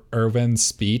Irwin's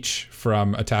speech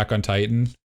from Attack on Titan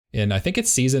in, I think it's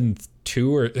season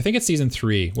 2 or I think it's season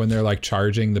 3, when they're like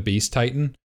charging the Beast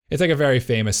Titan. It's like a very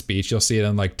famous speech. You'll see it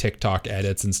in like TikTok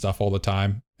edits and stuff all the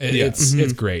time.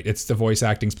 It's great. It's the voice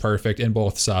acting's perfect in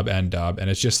both sub and dub, and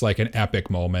it's just like an epic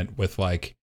moment with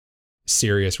like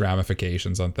serious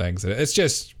ramifications on things. It's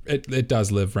just it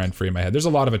does live rent free in my head. There's a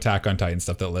lot of Attack on Titan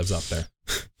stuff that lives up there.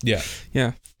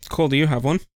 Yeah. Cole, do you have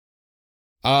one?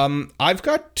 I've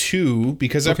got 2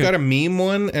 because I've got a meme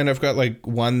one and I've got like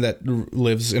one that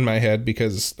lives in my head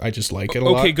because I just like it a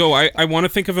lot. Okay, go. I want to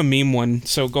think of a meme one,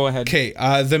 so go ahead. Okay,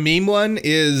 the meme one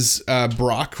is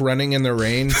Brock running in the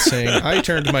rain saying, "I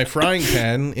turned my frying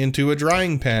pan into a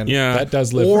drying pan." Yeah, that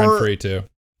does live rent free too.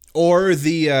 Or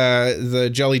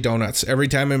the jelly donuts. Every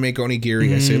time I make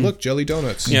onigiri, I say, "Look, jelly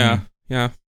donuts." Yeah.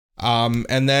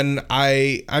 And then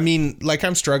I mean, like,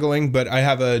 I'm struggling, but I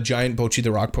have a giant Bocchi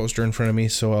the Rock poster in front of me,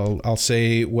 so I'll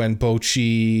say when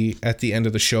Bocchi at the end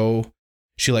of the show,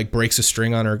 she like breaks a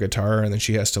string on her guitar and then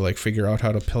she has to like figure out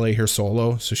how to play her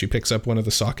solo. So she picks up one of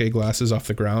the sake glasses off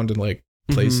the ground and like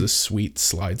plays this sweet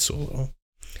slide solo.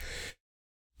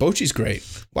 Bocchi's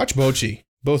great. Watch Bocchi,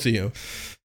 both of you.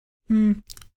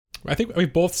 I think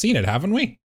we've both seen it, haven't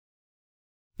we?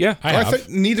 Yeah, I thought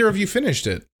neither of you finished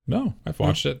it. No, I've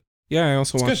watched it. Yeah, I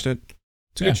also watched it.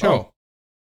 It's a good show. Oh.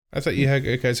 I thought you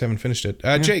guys haven't finished it.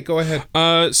 Jake, go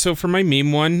ahead. So for my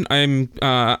meme one,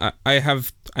 I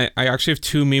actually have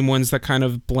 2 meme ones that kind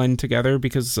of blend together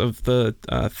because of the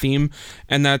theme,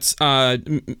 and that's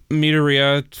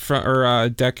Midoriya or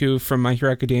Deku from My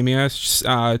Hero Academia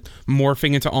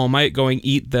morphing into All Might, going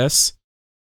 "Eat this."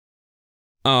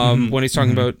 When he's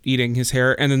talking about eating his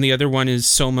hair, and then the other one is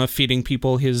Soma feeding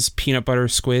people his peanut butter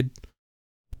squid.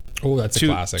 Oh, that's a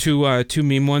classic. Two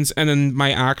meme ones, and then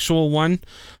my actual one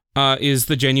is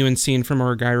the genuine scene from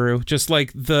Orgairu. Just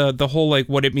like the whole like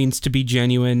what it means to be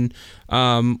genuine.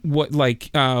 What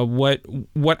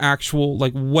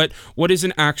is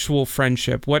an actual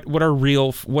friendship?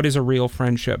 What is a real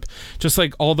friendship? Just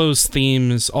like all those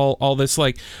themes, all this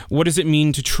like what does it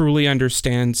mean to truly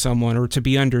understand someone or to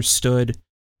be understood?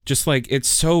 Just like it's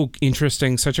so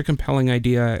interesting, such a compelling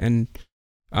idea, and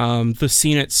the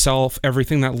scene itself,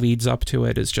 everything that leads up to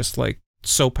it is just like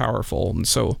so powerful and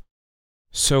so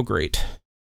great.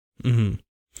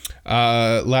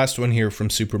 Last one here from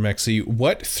Super Mexi.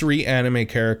 What 3 anime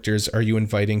characters are you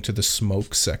inviting to the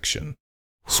smoke session?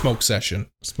 Yeah.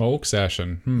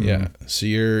 So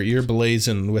you're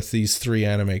blazing with these 3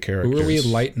 anime characters. Who are we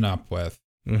lighting up with?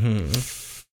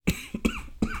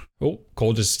 Oh,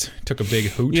 Cole just took a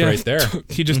big hooch right there.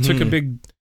 He just took a big.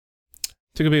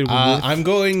 I'm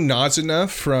going Nazuna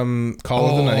from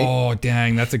Call of the Night. Oh,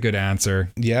 dang, that's a good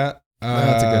answer. Yeah,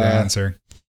 that's a good answer.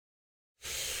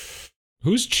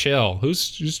 Who's chill? Who's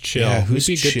chill? Yeah, who's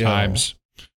be chill? Good times?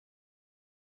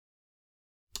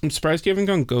 I'm surprised you haven't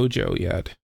gone Gojo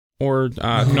yet, or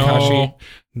Kakashi.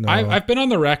 No. I've been on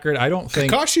the record. I don't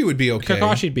think Kakashi would be okay.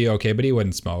 Kakashi'd be okay, but he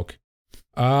wouldn't smoke.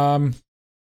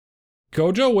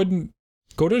 Gojo wouldn't.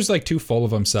 Gojo's like too full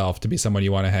of himself to be someone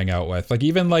you want to hang out with. Like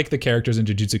even like the characters in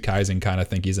Jujutsu Kaisen kind of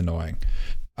think he's annoying.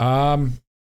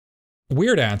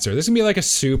 Weird answer. This is gonna be like a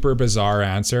super bizarre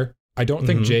answer. I don't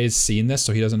think Jay's seen this,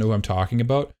 so he doesn't know who I'm talking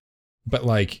about. But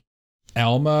like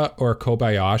Elma or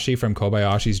Kobayashi from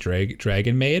Kobayashi's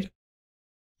Dragon Maid.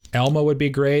 Elma would be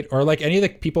great, or like any of the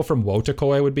people from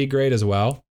Wotakoi would be great as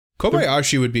well.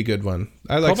 Kobayashi would be a good one.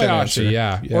 I like that answer.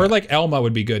 Yeah. Or like Elma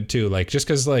would be good too. Like just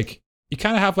because like you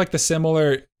kind of have like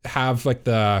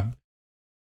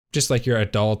just like you're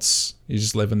adults, you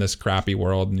just live in this crappy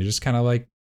world and you're just kind of like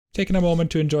taking a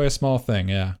moment to enjoy a small thing.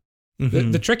 Yeah.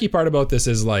 The tricky part about this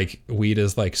is like weed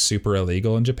is like super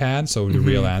illegal in Japan. So the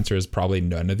real answer is probably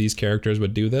none of these characters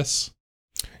would do this.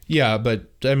 Yeah,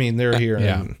 but I mean, they're here.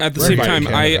 At the same time,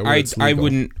 I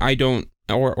wouldn't, I don't,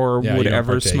 or would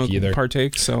ever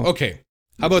partake. So okay.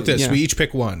 How about this? We each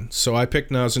pick one. So I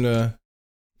picked Nazuna.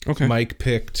 Okay. Mike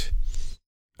picked.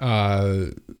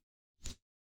 Who'd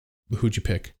you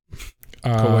pick?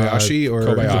 Kobayashi or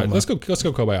Kobayashi? Let's go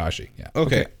Kobayashi. Yeah.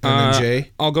 Okay. And then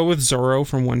Jay. I'll go with Zoro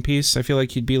from One Piece. I feel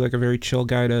like he'd be like a very chill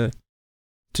guy to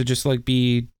just like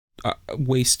be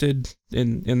wasted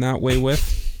in that way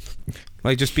with,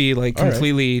 like just be like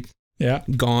completely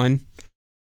gone.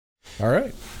 All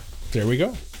right. There we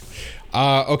go.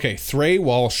 Okay. Threy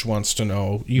Walsh wants to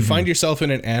know: you find yourself in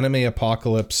an anime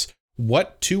apocalypse.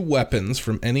 What 2 weapons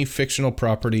from any fictional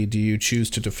property do you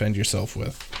choose to defend yourself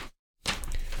with?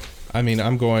 I mean,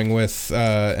 I'm going with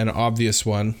an obvious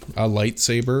one, a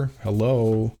lightsaber.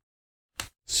 Hello.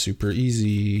 Super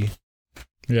easy.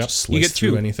 Yep. Just You list get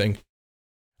through 2. anything.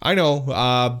 I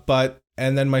know,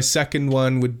 and then my second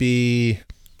one would be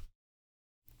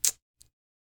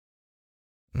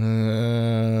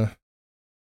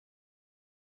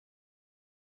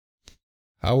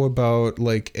how about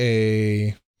like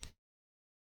a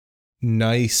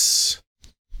nice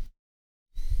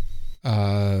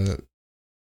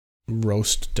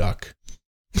roast duck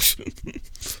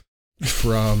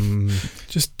from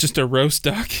Just a roast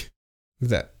duck.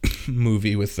 that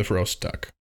movie with the roast duck.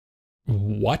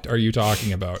 What are you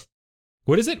talking about?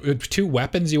 What is it? 2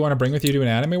 weapons you want to bring with you to an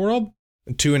anime world?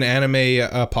 To an anime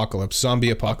apocalypse, zombie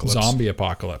apocalypse. Zombie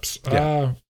apocalypse.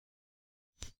 Yeah.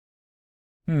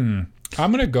 I'm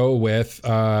gonna go with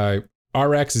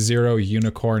RX-0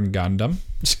 Unicorn Gundam.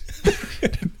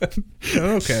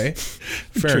 Okay,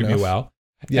 fair Treat enough. me well.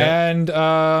 Yeah. And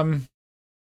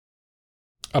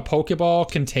a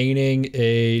Pokeball containing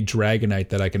a Dragonite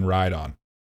that I can ride on.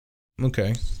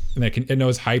 Okay. And it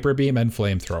knows Hyper Beam and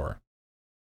Flamethrower.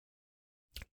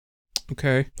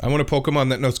 Okay. I want a Pokemon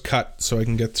that knows Cut, so I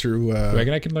can get through.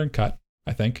 Dragonite can learn Cut,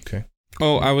 I think. Okay.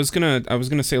 Oh, I was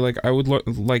gonna say like I would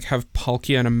like have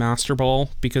Palkia and a Master Ball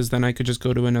because then I could just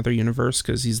go to another universe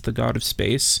because he's the god of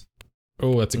space.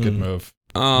 Oh, that's a good move.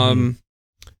 And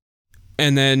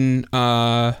then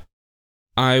I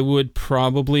would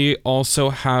probably also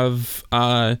have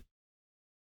can't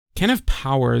have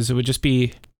powers. It would just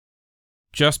be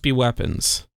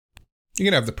weapons. You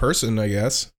can have the person, I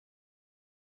guess.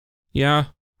 Yeah.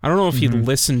 I don't know if he'd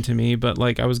listen to me, but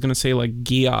like I was gonna say like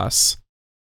Gios.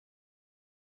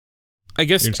 I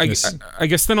guess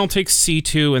then I'll take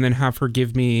C2 and then have her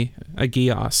give me a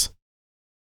Gios.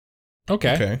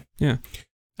 Okay. Yeah.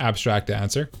 Abstract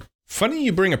answer. Funny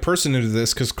you bring a person into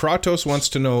this because Kratos wants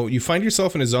to know, you find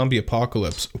yourself in a zombie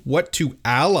apocalypse. What 2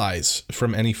 allies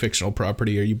from any fictional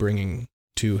property are you bringing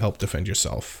to help defend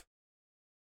yourself?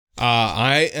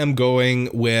 I am going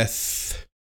with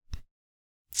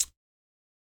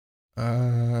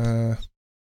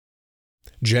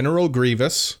General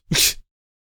Grievous.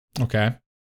 Okay.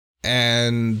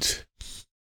 And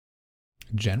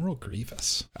General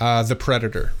Grievous. the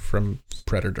Predator from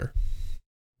Predator.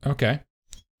 Okay.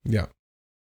 Yeah.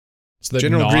 So the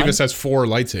General Grievous has 4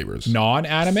 lightsabers.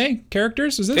 non-anime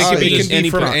characters? Is this? It can just be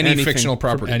from any anything. fictional From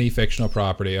property. any fictional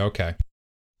property. Okay.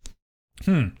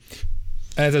 And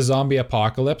it's a zombie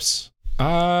apocalypse.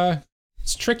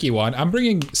 It's a tricky one. I'm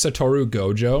bringing Satoru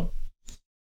Gojo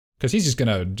because he's just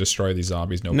gonna destroy these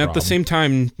zombies. No And problem. at the same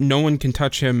time, no one can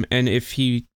touch him. And if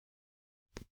no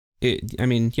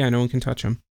one can touch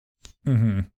him.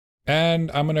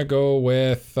 And I'm gonna go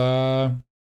with.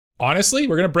 Honestly,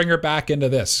 we're gonna bring her back into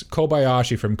this.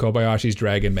 Kobayashi from Kobayashi's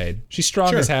Dragon Maid. She's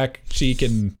strong as heck. She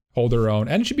can hold her own,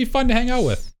 and she'd be fun to hang out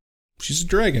with. She's a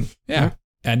dragon. Yeah.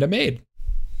 And a maid.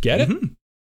 Get it?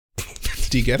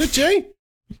 Do you get it, Jay?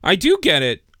 I do get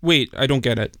it. Wait, I don't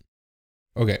get it.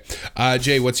 Okay.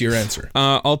 Jay, what's your answer?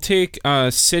 I'll take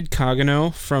Sid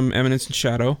Kagano from Eminence and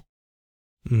Shadow.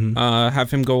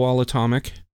 Have him go all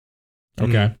atomic.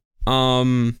 Okay.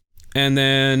 And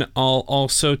then I'll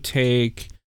also take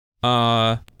you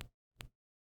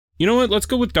know what? Let's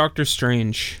go with Doctor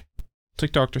Strange.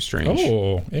 Take Doctor Strange.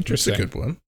 Oh, interesting. That's a good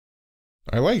one.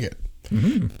 I like it.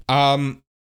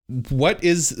 What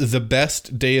is the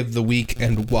best day of the week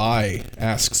and why?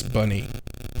 Asks Bunny.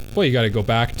 Well, you got to go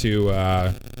back to.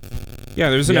 Yeah,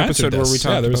 there's an episode where we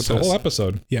talked there about was a this. whole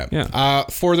episode. Yeah.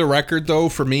 For the record, though,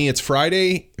 for me, it's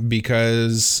Friday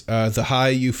because the high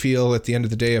you feel at the end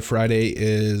of the day of Friday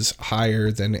is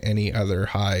higher than any other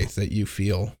high that you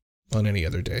feel on any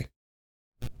other day.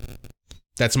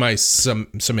 That's my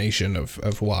summation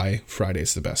of why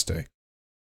Friday's the best day.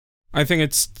 I think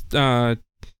it's a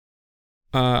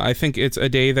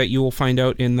day that you will find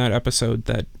out in that episode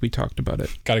that we talked about it.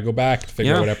 Got to go back to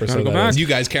figure Yeah, out what episode gotta go that back. is. You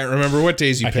guys can't remember what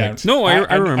days you I picked. can't. No,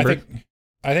 I remember.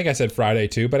 I think I said Friday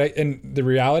too, but and the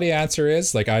reality answer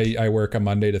is like I work a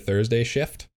Monday to Thursday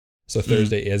shift, so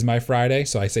Thursday is my Friday.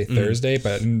 So I say Thursday,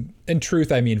 but in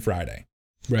truth, I mean Friday.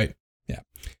 Right. Yeah.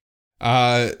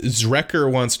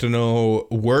 Zrecker wants to know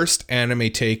worst anime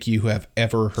take you have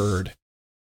ever heard.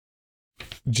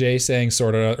 Jay saying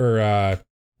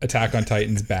Attack on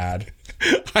Titan's bad.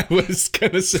 I was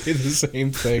gonna say the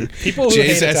same thing. People who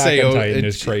Jay's hate Attack SAO on Titan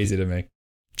is crazy to me.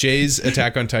 Jay's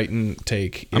Attack on Titan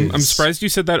take. I'm surprised you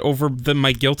said that over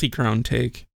my Guilty Crown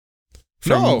take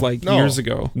from years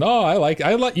ago. No, I like.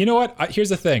 You know what? Here's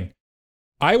the thing.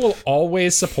 I will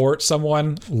always support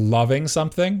someone loving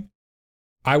something.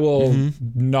 I will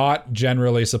not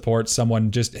generally support someone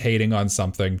just hating on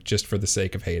something just for the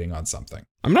sake of hating on something.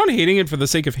 I'm not hating it for the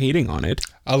sake of hating on it.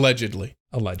 Allegedly.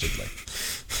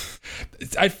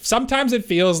 sometimes it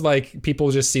feels like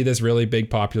people just see this really big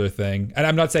popular thing. And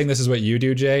I'm not saying this is what you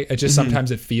do, Jay. It's just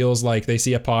sometimes it feels like they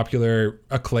see a popular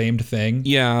acclaimed thing.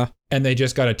 Yeah. And they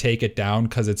just got to take it down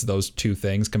because it's those two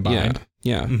things combined.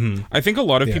 Yeah. I think a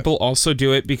lot of people also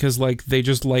do it because like they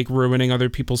just like ruining other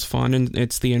people's fun, and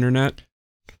it's the internet.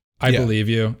 I believe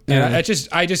you. Yeah. And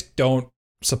I just don't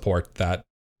support that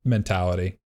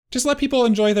mentality. Just let people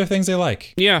enjoy their things they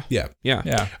like. Yeah.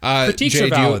 Critiques Jay, are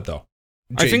valid though.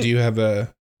 Jay, I think, do you have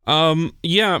a...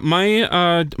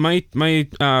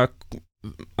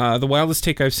 the wildest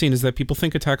take I've seen is that people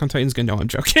think Attack on Titan's good. No, I'm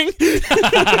joking.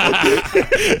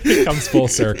 It comes full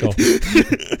circle.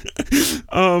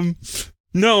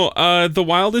 The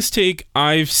wildest take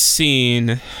I've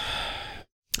seen,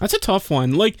 that's a tough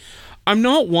one. Like, I'm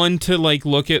not one to like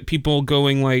look at people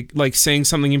going like saying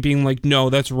something and being like,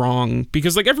 no, that's wrong,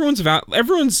 because like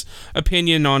everyone's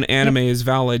opinion on anime is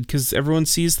valid because everyone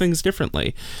sees things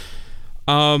differently.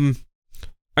 I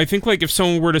think like if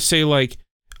someone were to say like,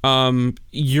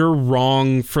 you're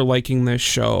wrong for liking this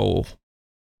show,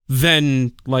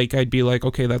 then like I'd be like,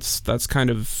 okay, that's kind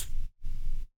of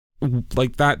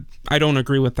like that. I don't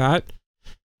agree with that.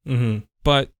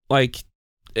 But like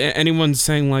anyone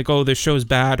saying like, oh, this show's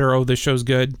bad or oh, this show's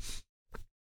good,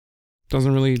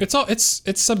 doesn't really. It's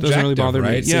subjective, doesn't really bother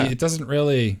right? me. Yeah, See, it doesn't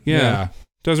really.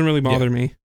 Doesn't really bother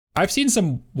me. I've seen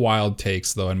some wild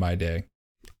takes though in my day.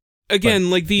 Again,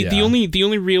 like the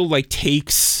only real like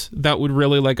takes that would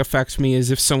really like affect me is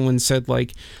if someone said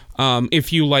like,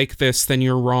 if you like this, then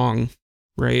you're wrong,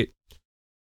 right?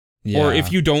 Yeah. Or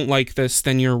if you don't like this,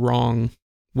 then you're wrong,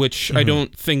 which I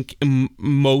don't think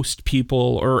most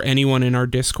people or anyone in our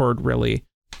Discord really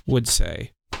would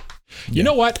say. You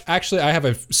know what? Actually, I have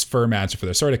a firm answer for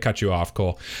this. Sorry to cut you off,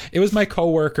 Cole. It was my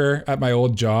coworker at my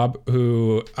old job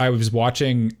who I was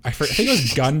watching. I think it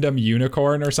was Gundam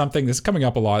Unicorn or something. This is coming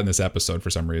up a lot in this episode for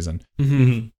some reason.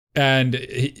 And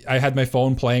I had my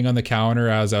phone playing on the counter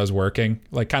as I was working,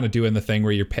 like kind of doing the thing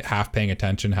where you're half paying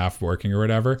attention, half working or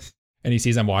whatever. And he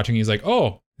sees I'm watching. He's like,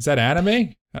 "Oh, is that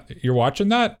anime? You're watching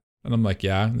that?" And I'm like,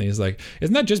 "Yeah." And he's like,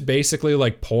 "Isn't that just basically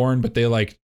like porn, but they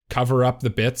like cover up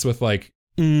the bits with like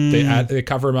they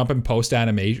cover them up in post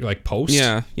animation, like post?"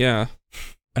 Yeah.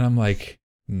 And I'm like,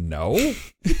 "No." Why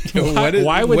would they do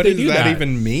that? What does that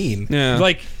even mean? Yeah.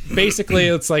 Like basically,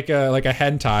 it's like a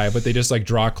hentai, but they just like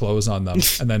draw clothes on them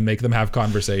and then make them have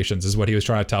conversations. Is what he was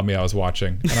trying to tell me I was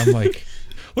watching, and I'm like.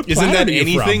 What Isn't that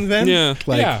anything then? Yeah.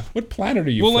 Like, what planet are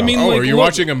you from? I mean, are you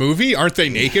watching a movie? Aren't they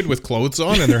naked with clothes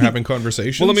on and they're having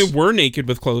conversations? Well, I mean, we're naked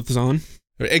with clothes on.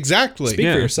 Exactly. Speak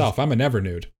for yourself. I'm a never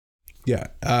nude. Yeah.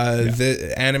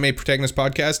 The Anime Protagonist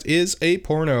podcast is a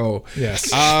porno.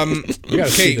 Yes.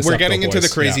 Okay, we're getting into the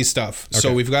crazy stuff. Okay.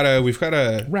 So we've got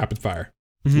a rapid fire.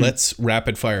 Let's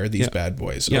rapid fire these bad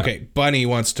boys. Yeah. Okay, Bunny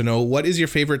wants to know, what is your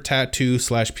favorite tattoo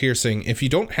 / piercing? If you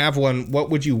don't have one, what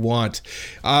would you want?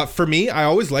 For me, I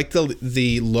always like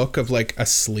the look of like a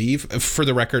sleeve. For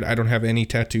the record, I don't have any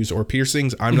tattoos or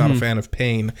piercings. I'm not a fan of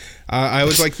pain. I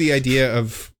always like the idea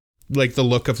of like the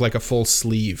look of like a full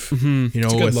sleeve, you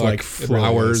know, with look. Like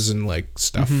flowers and like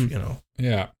stuff, you know.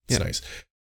 Yeah. It's nice.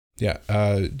 Yeah.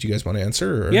 Do you guys want to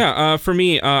answer? Or? Yeah. For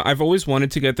me, I've always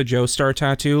wanted to get the Joestar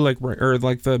tattoo, like or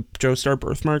like the Joestar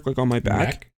birthmark, like on my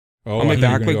back. On my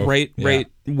back, like right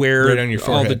where on your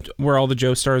forehead. where all the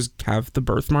Joestars have the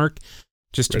birthmark,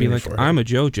 just to be like, I'm a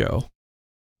JoJo.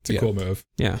 It's a cool move.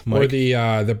 Yeah. Mike? Or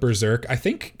the Berserk. I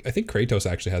think Kratos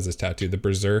actually has this tattoo. The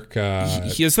Berserk.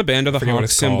 He has the band of the hawk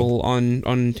symbol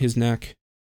on his neck.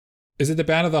 Is it the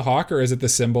band of the hawk or is it the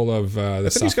symbol of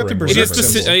the suffering? He's got the Berserk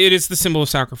symbol. It is the symbol of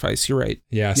sacrifice. You're right.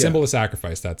 Yeah, symbol of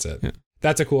sacrifice. That's it. Yeah.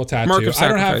 That's a cool tattoo. Mark of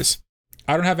sacrifice.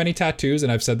 I don't have any tattoos,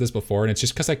 and I've said this before, and it's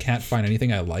just because I can't find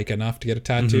anything I like enough to get it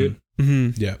tattooed.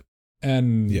 Yeah.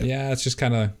 And it's just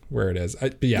kind of where it is.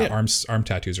 Arm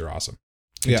tattoos are awesome.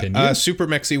 Continue. Yeah. Super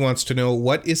Mexi wants to know,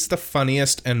 what is the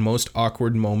funniest and most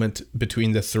awkward moment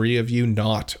between the three of you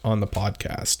not on the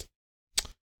podcast?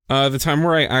 The time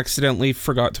where I accidentally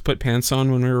forgot to put pants on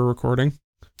when we were recording.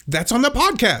 That's on the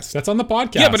podcast. That's on the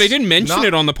podcast. Yeah, but I didn't mention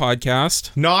it on the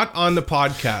podcast. Not on the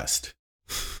podcast.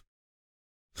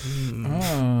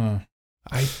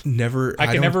 I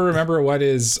can never remember what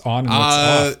is on and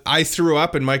what's off. I threw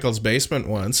up in Michael's basement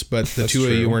once, but the two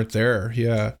of you weren't there.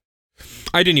 Yeah.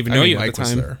 I didn't even know you at the time.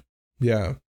 Was there.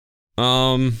 Yeah.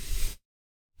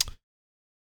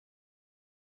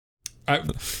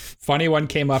 Funny one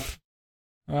came up.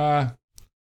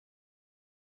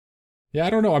 Yeah, I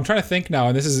don't know. I'm trying to think now,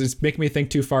 and it's making me think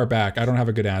too far back. I don't have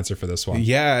a good answer for this one.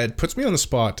 Yeah, it puts me on the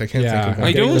spot. I can't think of one.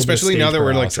 I don't, especially now that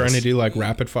we're like trying to do like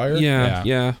rapid fire.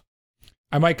 Yeah.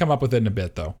 I might come up with it in a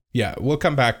bit, though. Yeah, we'll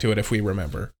come back to it if we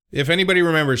remember. If anybody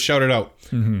remembers, shout it out.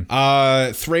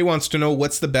 Thray wants to know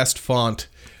what's the best font.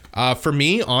 For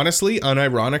me, honestly,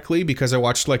 unironically, because I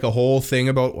watched like a whole thing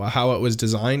about how it was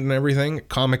designed and everything,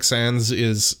 Comic Sans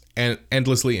is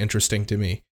endlessly interesting to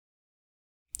me.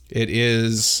 It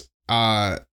is,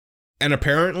 and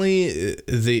apparently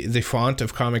the font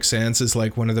of Comic Sans is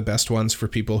like one of the best ones for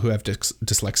people who have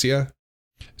dyslexia.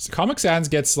 So Comic Sans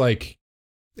gets like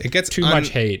it gets too much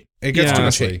hate. It gets too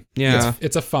much hate. Yeah,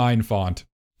 it's a fine font.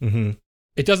 Mm-hmm.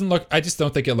 It doesn't look. I just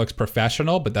don't think it looks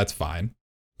professional, but that's fine.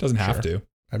 Doesn't have to.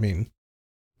 I mean,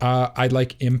 I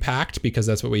like Impact because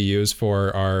that's what we use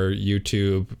for our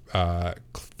YouTube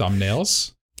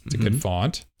thumbnails. It's a good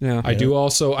font. Yeah. I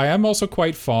am also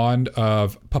quite fond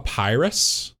of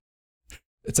Papyrus.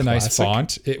 It's a nice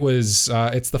font.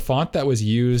 It's the font that was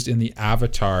used in the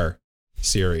Avatar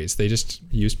series. They just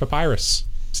used Papyrus.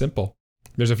 Simple.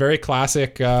 There's a very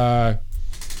classic, I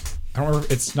don't remember,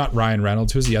 it's not Ryan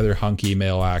Reynolds. Who's the other hunky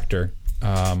male actor?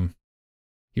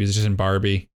 He was just in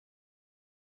Barbie.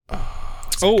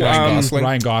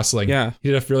 Ryan Gosling. Yeah.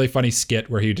 He did a really funny skit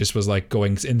where he just was like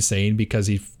going insane because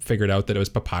he figured out that it was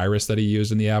Papyrus that he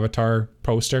used in the Avatar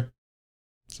poster.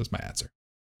 So that's my answer.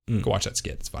 Go watch that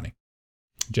skit. It's funny.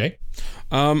 Jay?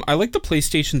 I like the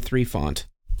PlayStation 3 font.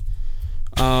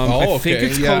 I think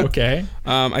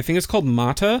it's called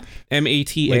Mata,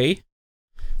 Mata. Like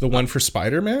the one for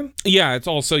Spider-Man? Yeah, it's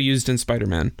also used in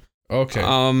Spider-Man. Okay.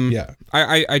 Yeah.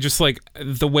 I just like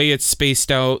the way it's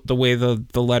spaced out, the way the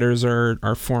letters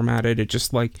are formatted. It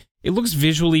just like it looks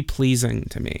visually pleasing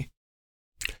to me.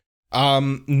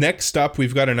 Next up,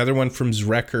 we've got another one from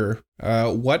Zrecker.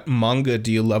 What manga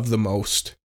do you love the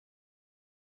most?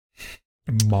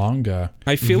 Manga.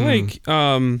 I feel like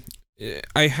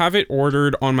I have it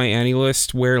ordered on my Annie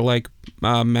list where like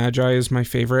Magi is my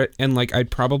favorite, and like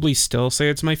I'd probably still say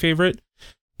it's my favorite,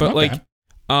 but like.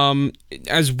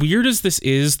 As weird as this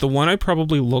is, the one I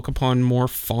probably look upon more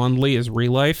fondly is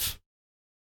Real Life.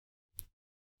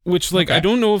 Which, like, I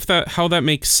don't know how that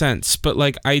makes sense, but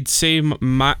like, I'd say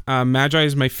Magi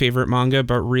is my favorite manga,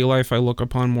 but Real Life I look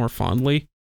upon more fondly.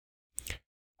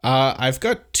 I've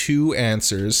got two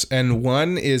answers, and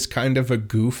one is kind of a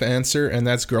goof answer, and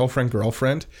that's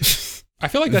Girlfriend. I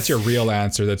feel like that's your real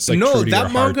answer. That's like true to your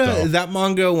heart, though. That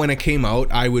manga, when it came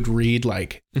out, I would read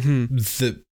like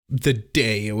the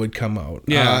day it would come out.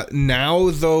 Yeah. Now,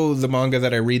 though, the manga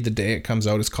that I read the day it comes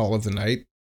out is Call of the Night.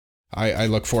 I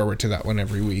look forward to that one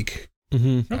every week.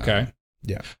 Okay.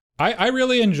 Yeah. I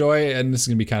really enjoy, and this is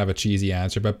going to be kind of a cheesy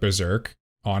answer, but Berserk,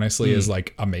 honestly, is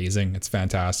like amazing. It's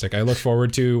fantastic. I look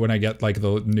forward to when I get like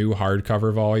the new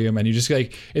hardcover volume, and you just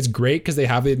like, it's great because they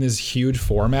have it in this huge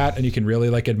format, and you can really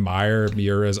like admire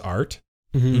Miura's art.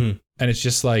 And it's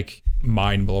just like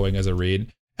mind blowing as a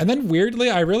read. And then weirdly,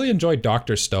 I really enjoyed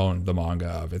Dr. Stone, the manga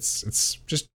of. It's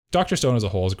just Dr. Stone as a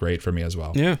whole is great for me as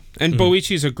well. Yeah. And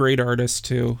Boichi's a great artist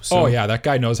too. So. Oh yeah, that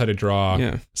guy knows how to draw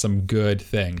some good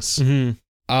things.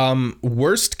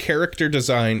 Worst character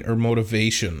design or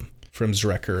motivation from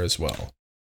Zrecker as well.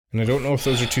 And I don't know if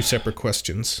those are two separate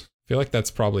questions. I feel like that's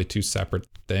probably two separate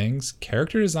things.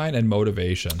 Character design and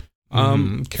motivation.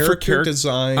 Character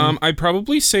design. I'd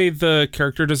probably say the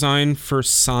character design for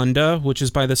Sanda, which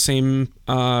is by the same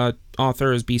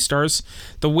author as Beastars.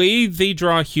 The way they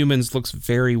draw humans looks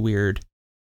very weird,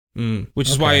 which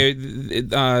is why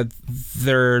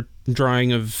their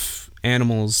drawing of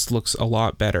animals looks a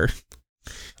lot better.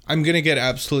 I'm gonna get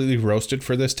absolutely roasted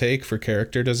for this take for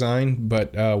character design,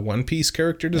 but One Piece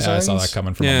character designs, I saw that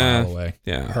coming from a mile away.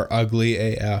 Yeah, are ugly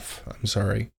AF. I'm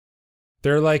sorry.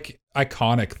 They're like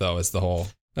iconic though, is the whole.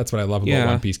 That's what I love about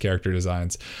One Piece character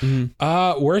designs.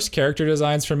 Worst character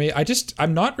designs for me.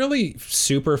 I'm not really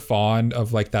super fond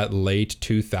of like that late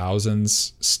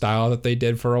 2000s style that they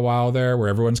did for a while there, where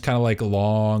everyone's kind of like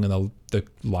long and the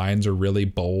lines are really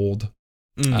bold.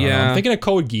 I'm thinking of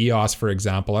Code Geass, for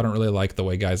example. I don't really like the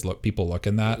way people look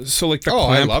in that. So like the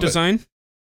clamp design?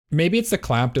 Maybe it's the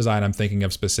clamp design I'm thinking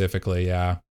of specifically,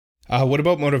 yeah. What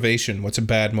about motivation? What's a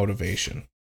bad motivation?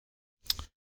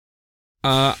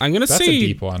 I'm gonna That's say a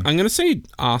deep one. I'm gonna say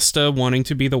Asta wanting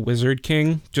to be the Wizard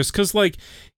King, just because like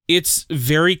it's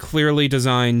very clearly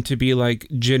designed to be like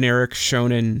generic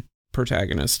shonen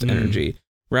protagonist energy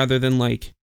rather than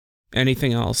like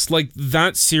anything else. Like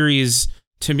that series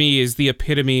to me is the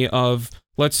epitome of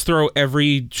let's throw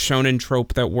every shonen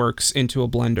trope that works into a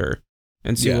blender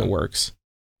and see what works.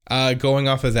 Going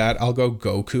off of that, I'll go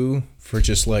Goku for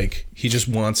just like he just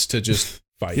wants to just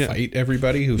fight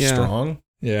everybody who's strong.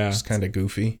 Yeah. It's kind of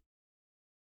goofy.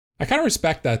 I kind of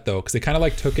respect that though, because they kind of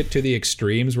like took it to the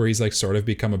extremes where he's like sort of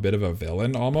become a bit of a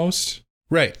villain almost.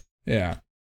 Right. Yeah.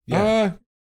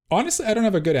 Honestly, I don't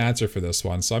have a good answer for this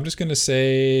one, so I'm just gonna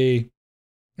say,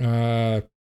 yeah,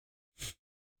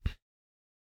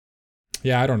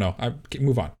 I don't know.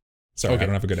 Move on. Sorry, okay. I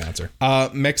don't have a good answer.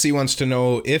 Mexi wants to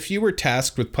know if you were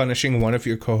tasked with punishing one of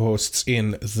your co-hosts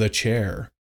in The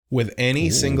Chair with any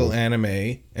single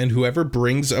anime, and whoever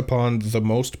brings upon the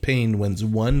most pain wins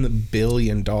 $1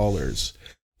 billion.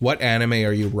 What anime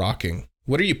are you rocking?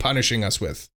 What are you punishing us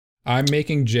with? I'm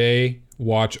making Jay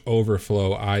watch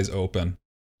Overflow eyes open.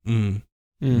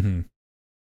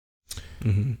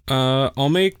 I'll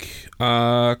make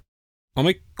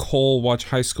Cole watch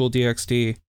High School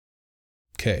DxD.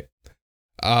 Okay.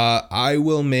 I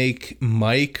will make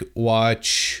Mike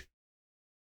watch.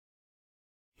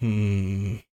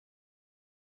 I'll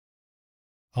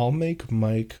make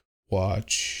Mike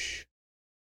watch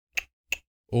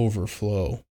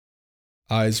Overflow,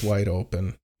 eyes wide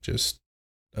open, just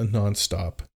a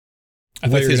nonstop.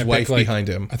 With his wife behind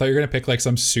him. I thought you were gonna pick like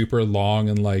some super long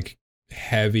and like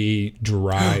heavy,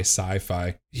 dry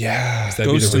sci-fi. Yeah, that'd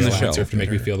Ghost be the in real the answer Shell. to make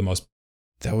me feel the most.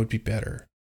 That would be better.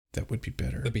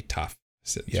 That'd be tough.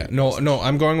 Yeah, no,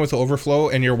 I'm going with Overflow,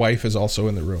 and your wife is also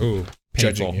in the room. Ooh,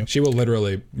 judging you. She will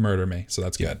literally murder me, so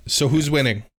that's good. So who's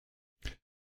winning?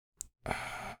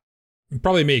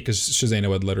 Probably me, because Shazana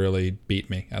would literally beat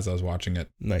me as I was watching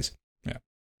it. Nice.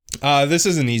 Yeah. This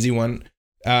is an easy one.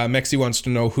 Mexi wants to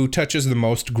know who touches the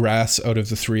most grass out of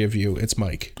the three of you. It's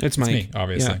Mike. It's Mike. Me,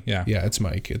 obviously. Yeah. Yeah, it's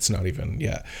Mike. It's not even,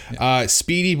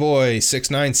 Speedy Boy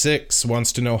 696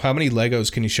 wants to know how many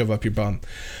Legos can you shove up your bum?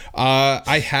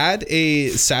 I had a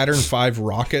Saturn V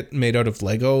rocket made out of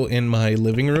Lego in my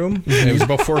living room. It was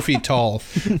about 4 feet tall.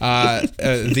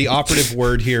 The operative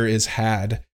word here is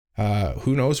had.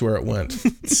 Who knows where it went?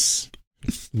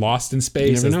 Lost in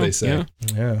space, as they say.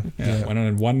 Yeah.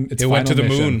 It went to the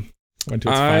moon. Went to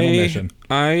its final mission.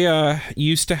 I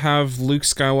used to have Luke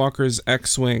Skywalker's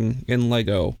X-Wing in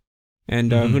Lego,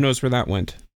 and who knows where that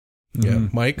went. Yeah,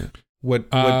 Mike,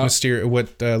 what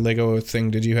Lego thing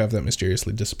did you have that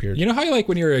mysteriously disappeared? You know how like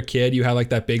when you were a kid, you had like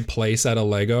that big play set of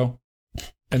Lego,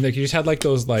 and like you just had like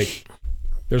those like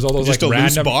there's all those just like a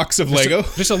random loose box of Lego,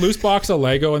 just a loose box of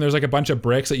Lego, and there's like a bunch of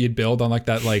bricks that you'd build on like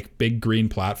that like big green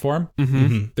platform.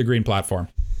 The green platform.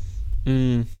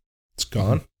 It's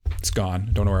gone. It's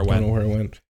gone. Don't know where it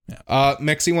went. Yeah.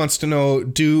 Mexi wants to know,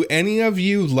 do any of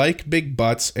you like big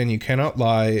butts? And you cannot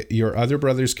lie, your other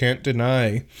brothers can't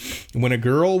deny. When a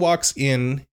girl walks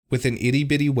in with an itty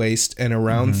bitty waist and a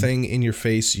round thing in your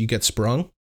face, you get sprung?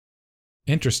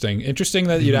 Interesting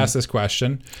that you'd ask this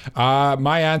question.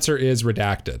 My answer is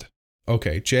redacted.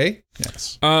 Okay, Jay?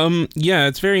 Yes. Yeah,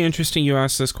 it's very interesting you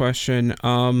asked this question.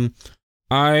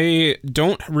 I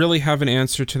don't really have an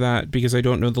answer to that because I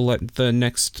don't know the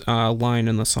next line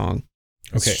in the song.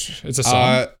 Okay. It's a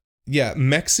song. Yeah,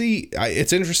 Mexi,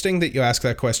 it's interesting that you ask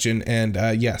that question, and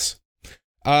yes.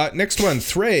 Next one,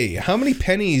 Threy, how many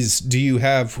pennies do you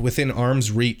have within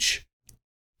arm's reach?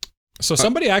 So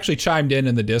somebody actually chimed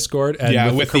in the Discord,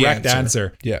 and with the correct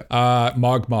answer. Yeah.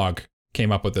 Mog came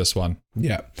up with this one.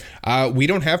 Yeah. We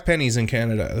don't have pennies in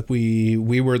Canada. We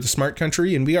were the smart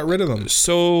country and we got rid of them.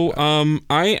 So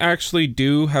I actually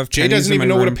do have pennies. Jay doesn't even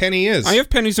know what a penny is. I have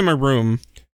pennies in my room.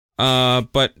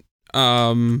 But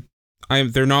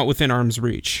they're not within arm's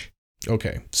reach.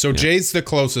 Okay. So Jay's the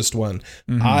closest one.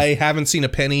 I haven't seen a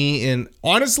penny in,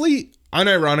 honestly,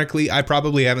 unironically, I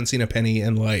probably haven't seen a penny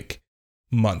in like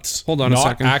months. Hold on a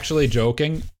second. Not actually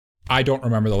joking. I don't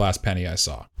remember the last penny I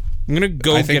saw. I'm gonna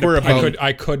go. I think we're about.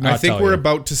 I could not. I think we're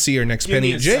about to see our next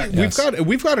penny. Jay,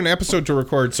 we've got an episode to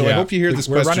record, so I hope you hear this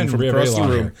question from across the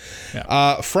room.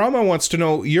 Frama wants to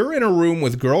know: you're in a room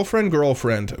with girlfriend,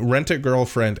 rent a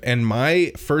girlfriend, and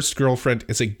my first girlfriend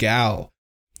is a gal.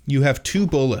 You have 2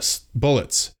 bullets.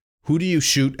 Who do you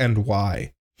shoot and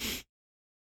why?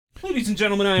 Ladies and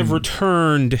gentlemen, I have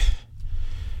returned,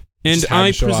 and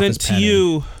I present to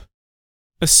you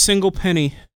a single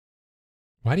penny.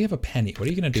 Why do you have a penny? What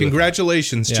are you going to do?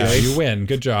 Congratulations, Jay. Yeah, you win.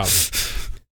 Good job.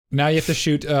 Now you have to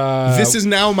shoot. This is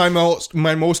now my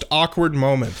most awkward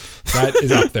moment. That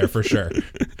is up there for sure.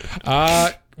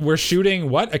 We're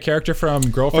shooting what? A character from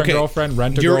Girlfriend,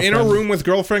 Rent a Girlfriend? You're in a room with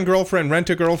girlfriend,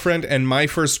 Rent a Girlfriend, and my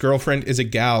first girlfriend is a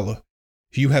gal.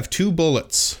 You have 2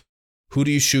 bullets. Who do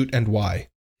you shoot and why?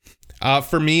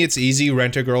 For me, it's easy,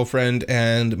 Rent a Girlfriend,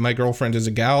 and my girlfriend is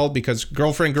a gal, because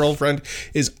Girlfriend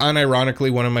is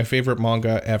unironically one of my favorite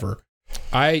manga ever.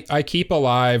 I keep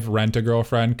alive Rent a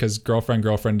Girlfriend, because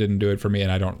Girlfriend didn't do it for me,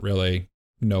 and I don't really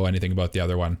know anything about the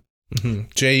other one.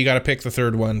 Jay, you got to pick the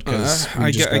third one, because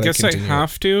I guess I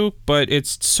have to, but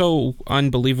it's so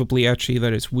unbelievably ecchi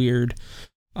that it's weird.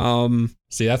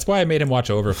 See, that's why I made him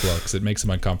watch Overflow, because it makes him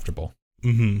uncomfortable.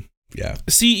 Yeah.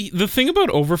 See, the thing about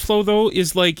overflow though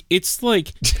is like it's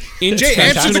like Jay,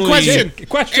 answer the question.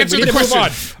 We need to move on.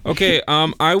 Okay,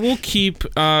 I will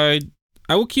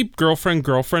keep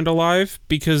girlfriend alive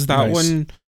because that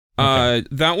Nice.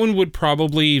 that one would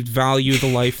probably value the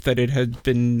life that it had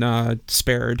been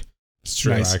spared. It's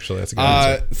true, Nice. actually. That's a good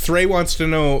answer. Threy wants to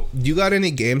know, you got any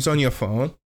games on your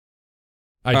phone?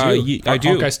 I do. I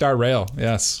do. Honkai Star Rail,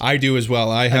 yes. I do as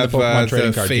well. I have the Pokemon the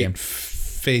trading card game.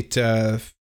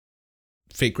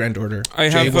 Fate Grand Order. I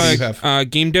Jay, have, what do you have?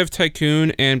 Game Dev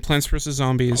Tycoon and Plants vs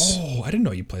Zombies. Oh, I didn't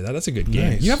know you played that. That's a good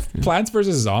game. Nice. You have Plants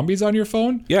vs. Zombies on your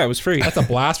phone? Yeah, it was free. That's a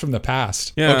blast from the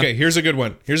past. Yeah. Okay, here's a good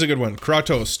one.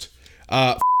 Kratost.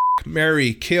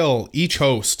 Marry, kill each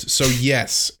host. So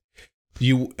yes,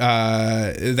 you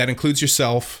that includes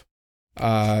yourself.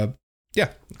 Includes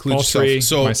All yourself. three,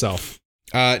 So myself.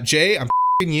 Jay, I'm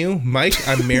you. Mike,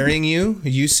 I'm marrying you.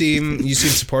 You seem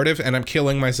supportive, and I'm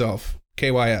killing myself.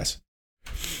 KYS.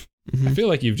 I feel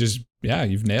like you've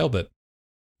nailed it.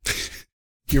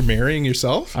 You're marrying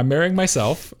yourself? I'm marrying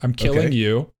myself. I'm killing Okay.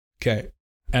 you. Okay.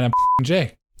 And I'm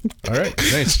Jay. All right.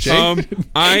 Nice. Jay.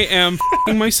 I am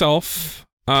myself,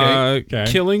 Okay.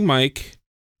 killing Mike,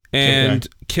 and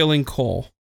killing Cole.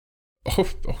 Oh,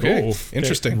 okay. Oh,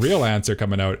 Interesting. Real answer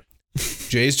coming out.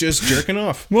 Jay's just jerking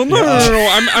off. Well, no.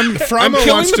 I'm Frama killing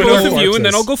wants the to both know of you, and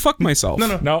then corpses. I'll go fuck myself.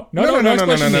 No. No. We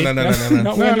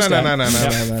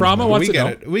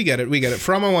get it.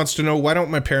 Frama wants to know, why don't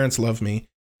my parents love me?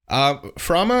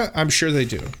 Frama, I'm sure they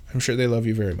do. I'm sure they love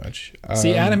you very much.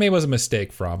 See, anime was a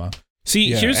mistake, Frama. See,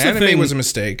 Yeah, here's the anime thing. was a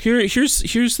mistake.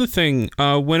 Here's the thing.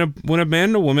 When a man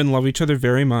and a woman love each other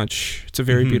very much, it's a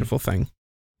very beautiful thing.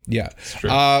 Yeah.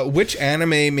 True. Which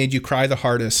anime made you cry the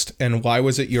hardest, and why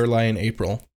was it Your Lie in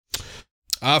April?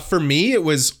 For me, it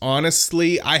was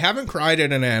honestly, I haven't cried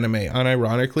at an anime,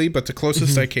 unironically, but the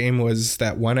closest I came was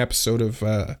that one episode of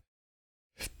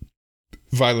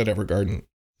Violet Evergarden.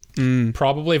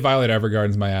 Probably Violet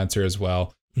Evergarden's my answer as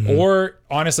well. Or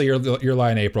honestly, your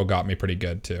Lie in April got me pretty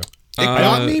good too. It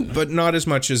got me, but not as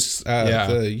much as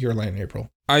the Your Lie in April.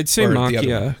 I'd say Or the other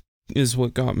Makia is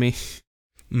what got me.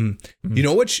 You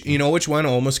know which one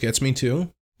almost gets me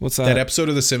too? What's That episode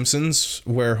of The Simpsons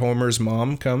where Homer's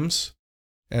mom comes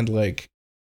and like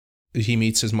he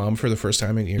meets his mom for the first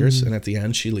time in years, and at the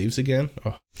end she leaves again.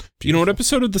 Oh, you know what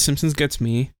episode of The Simpsons gets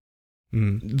me?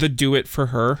 Mm. The Do It For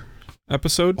Her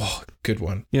episode. Oh, good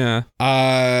one. Yeah.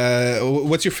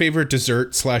 What's your favorite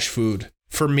dessert / food?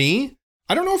 For me,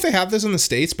 I don't know if they have this in the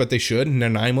States, but they should.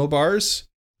 Nanaimo bars.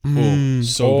 Oh,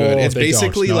 so good. It's they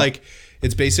basically don't, no. like,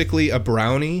 it's basically a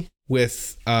brownie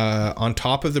with, on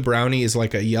top of the brownie is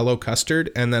like a yellow custard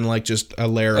and then like just a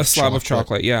layer A of slab of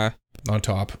chocolate, yeah. on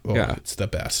top. Oh, Yeah. it's the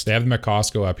best. They have them at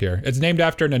Costco up here. It's named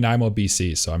after Nanaimo,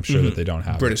 BC, so I'm sure that they don't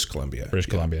have British Columbia. British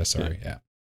Yeah. Columbia, sorry. Yeah.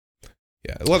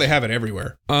 Yeah. Well, they have it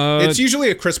everywhere. It's It's usually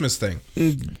a Christmas thing.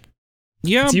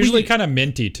 yeah. It's usually kind of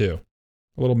minty too.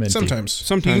 A little minty. Sometimes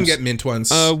you can get mint ones.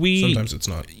 Sometimes it's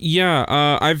not. Yeah.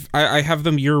 I have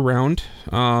them year round.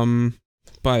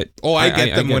 But I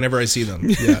get them whenever I see them.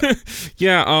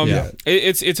 Yeah. yeah.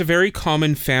 It's a very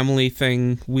common family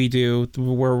thing we do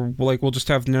where like we'll just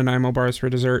have Nanaimo bars for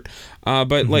dessert.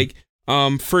 But like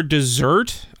for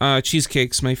dessert,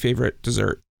 cheesecake's my favorite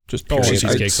dessert. Just period.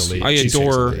 Cheesecake's elite.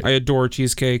 I adore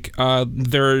cheesecake.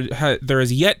 There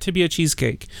has yet to be a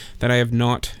cheesecake that I have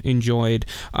not enjoyed.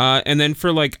 And then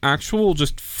for like actual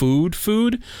just food,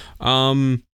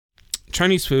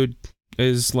 Chinese food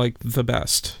is like the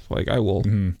best. Like I will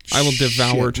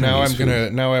devour Shit, Chinese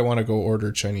food. Now I want to go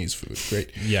order Chinese food.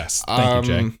 Great. Yes. Thank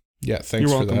you, Jay. Yeah, thanks You're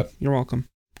for welcome. that. You're welcome.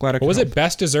 Glad I could What was help. it?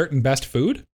 Best dessert and best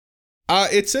food?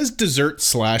 It says dessert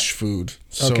 / food.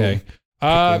 So, Okay.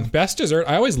 Best dessert.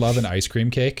 I always love an ice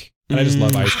cream cake. And I just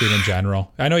love ice cream in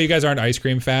general. I know you guys aren't ice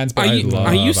cream fans, but I love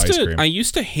ice cream. I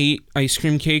used to hate ice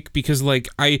cream cake because like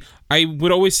I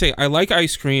would always say I like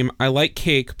ice cream, I like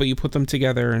cake, but you put them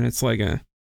together and it's like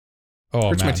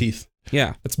hurts my teeth.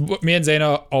 Yeah. It's me and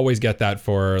Zaina always get that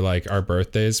for like our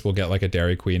birthdays. We'll get like a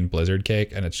Dairy Queen Blizzard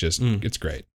cake, and it's just it's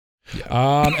great.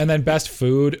 Yeah. And then best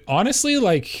food, honestly,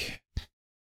 like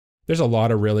there's a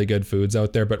lot of really good foods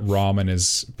out there, but ramen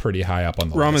is pretty high up on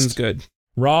the Ramen's list. good.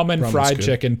 Ramen, fried good.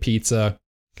 chicken, pizza,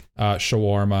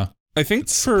 shawarma. I think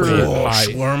high.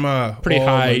 Shawarma. Pretty Oh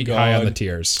my high God. on the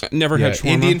tiers. never Yeah, had shawarma.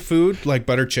 Indian food like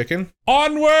butter chicken.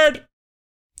 Onward!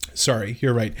 Sorry,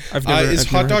 you're right. I've never, Is I've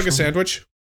hot never dog had a shawarma. sandwich?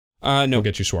 We'll No.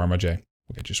 get you shawarma, Jay.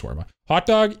 We'll get you shawarma. Hot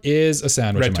dog is a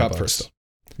sandwich Red in my top books. first.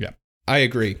 Yeah. I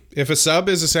agree. If a sub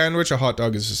is a sandwich, a hot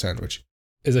dog is a sandwich.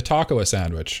 Is a taco a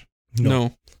sandwich?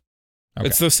 No. Okay.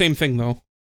 It's the same thing though.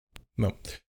 No.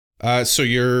 So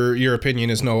your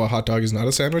opinion is no, a hot dog is not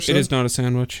a sandwich? It then? is not a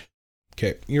sandwich.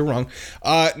 Okay, you're wrong.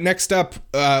 Next up,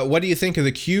 what do you think of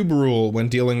the cube rule when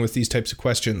dealing with these types of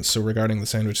questions? So regarding the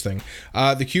sandwich thing,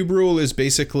 the cube rule is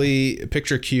basically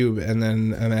picture a cube and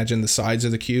then imagine the sides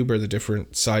of the cube are the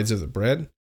different sides of the bread.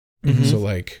 Mm-hmm. So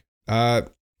like,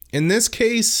 in this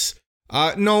case,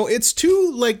 no, it's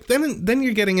too like, then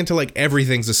you're getting into like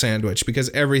everything's a sandwich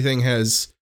because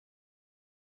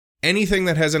anything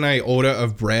that has an iota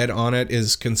of bread on it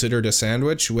is considered a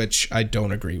sandwich, which I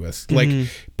don't agree with. Mm-hmm. Like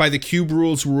by the cube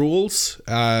rules,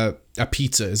 a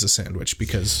pizza is a sandwich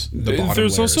because the bottom layer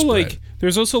is bread.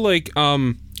 There's also like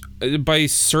by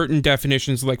certain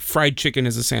definitions, like fried chicken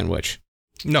is a sandwich.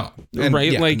 No,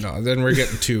 right? Yeah, no. Then we're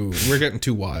getting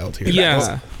too wild here.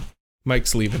 Yeah,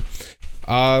 Mike's leaving.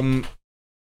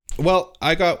 Well,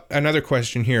 I got another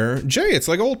question here, Jay. It's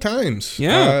like old times.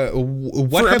 Yeah.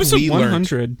 What for have episode we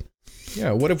 100. learned?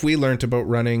 Yeah, what have we learned about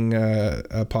running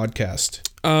a podcast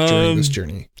during this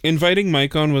journey? Inviting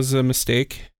Mike on was a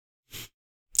mistake.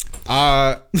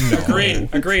 No.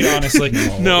 Agreed, honestly. No,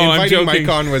 inviting I'm joking. Mike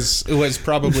on was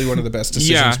probably one of the best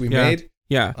decisions we made.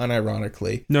 Yeah.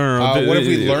 Unironically. No. What have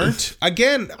we learned?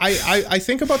 Again, I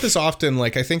think about this often.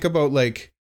 Like, I think about,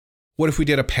 like, what if we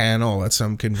did a panel at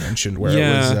some convention where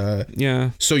it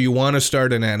was, so you want to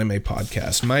start an anime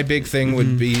podcast? My big thing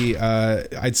would be,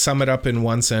 I'd sum it up in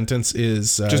one sentence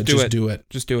is, just do it.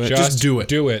 Just do it. Just do it.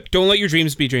 Do it. Don't let your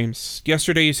dreams be dreams.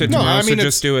 Yesterday you said tomorrow, so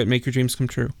just do it. Make your dreams come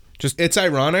true. It's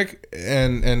ironic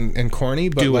and corny,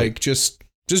 but like, just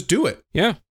do it.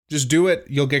 Yeah. Just do it.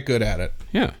 You'll get good at it.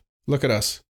 Yeah. Look at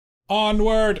us.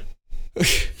 Onward.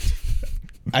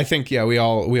 I think, we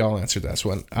all answered this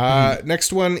one.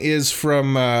 Next one is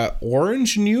from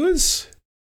Orange News.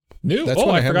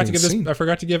 I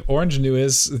forgot to give Orange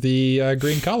News the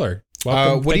green color.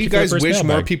 Welcome. What do you guys wish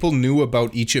more people knew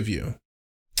about each of you?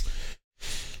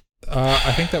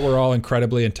 I think that we're all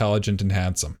incredibly intelligent and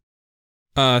handsome.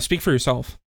 Speak for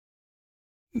yourself.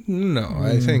 No,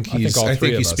 I think he's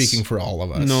speaking for all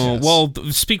of us. No, yes. Well,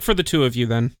 speak for the two of you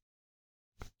then.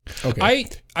 Okay.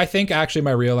 I think actually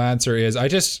my real answer is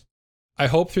I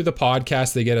hope through the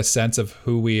podcast they get a sense of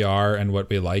who we are and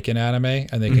what we like in anime,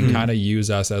 and they can kind of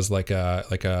use us as like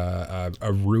a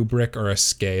rubric or a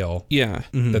scale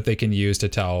that they can use to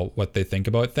tell what they think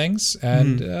about things.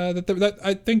 And that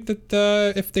I think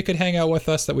that if they could hang out with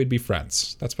us, that we'd be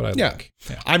friends. That's what I like.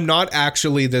 Yeah. I'm not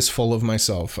actually this full of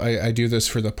myself. I do this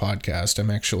for the podcast.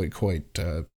 I'm actually quite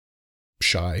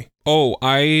shy. Oh,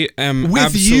 I am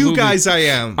with you guys. I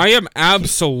am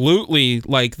absolutely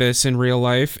like this in real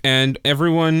life, and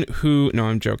everyone who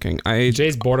I'm joking.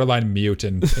 Jay's borderline mute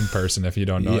in person. If you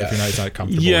don't know, if you're not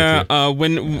comfortable.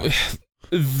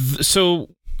 So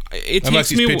it unless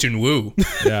takes he's me pitching woo.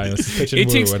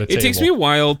 It takes me a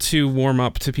while to warm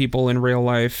up to people in real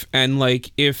life, and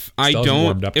like if I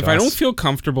don't feel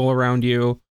comfortable around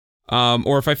you.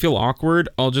 Or if I feel awkward,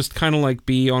 I'll just kind of like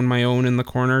be on my own in the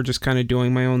corner, just kind of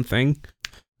doing my own thing.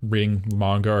 Reading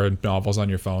manga or novels on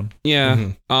your phone.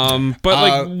 Yeah. But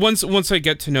like once I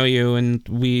get to know you and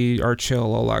we are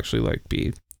chill, I'll actually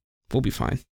we'll be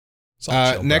fine.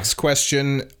 Chill, next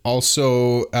question.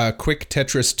 Also, quick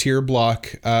Tetris tier block.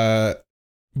 Tier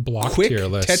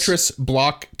list. Tetris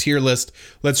block tier list.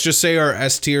 Let's just say our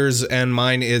S tiers and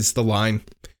mine is the line.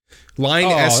 Line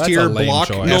S tier, block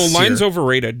choice. No, line's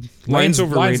overrated. Line's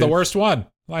overrated. Line's the worst one.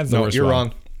 You're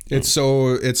wrong. It's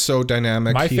so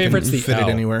dynamic. My favorite's the fit L.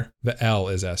 It anywhere. The L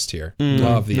is S tier.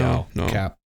 Love the L. No.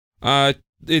 Cap.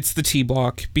 It's the T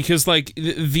block because like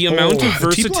the amount of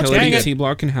versatility T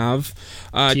block can have.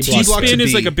 T spin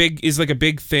is like a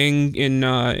big thing in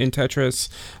Tetris.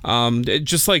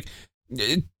 Just like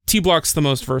T block's the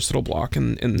most versatile block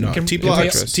in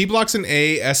Tetris. T block's an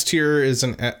A, S tier is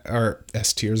an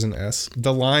S tier is an S.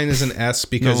 The line is an S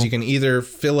because you can either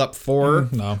fill up 4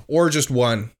 or just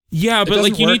 1. Yeah, but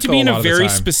like you need to be in a very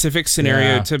specific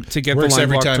scenario to get the line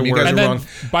block to work. You guys are wrong.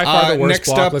 By far the worst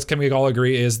block, can we all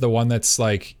agree, is the one that's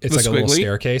like it's like a little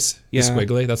staircase. Yeah. The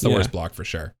squiggly. That's the worst block for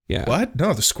sure. Yeah. What?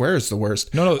 No, the square is the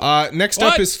worst. No. Next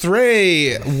up is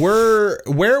Threy. Where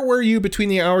were you between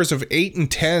the hours of 8 and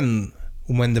 10?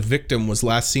 When the victim was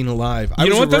last seen alive?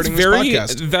 That's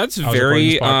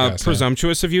very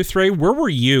presumptuous of you, Threy. Where were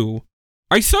you?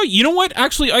 I saw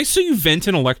you vent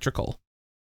an electrical.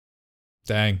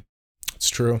 Dang. It's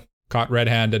true. Caught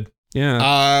red-handed.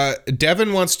 Yeah.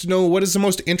 Devin wants to know, what is the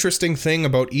most interesting thing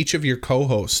about each of your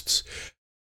co-hosts?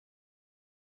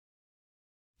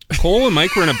 Cole and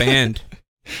Mike were in a band.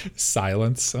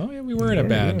 Silence. Oh, yeah, we were in a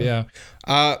band, yeah.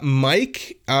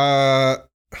 Mike,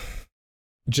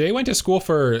 Jay went to school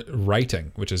for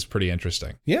writing, which is pretty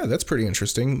interesting. Yeah, that's pretty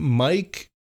interesting. Mike,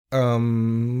 I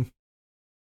don't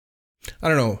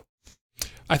know.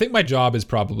 I think my job is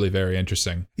probably very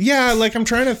interesting. Yeah, like I'm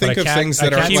trying to think of things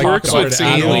that are he like works with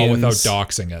aliens without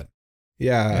doxing it.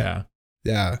 Yeah.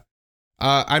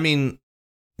 I mean,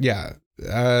 yeah,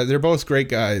 they're both great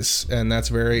guys, and that's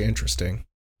very interesting.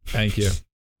 Thank you.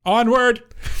 Onward.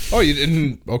 Oh, you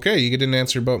didn't? Okay, you didn't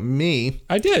answer about me.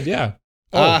 I did, yeah.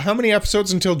 How many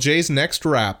episodes until Jay's next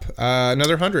rap?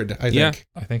 Another 100, I think. Yeah.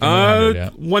 I think I'm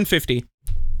 150.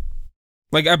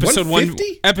 Like episode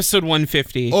 150? Episode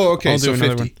 150. Oh, okay, I'll do so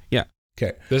another 50. one. Yeah.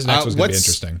 Okay. This next one's going to be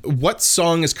interesting. What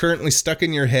song is currently stuck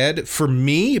in your head? For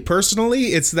me, personally,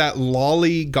 it's that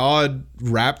Lolly God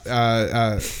rap.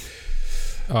 The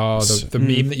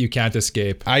meme that you can't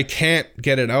escape. I can't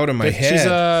get it out of my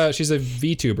head. She's a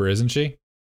VTuber, isn't she?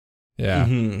 Yeah.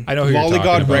 Mm-hmm. I know who Lolly you're talking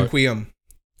God about. Requiem.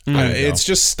 It's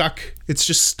just stuck. It's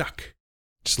just stuck.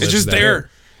 It's just there.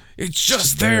 It's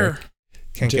just there.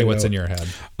 Can't Jay, get what's out. in your head?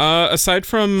 Aside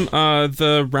from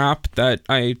the rap that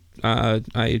I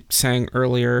sang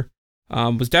earlier,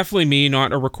 was definitely me,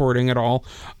 not a recording at all.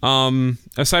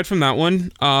 Aside from that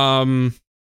one,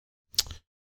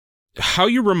 How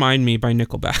You Remind Me by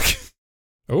Nickelback.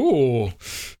 Oh,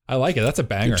 I like it. That's a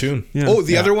banger. Good tune. Yeah. Oh,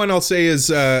 the other one I'll say is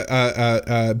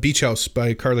Beach House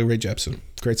by Carly Rae Jepsen.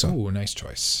 Great song. Oh, nice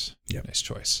choice. Yeah. Nice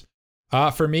choice.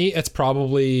 For me, it's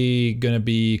probably going to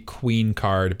be Queen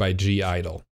Card by G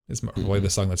Idol. It's probably the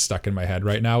song that's stuck in my head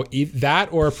right now.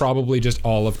 That or probably just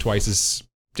all of Twice's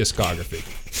discography.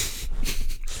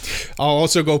 I'll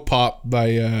also go Pop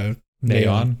by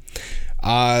Neon.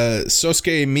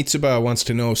 Sosuke Mitsuba wants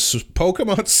to know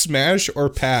Pokemon Smash or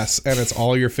Pass, and it's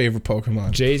all your favorite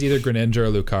Pokemon. Jay's either Greninja or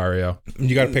Lucario.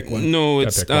 You got to pick one. No,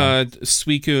 it's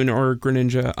Suicune or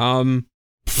Greninja.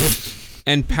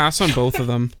 And pass on both of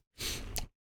them.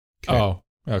 Okay. Oh,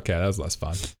 okay. That was less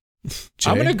fun. Jay,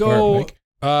 I'm going to go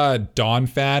Dawn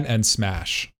Fan and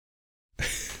Smash.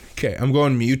 Okay, I'm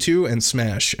going Mewtwo and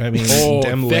Smash. I mean,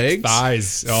 them thick legs.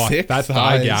 thighs. Oh, Thick that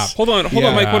thigh thighs. gap. Hold on, Mike.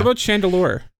 What about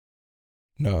Chandelure?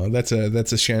 No, that's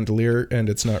a chandelier, and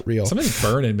it's not real. Something's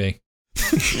burning me.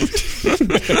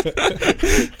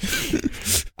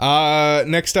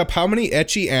 Next up, how many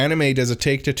ecchi anime does it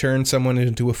take to turn someone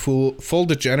into a full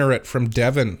degenerate? From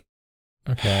Devin.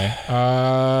 Okay.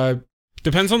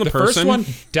 Depends on the person. First one,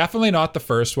 definitely not the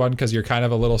first one because you're kind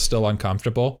of a little still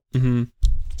uncomfortable. Mm-hmm.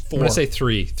 I'm gonna say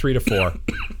 3 to 4.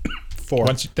 4.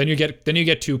 Then you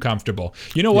get too comfortable.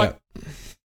 You know what? Yeah.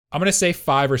 I'm gonna say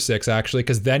 5 or 6 actually,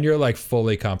 because then you're like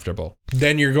fully comfortable.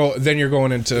 Then you're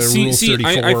going into Rule 34.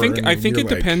 I think it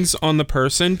depends on the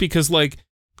person, because like,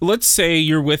 let's say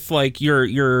you're with like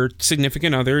your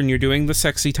significant other and you're doing the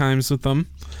sexy times with them.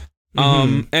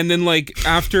 And then like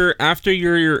after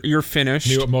you're finished,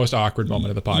 the most awkward moment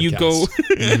of the podcast.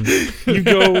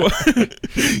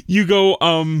 You go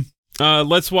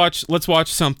let's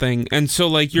watch something. And so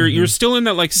like you're still in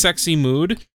that like sexy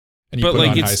mood, but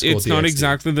like it's not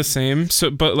exactly the same. So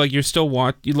but like you still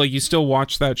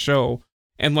watch that show,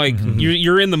 and like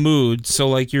you're in the mood, so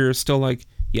like you're still like,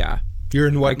 yeah. You're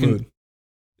in what mood?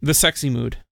 The sexy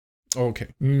mood. Okay.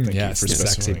 Yes, the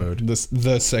sexy mood.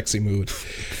 The sexy mood.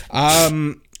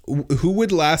 Who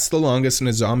would last the longest in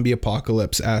a zombie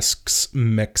apocalypse? Asks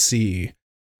Mexi.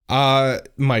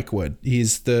 Mike would.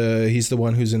 He's the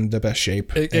one who's in the best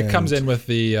shape. It comes in with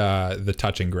the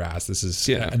touching grass. This is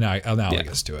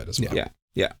analogous to it as well.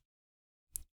 Yeah.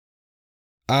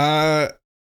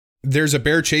 There's a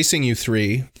bear chasing you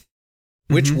 3.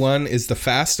 Which one is the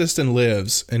fastest and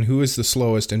lives, and who is the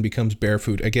slowest and becomes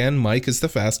barefoot? Again, Mike is the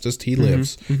fastest. He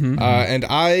lives. And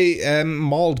I am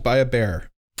mauled by a bear.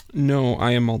 No,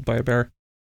 I am mauled by a bear.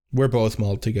 We're both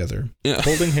mauled together. Yeah.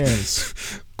 Holding hands.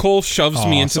 Cole shoves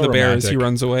me into the bear as he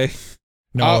runs away.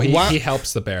 No, he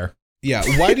helps the bear. Yeah.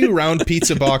 Why do round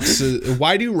pizzas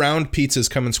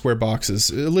come in square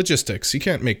boxes? Logistics. You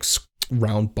can't make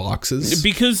round boxes.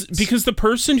 Because the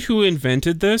person who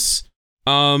invented this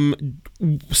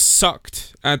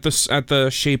sucked at the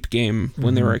shape game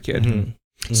when they were a kid.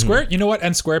 Square, you know what?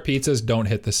 And square pizzas don't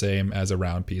hit the same as a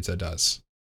round pizza does.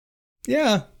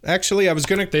 Yeah, actually, I was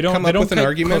gonna come up with an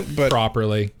argument, but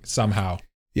properly somehow.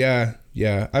 Yeah.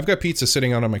 I've got pizza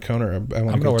sitting out on my counter. I'm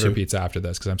gonna order pizza after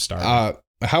this because I'm starving.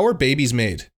 How are babies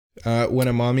made? When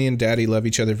a mommy and daddy love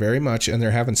each other very much and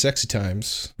they're having sexy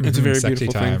times. It's a very sexy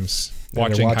beautiful times. thing.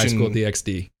 Watching High School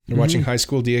DxD. They're watching High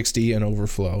School DxD and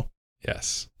Overflow.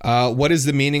 Yes. What is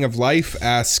the meaning of life?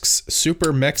 Asks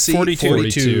Super Mexi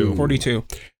 42.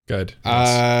 Good.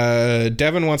 Yes.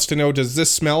 Devin wants to know, does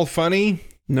this smell funny?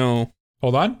 No.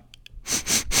 Hold on.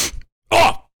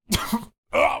 Oh!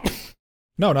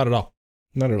 No, not at all.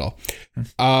 Not at all.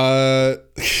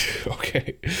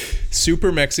 Okay.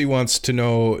 Super Mexi wants to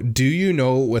know, do you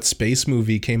know what space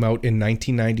movie came out in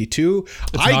 1992?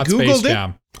 I not Googled Space it.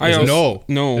 Jam.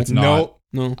 No. It's not.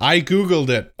 No. I Googled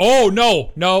it. Oh,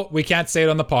 no, we can't say it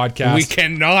on the podcast. We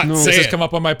cannot say This has it. come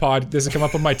up on my This has come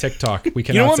up on my TikTok. We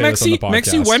cannot You know what, say this on the podcast.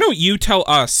 Mexi, why don't you tell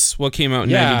us what came out in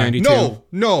Yeah. 1992?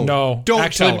 No. Don't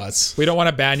Actually, tell us. We don't want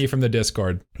to ban you from the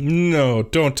Discord. No,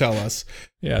 don't tell us.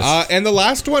 Yes. And the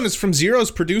last one is from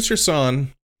Zero's producer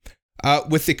son.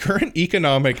 With the current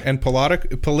economic and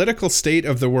political state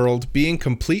of the world being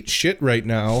complete shit right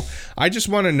now, I just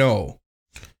want to know,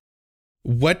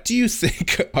 what do you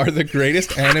think are the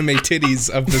greatest anime titties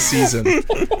of the season?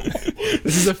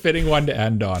 This is a fitting one to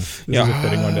end on. This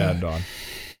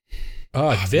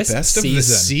Best season. of the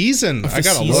season. I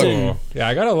gotta season. look. Yeah,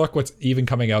 I gotta look what's even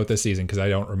coming out this season because I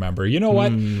don't remember. You know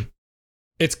what?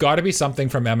 It's got to be something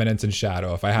from Eminence and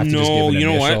Shadow. If I have to just give an you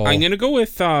know initial... what? I'm gonna go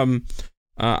with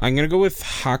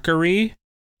Hakari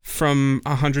from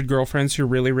 100 Girlfriends Who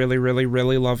Really, Really, Really,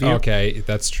 Really Love You. Okay,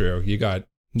 that's true. You got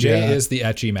Jay is the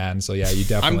etchy man, so yeah, you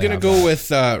definitely. I'm gonna have go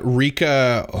that. with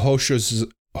Rika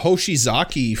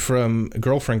Hoshizaki from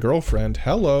Girlfriend.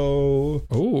 Hello.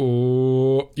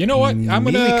 Ooh, you know what? I'm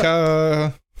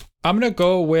gonna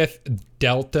go with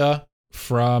Delta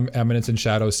from Eminence and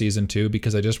Shadow season 2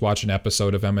 because I just watched an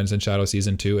episode of Eminence and Shadow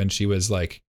season 2 and she was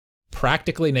like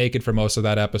practically naked for most of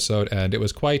that episode and it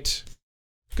was quite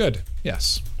good.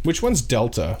 Yes. Which one's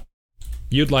Delta?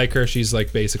 You'd like her. She's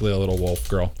like basically a little wolf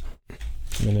girl.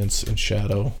 Eminence and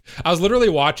Shadow. I was literally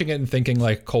watching it and thinking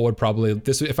like Cole would probably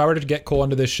if I were to get Cole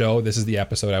onto this show, this is the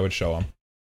episode I would show him.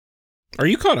 Are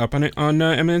you caught up on it on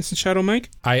Eminence and Shadow, Mike?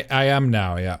 I am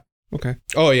now, yeah. Okay.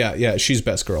 Oh yeah, she's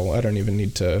best girl. I don't even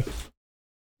need to.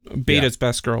 Beta's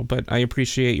best girl, but I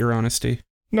appreciate your honesty.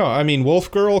 No, I mean Wolf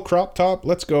Girl, crop top.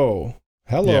 Let's go.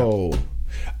 Hello.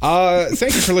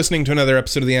 Thank you for listening to another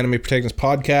episode of the Anime Protagonist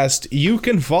Podcast. You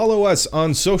can follow us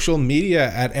on social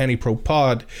media at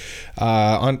AniProPod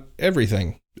on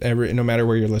everything. No matter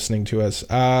where you're listening to us.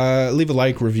 Leave a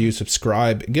like, review,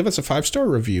 subscribe. Give us a 5-star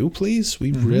review, please.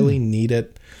 We really need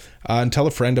it. And tell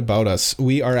a friend about us.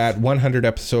 We are at 100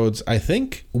 episodes. I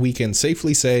think we can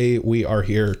safely say we are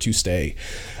here to stay.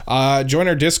 Join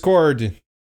our Discord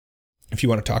if you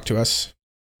want to talk to us.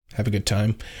 Have a good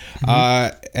time.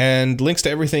 And links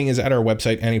to everything is at our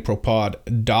website,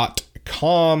 anipropod.com.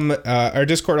 Our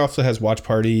Discord also has watch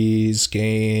parties,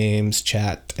 games,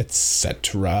 chat,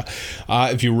 etc.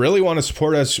 If you really want to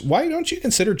support us, why don't you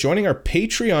consider joining our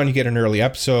Patreon? You get an early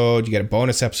episode, you get a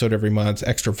bonus episode every month,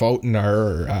 extra vote in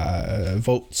our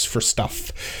votes for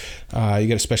stuff. You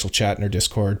get a special chat in our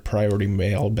Discord, priority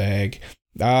mailbag.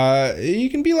 You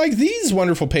can be like these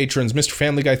wonderful patrons: Mr.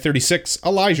 Family Guy 36,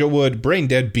 Elijah Wood, Brain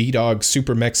Dead B-Dog,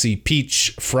 Super Mexi,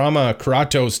 Peach, Frama,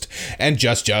 Karatoast, and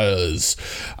Just Juzz.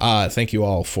 Thank you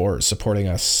all for supporting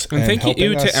us. And thank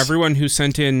you to everyone who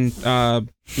sent in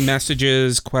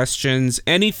messages, questions,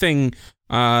 anything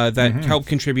that helped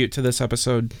contribute to this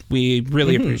episode. We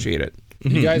really appreciate it.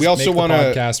 You guys we also want to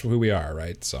podcast for who we are,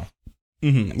 right? So.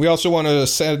 We also want to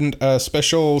send a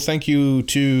special thank you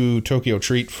to Tokyo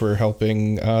Treat for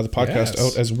helping the podcast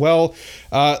out as well.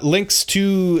 Links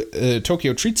to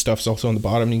Tokyo Treat stuff is also on the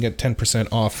bottom. You can get 10%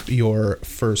 off your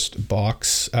first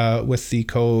box with the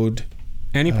code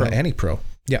AniPro.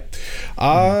 Yeah.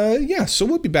 So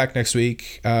we'll be back next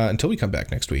week. Until we come back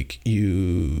next week,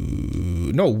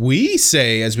 we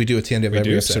say, as we do at the end of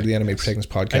every episode of the Anime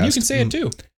Protagonist Podcast. And you can say it too.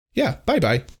 Yeah.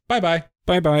 Bye-bye. Bye-bye.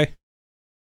 Bye-bye.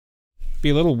 Be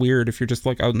a little weird if you're just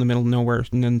like out in the middle of nowhere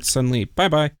and then suddenly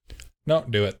bye-bye. No,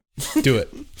 do it. Do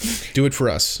it. Do it for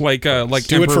us. Like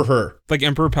do it for her. Like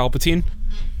Emperor Palpatine.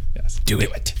 Yes. Do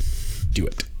it. Do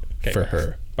it for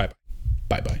her. Bye-bye.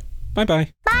 Bye-bye.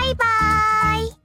 Bye-bye. Bye-bye.